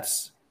think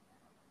that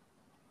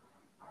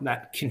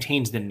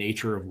contains the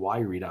nature of why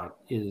readout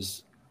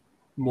is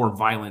more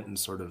violent and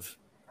sort of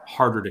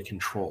harder to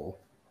control.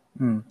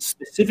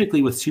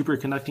 Specifically with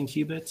superconducting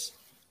qubits,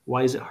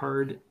 why is it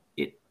hard?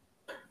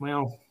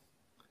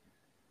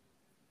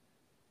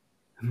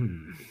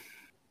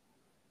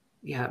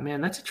 Yeah, man,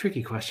 that's a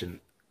tricky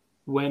question.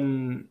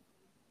 When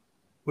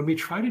we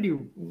try to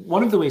do,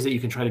 one of the ways that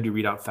you can try to do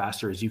readout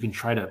faster is you can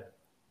try to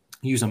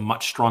use a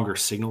much stronger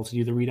signal to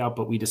do the readout.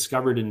 But we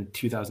discovered in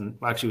 2000,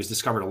 well, actually it was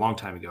discovered a long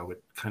time ago, but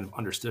kind of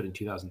understood in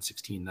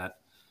 2016 that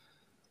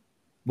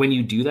when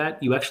you do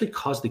that, you actually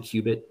cause the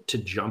qubit to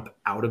jump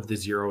out of the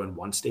 0 and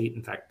 1 state.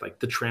 In fact, like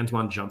the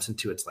transmon jumps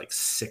into its like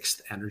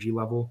 6th energy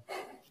level.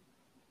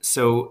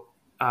 So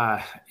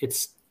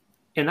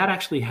and that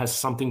actually has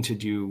something to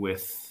do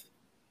with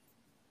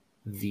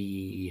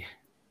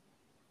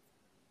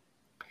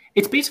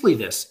it's basically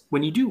this.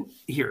 When you do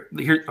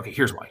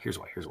here's why.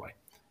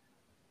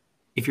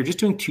 If you're just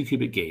doing 2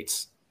 qubit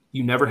gates,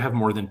 you never have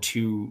more than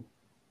 2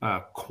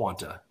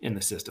 quanta in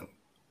the system.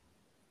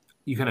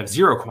 You can have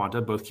 0 quanta,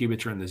 both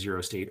qubits are in the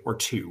 0 state, or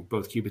 2,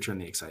 both qubits are in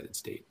the excited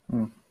state.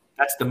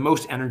 That's the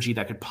most energy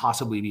that could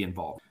possibly be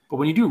involved. But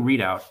when you do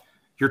readout,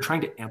 you're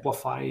trying to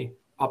amplify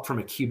up from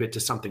a qubit to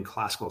something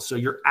classical. So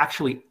you're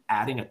actually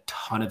adding a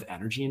ton of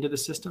energy into the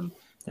system.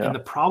 Yeah. And the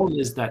problem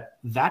is that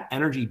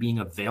energy being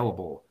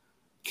available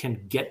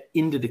can get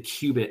into the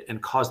qubit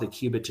and cause the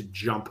qubit to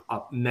jump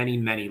up many,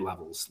 many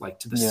levels, like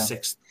to the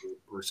 6th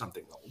or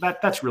something level.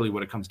 That's really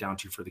what it comes down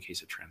to for the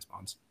case of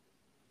transmons.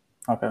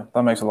 Okay,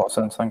 that makes a lot of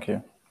sense. Thank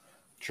you.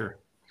 Sure.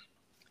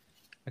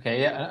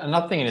 Okay, yeah.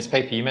 Another thing in this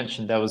paper you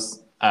mentioned, there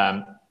was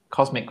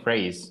cosmic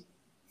rays.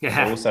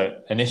 Yeah. Also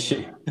an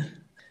issue.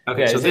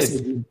 Okay, so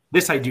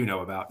this I do know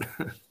about.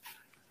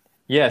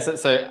 Yeah.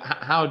 So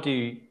how do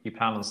you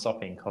plan on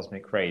stopping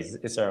cosmic rays?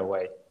 Is there a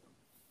way?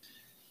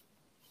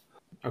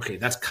 Okay,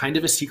 that's kind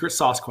of a secret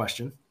sauce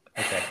question.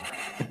 Okay.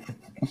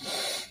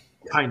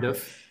 Kind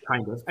of. I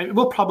mean,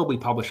 we'll probably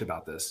publish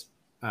about this.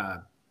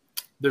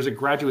 There's a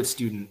graduate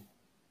student.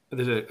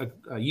 There's a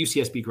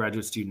UCSB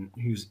graduate student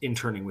who's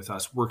interning with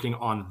us working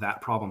on that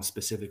problem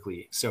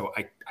specifically. So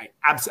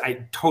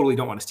I totally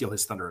don't want to steal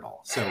his thunder at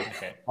all. So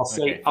okay. I'll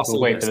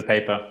wait for the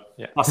paper.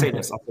 Yeah. I'll say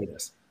this.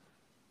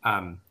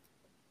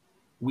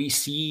 We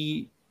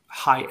see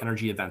high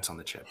energy events on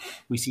the chip.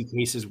 We see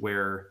cases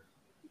where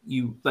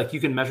you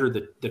can measure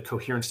the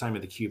coherence time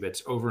of the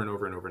qubits over and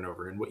over and over and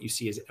over. And what you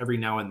see is every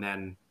now and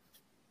then,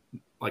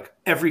 like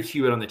every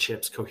qubit on the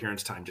chip's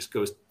coherence time just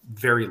goes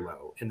very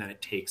low. And then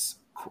it takes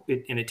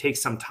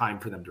some time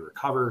for them to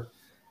recover.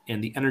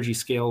 And the energy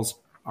scales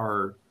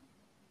are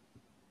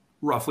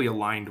roughly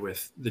aligned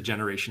with the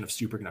generation of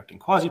superconducting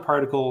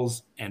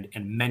quasiparticles and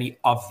many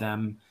of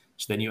them.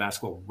 So then you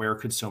ask, well, where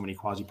could so many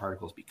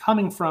quasiparticles be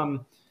coming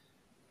from?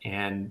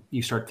 And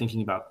you start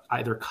thinking about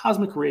either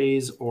cosmic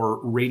rays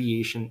or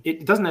radiation.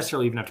 It doesn't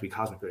necessarily even have to be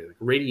cosmic rays. Like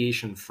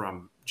radiation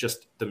from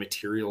just the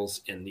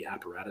materials in the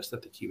apparatus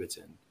that the qubit's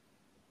in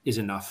is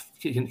enough,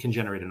 can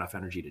generate enough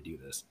energy to do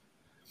this.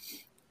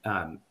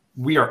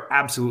 We are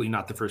absolutely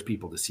not the first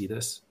people to see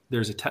this.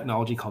 There's a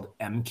technology called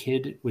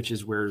MKID, which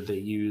is where they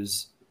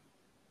use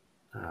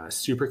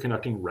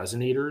superconducting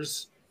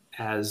resonators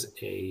as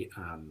a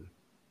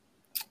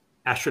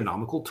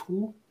astronomical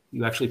tool.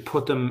 You actually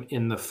put them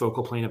in the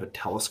focal plane of a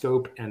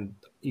telescope and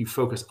you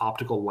focus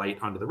optical light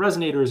onto the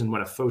resonators. And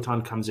when a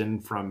photon comes in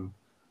from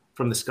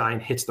the sky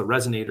and hits the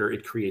resonator,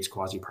 it creates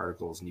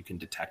quasiparticles, and you can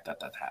detect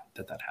that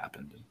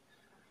happened.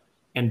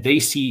 And they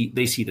see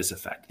this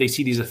effect. They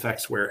see these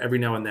effects where every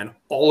now and then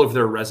all of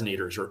their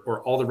resonators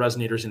or all the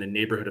resonators in a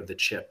neighborhood of the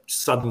chip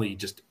suddenly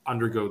just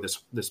undergo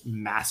this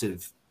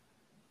massive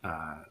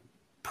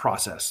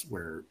process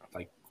where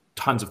like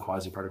tons of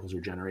quasiparticles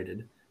are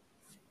generated.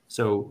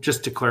 So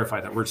just to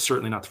clarify that, we're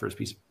certainly not the first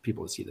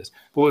people to see this.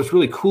 But what's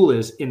really cool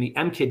is in the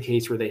MKID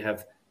case where they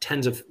have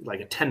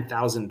a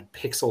 10,000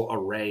 pixel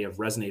array of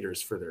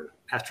resonators for their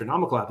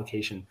astronomical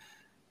application,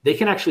 they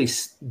can actually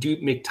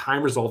make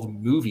time resolved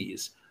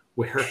movies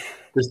where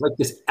there's like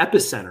this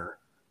epicenter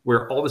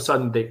where all of a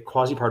sudden they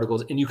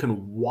quasiparticles, and you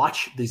can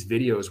watch these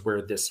videos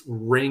where this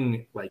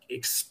ring like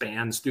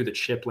expands through the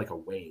chip like a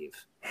wave.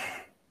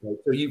 Right?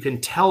 So you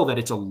can tell that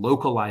it's a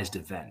localized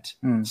event.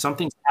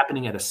 Something's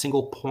happening at a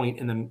single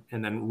point and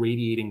then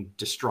radiating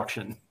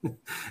destruction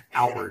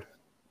outward.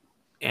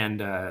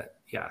 And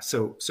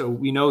so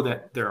we know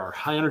that there are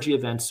high energy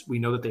events. We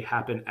know that they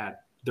happen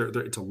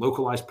it's a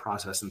localized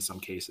process in some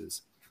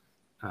cases.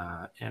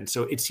 And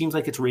so it seems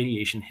like it's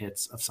radiation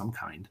hits of some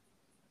kind.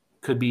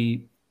 Could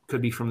be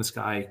from the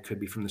sky,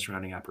 could be from the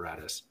surrounding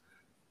apparatus.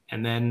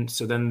 And then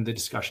the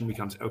discussion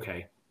becomes,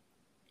 okay,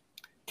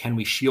 can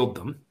we shield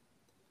them?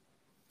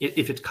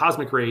 If it's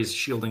cosmic rays,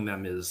 shielding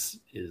them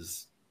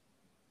is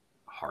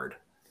hard.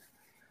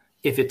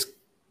 If it's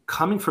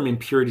coming from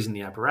impurities in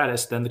the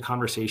apparatus, then the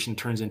conversation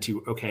turns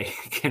into, okay,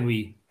 can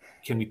we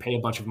pay a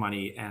bunch of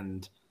money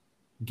and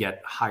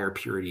get higher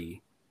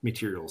purity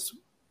materials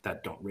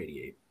that don't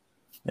radiate?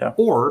 Yeah.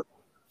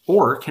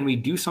 Or can we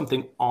do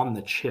something on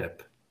the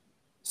chip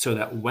so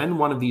that when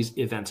one of these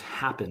events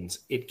happens,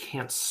 it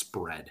can't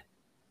spread?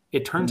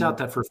 It turns out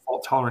that for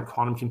fault-tolerant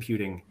quantum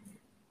computing,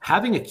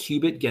 having a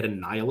qubit get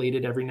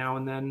annihilated every now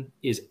and then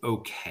is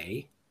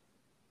okay.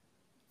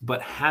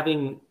 But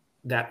having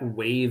that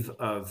wave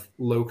of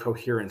low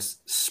coherence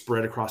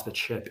spread across the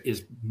chip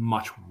is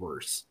much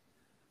worse.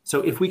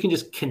 So if we can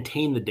just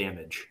contain the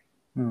damage,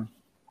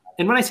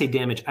 and when I say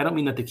damage, I don't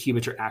mean that the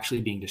qubits are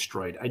actually being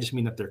destroyed. I just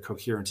mean that their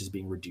coherence is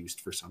being reduced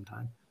for some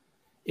time.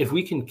 If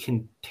we can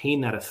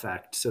contain that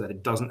effect so that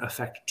it doesn't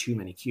affect too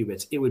many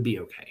qubits, it would be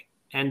okay.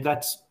 And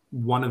that's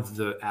one of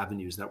the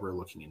avenues that we're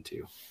looking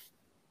into.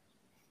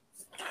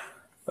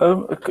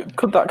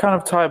 Could that kind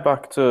of tie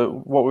back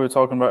to what we were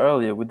talking about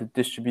earlier with the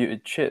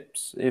distributed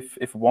chips?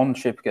 If one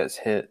chip gets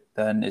hit,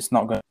 then it's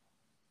not going to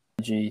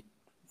energy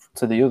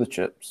to the other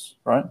chips,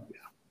 right?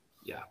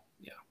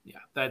 Yeah.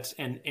 That's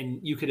and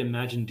you could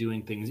imagine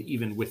doing things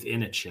even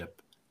within a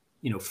chip,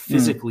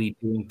 physically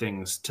doing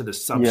things to the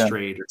Yeah.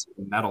 substrate or to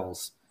the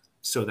metals,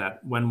 so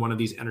that when one of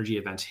these energy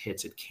events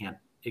hits, it can't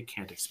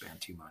expand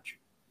too much.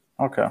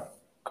 Okay.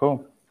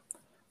 Cool.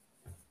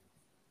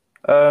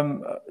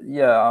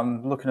 Yeah,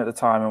 I'm looking at the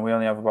time, and we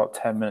only have about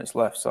 10 minutes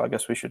left, so I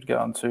guess we should get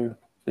on to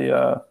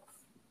the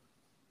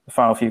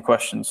final few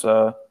questions.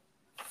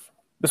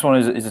 This one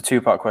is a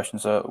two-part question.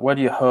 So, where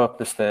do you hope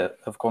the state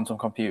of quantum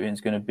computing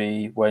is going to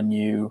be when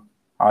you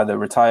either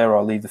retire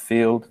or leave the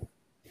field?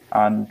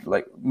 And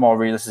like more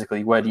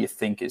realistically, where do you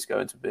think it's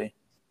going to be?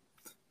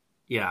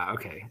 Yeah.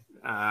 Okay.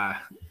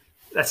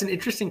 That's an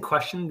interesting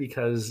question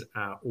because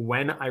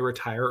when I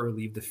retire or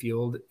leave the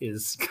field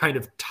is kind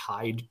of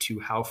tied to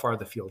how far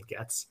the field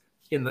gets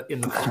in the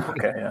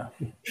following, Okay, yeah.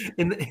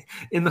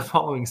 in the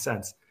following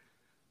sense.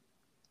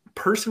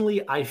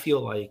 Personally, I feel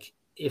like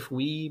if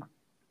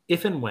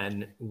and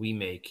when we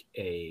make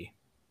a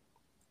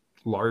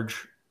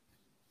large,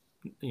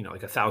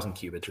 like 1,000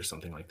 qubits or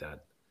something like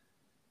that,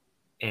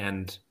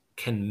 and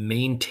can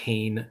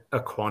maintain a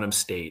quantum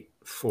state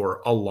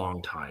for a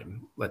long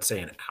time, let's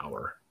say an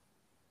hour,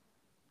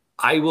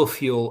 I will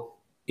feel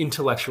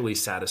intellectually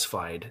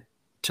satisfied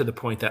to the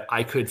point that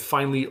I could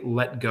finally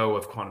let go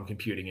of quantum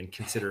computing and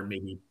consider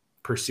maybe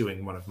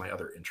pursuing one of my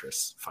other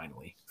interests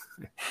finally.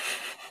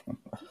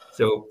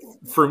 So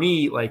for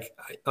me,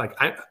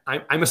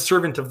 I'm a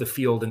servant of the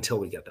field until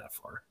we get that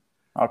far.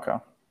 Okay.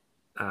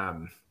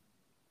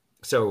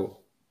 So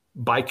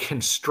by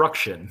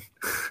construction,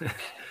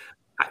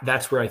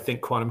 that's where I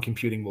think quantum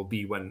computing will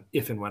be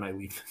if and when I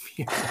leave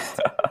the field.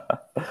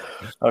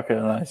 Okay,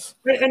 nice.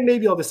 And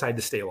maybe I'll decide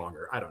to stay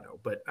longer. I don't know,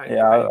 but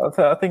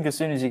I think as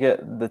soon as you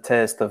get the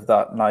taste of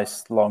that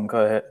nice long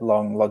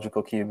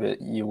logical qubit,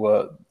 you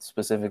will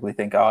specifically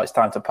think, "Oh, it's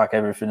time to pack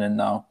everything in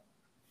now."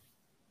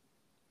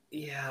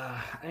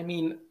 Yeah, I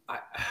mean,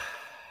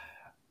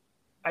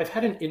 I've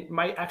had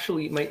my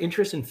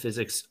interest in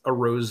physics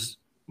arose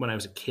when I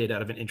was a kid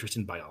out of an interest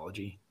in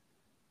biology,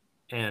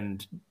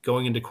 and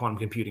going into quantum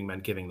computing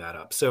meant giving that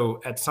up.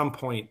 So at some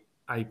point,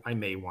 I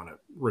may want to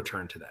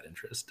return to that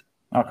interest.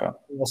 Okay. I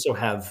also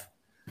have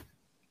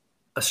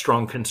a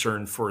strong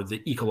concern for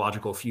the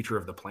ecological future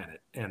of the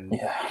planet, and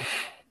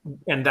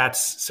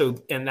that's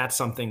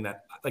something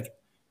that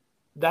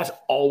that's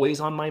always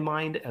on my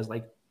mind as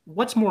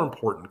what's more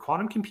important,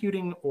 quantum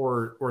computing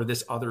or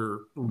this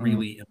other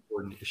really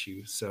important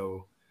issue.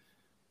 So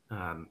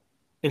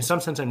in some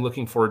sense, I'm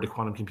looking forward to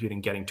quantum computing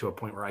getting to a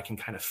point where I can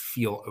kind of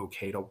feel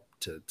okay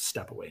to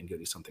step away and go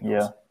do something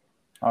else.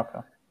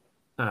 Okay.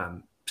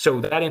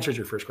 So that answers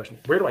your first question.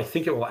 Where do I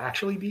think it will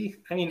actually be?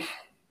 I mean,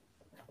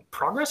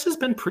 progress has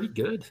been pretty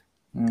good.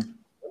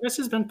 Progress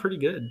has been pretty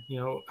good.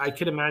 I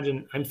could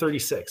imagine I'm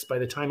 36. By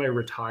the time I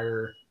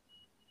retire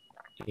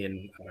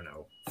in, I don't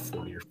know,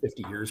 40 or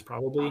 50 years,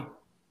 probably,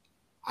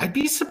 I'd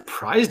be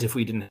surprised if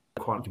we didn't have a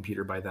quantum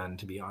computer by then,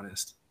 to be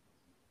honest.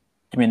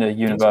 You mean a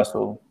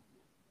universal?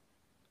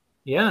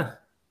 Yeah.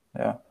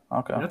 Yeah.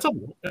 Okay.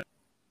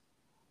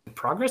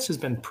 Progress has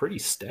been pretty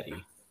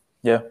steady.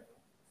 Yeah.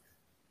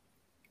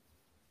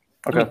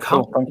 Okay.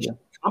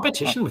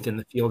 Competition within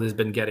the field has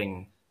been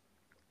getting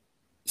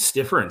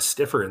stiffer and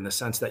stiffer in the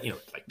sense that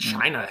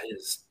China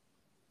has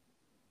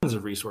tons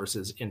of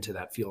resources into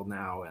that field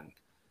now, and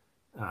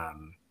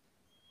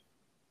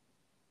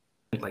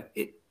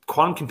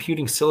quantum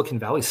computing Silicon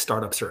Valley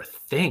startups are a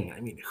thing. I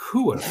mean,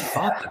 who would have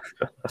thought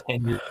that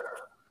 10 years?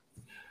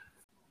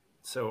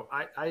 So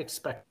I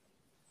expect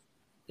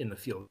in the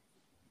field,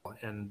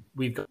 and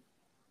we've got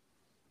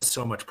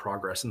so much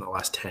progress in the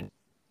last 10.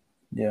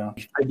 Yeah.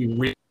 I'd be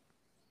really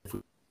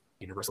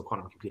universal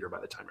quantum computer by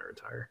the time I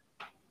retire.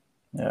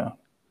 Yeah.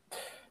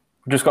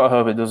 We just got to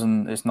hope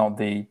it's not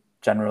the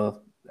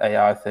general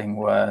AI thing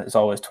where it's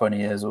always 20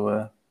 years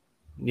away.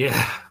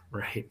 Yeah,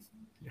 right.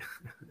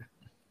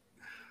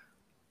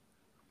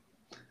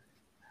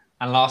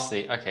 And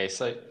lastly, okay,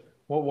 so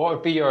what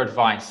would be your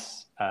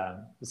advice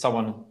to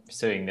someone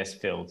pursuing this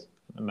field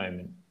at the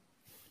moment?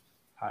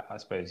 I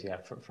suppose,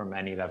 from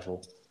any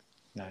level.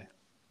 No, if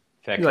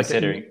they're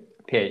considering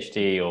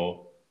PhD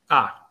or...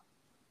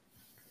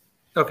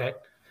 Okay.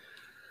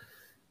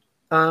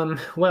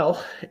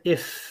 Well,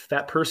 if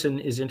that person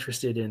is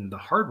interested in the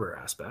hardware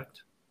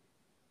aspect,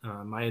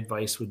 my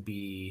advice would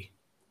be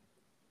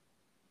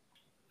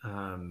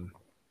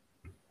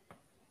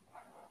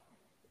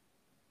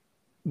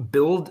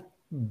build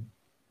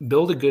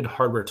a good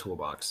hardware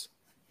toolbox.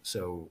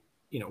 So,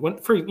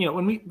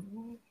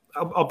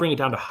 I'll bring it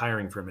down to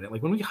hiring for a minute.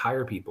 Like when we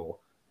hire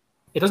people,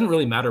 it doesn't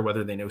really matter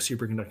whether they know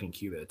superconducting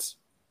qubits.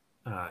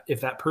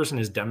 If that person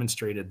has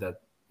demonstrated that,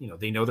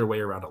 they know their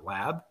way around a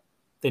lab,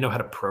 they know how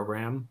to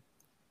program,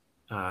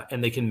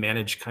 and they can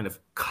manage kind of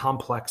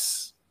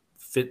complex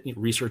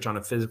research on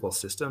a physical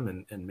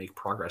system and make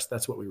progress.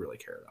 That's what we really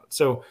care about.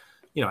 So,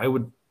 I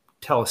would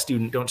tell a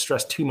student, don't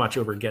stress too much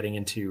over getting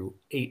into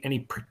any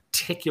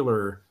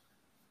particular,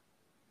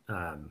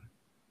 a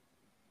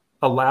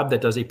lab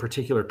that does a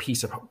particular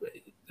piece of,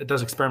 that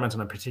does experiments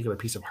on a particular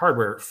piece of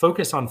hardware.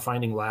 Focus on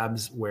finding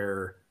labs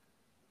where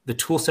the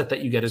tool set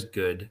that you get is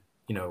good.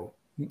 You know,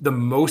 the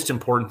most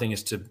important thing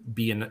is to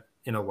be in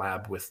a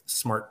lab with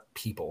smart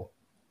people.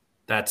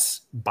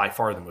 That's by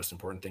far the most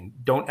important thing.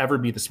 Don't ever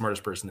be the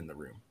smartest person in the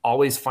room.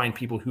 Always find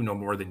people who know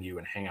more than you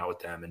and hang out with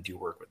them and do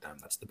work with them.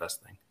 That's the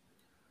best thing.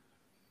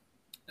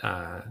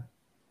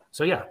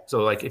 So yeah,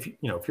 so like if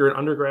you're an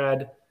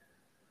undergrad,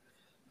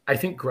 I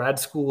think grad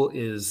school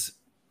is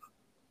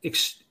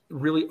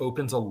really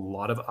opens a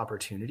lot of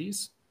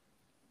opportunities.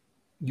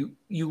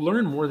 You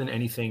learn more than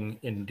anything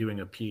in doing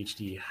a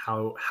PhD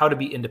how to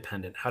be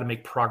independent, how to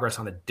make progress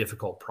on a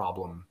difficult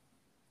problem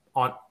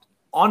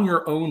on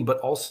your own, but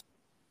also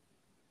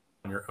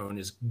on your own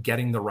is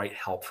getting the right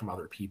help from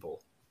other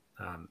people.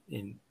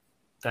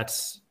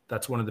 That's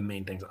one of the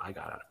main things that I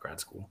got out of grad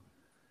school.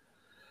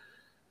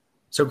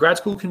 So grad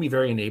school can be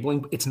very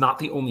enabling, but it's not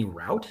the only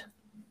route.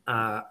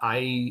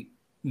 I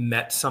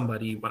met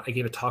somebody when I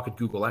gave a talk at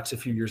Google X a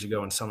few years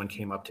ago, and someone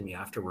came up to me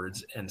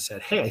afterwards and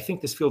said, "Hey, I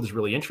think this field is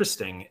really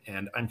interesting,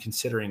 and I'm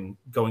considering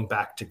going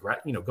to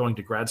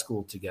grad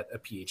school to get a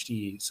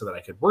PhD so that I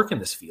could work in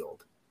this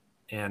field."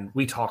 And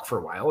we talked for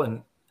a while,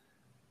 and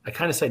I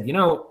kind of said,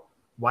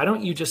 why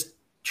don't you just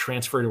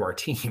transfer to our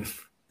team?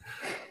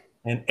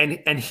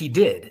 And he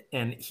did.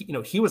 And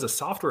he was a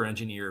software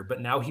engineer,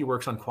 but now he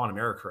works on quantum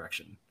error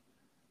correction.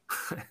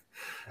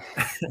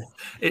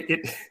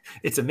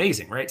 It's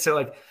amazing, right? So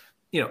like,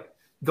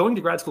 going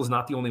to grad school is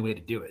not the only way to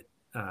do it.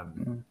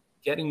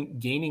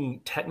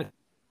 Gaining technical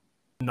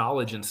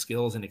knowledge and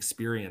skills and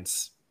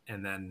experience,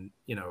 and then,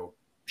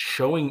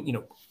 showing,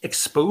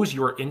 expose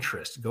your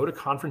interest, go to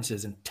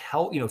conferences and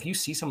tell, if you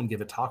see someone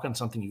give a talk on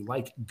something you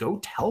like, go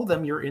tell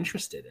them you're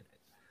interested in it.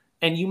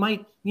 And you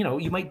might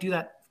do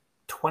that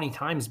 20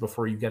 times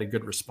before you get a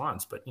good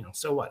response, but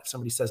so what? If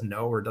somebody says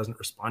no or doesn't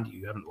respond to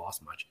you, you haven't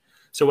lost much.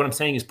 So what I'm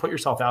saying is put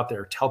yourself out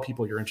there, tell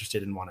people you're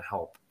interested and want to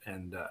help.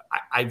 And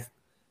I've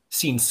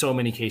seen so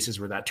many cases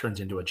where that turns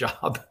into a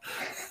job.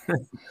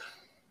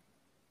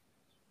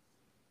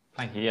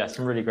 Thank you. Yeah,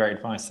 some really great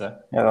advice there.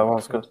 Yeah, that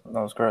was good.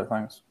 That was great.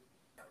 Thanks.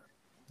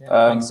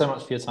 Yeah, thanks so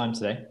much for your time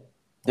today.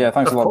 Yeah,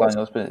 thanks a lot,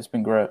 Daniel. It's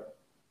been great.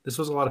 This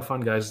was a lot of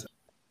fun, guys.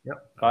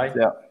 Yep. Bye.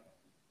 Yeah.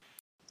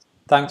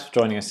 Thanks for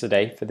joining us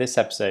today for this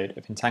episode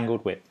of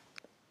Entangled With.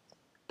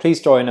 Please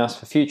join us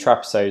for future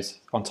episodes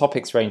on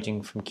topics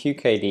ranging from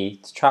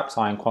QKD to trapped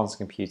ion quantum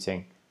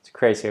computing to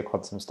creating a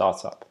quantum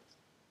startup.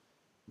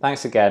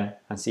 Thanks again,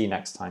 and see you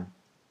next time.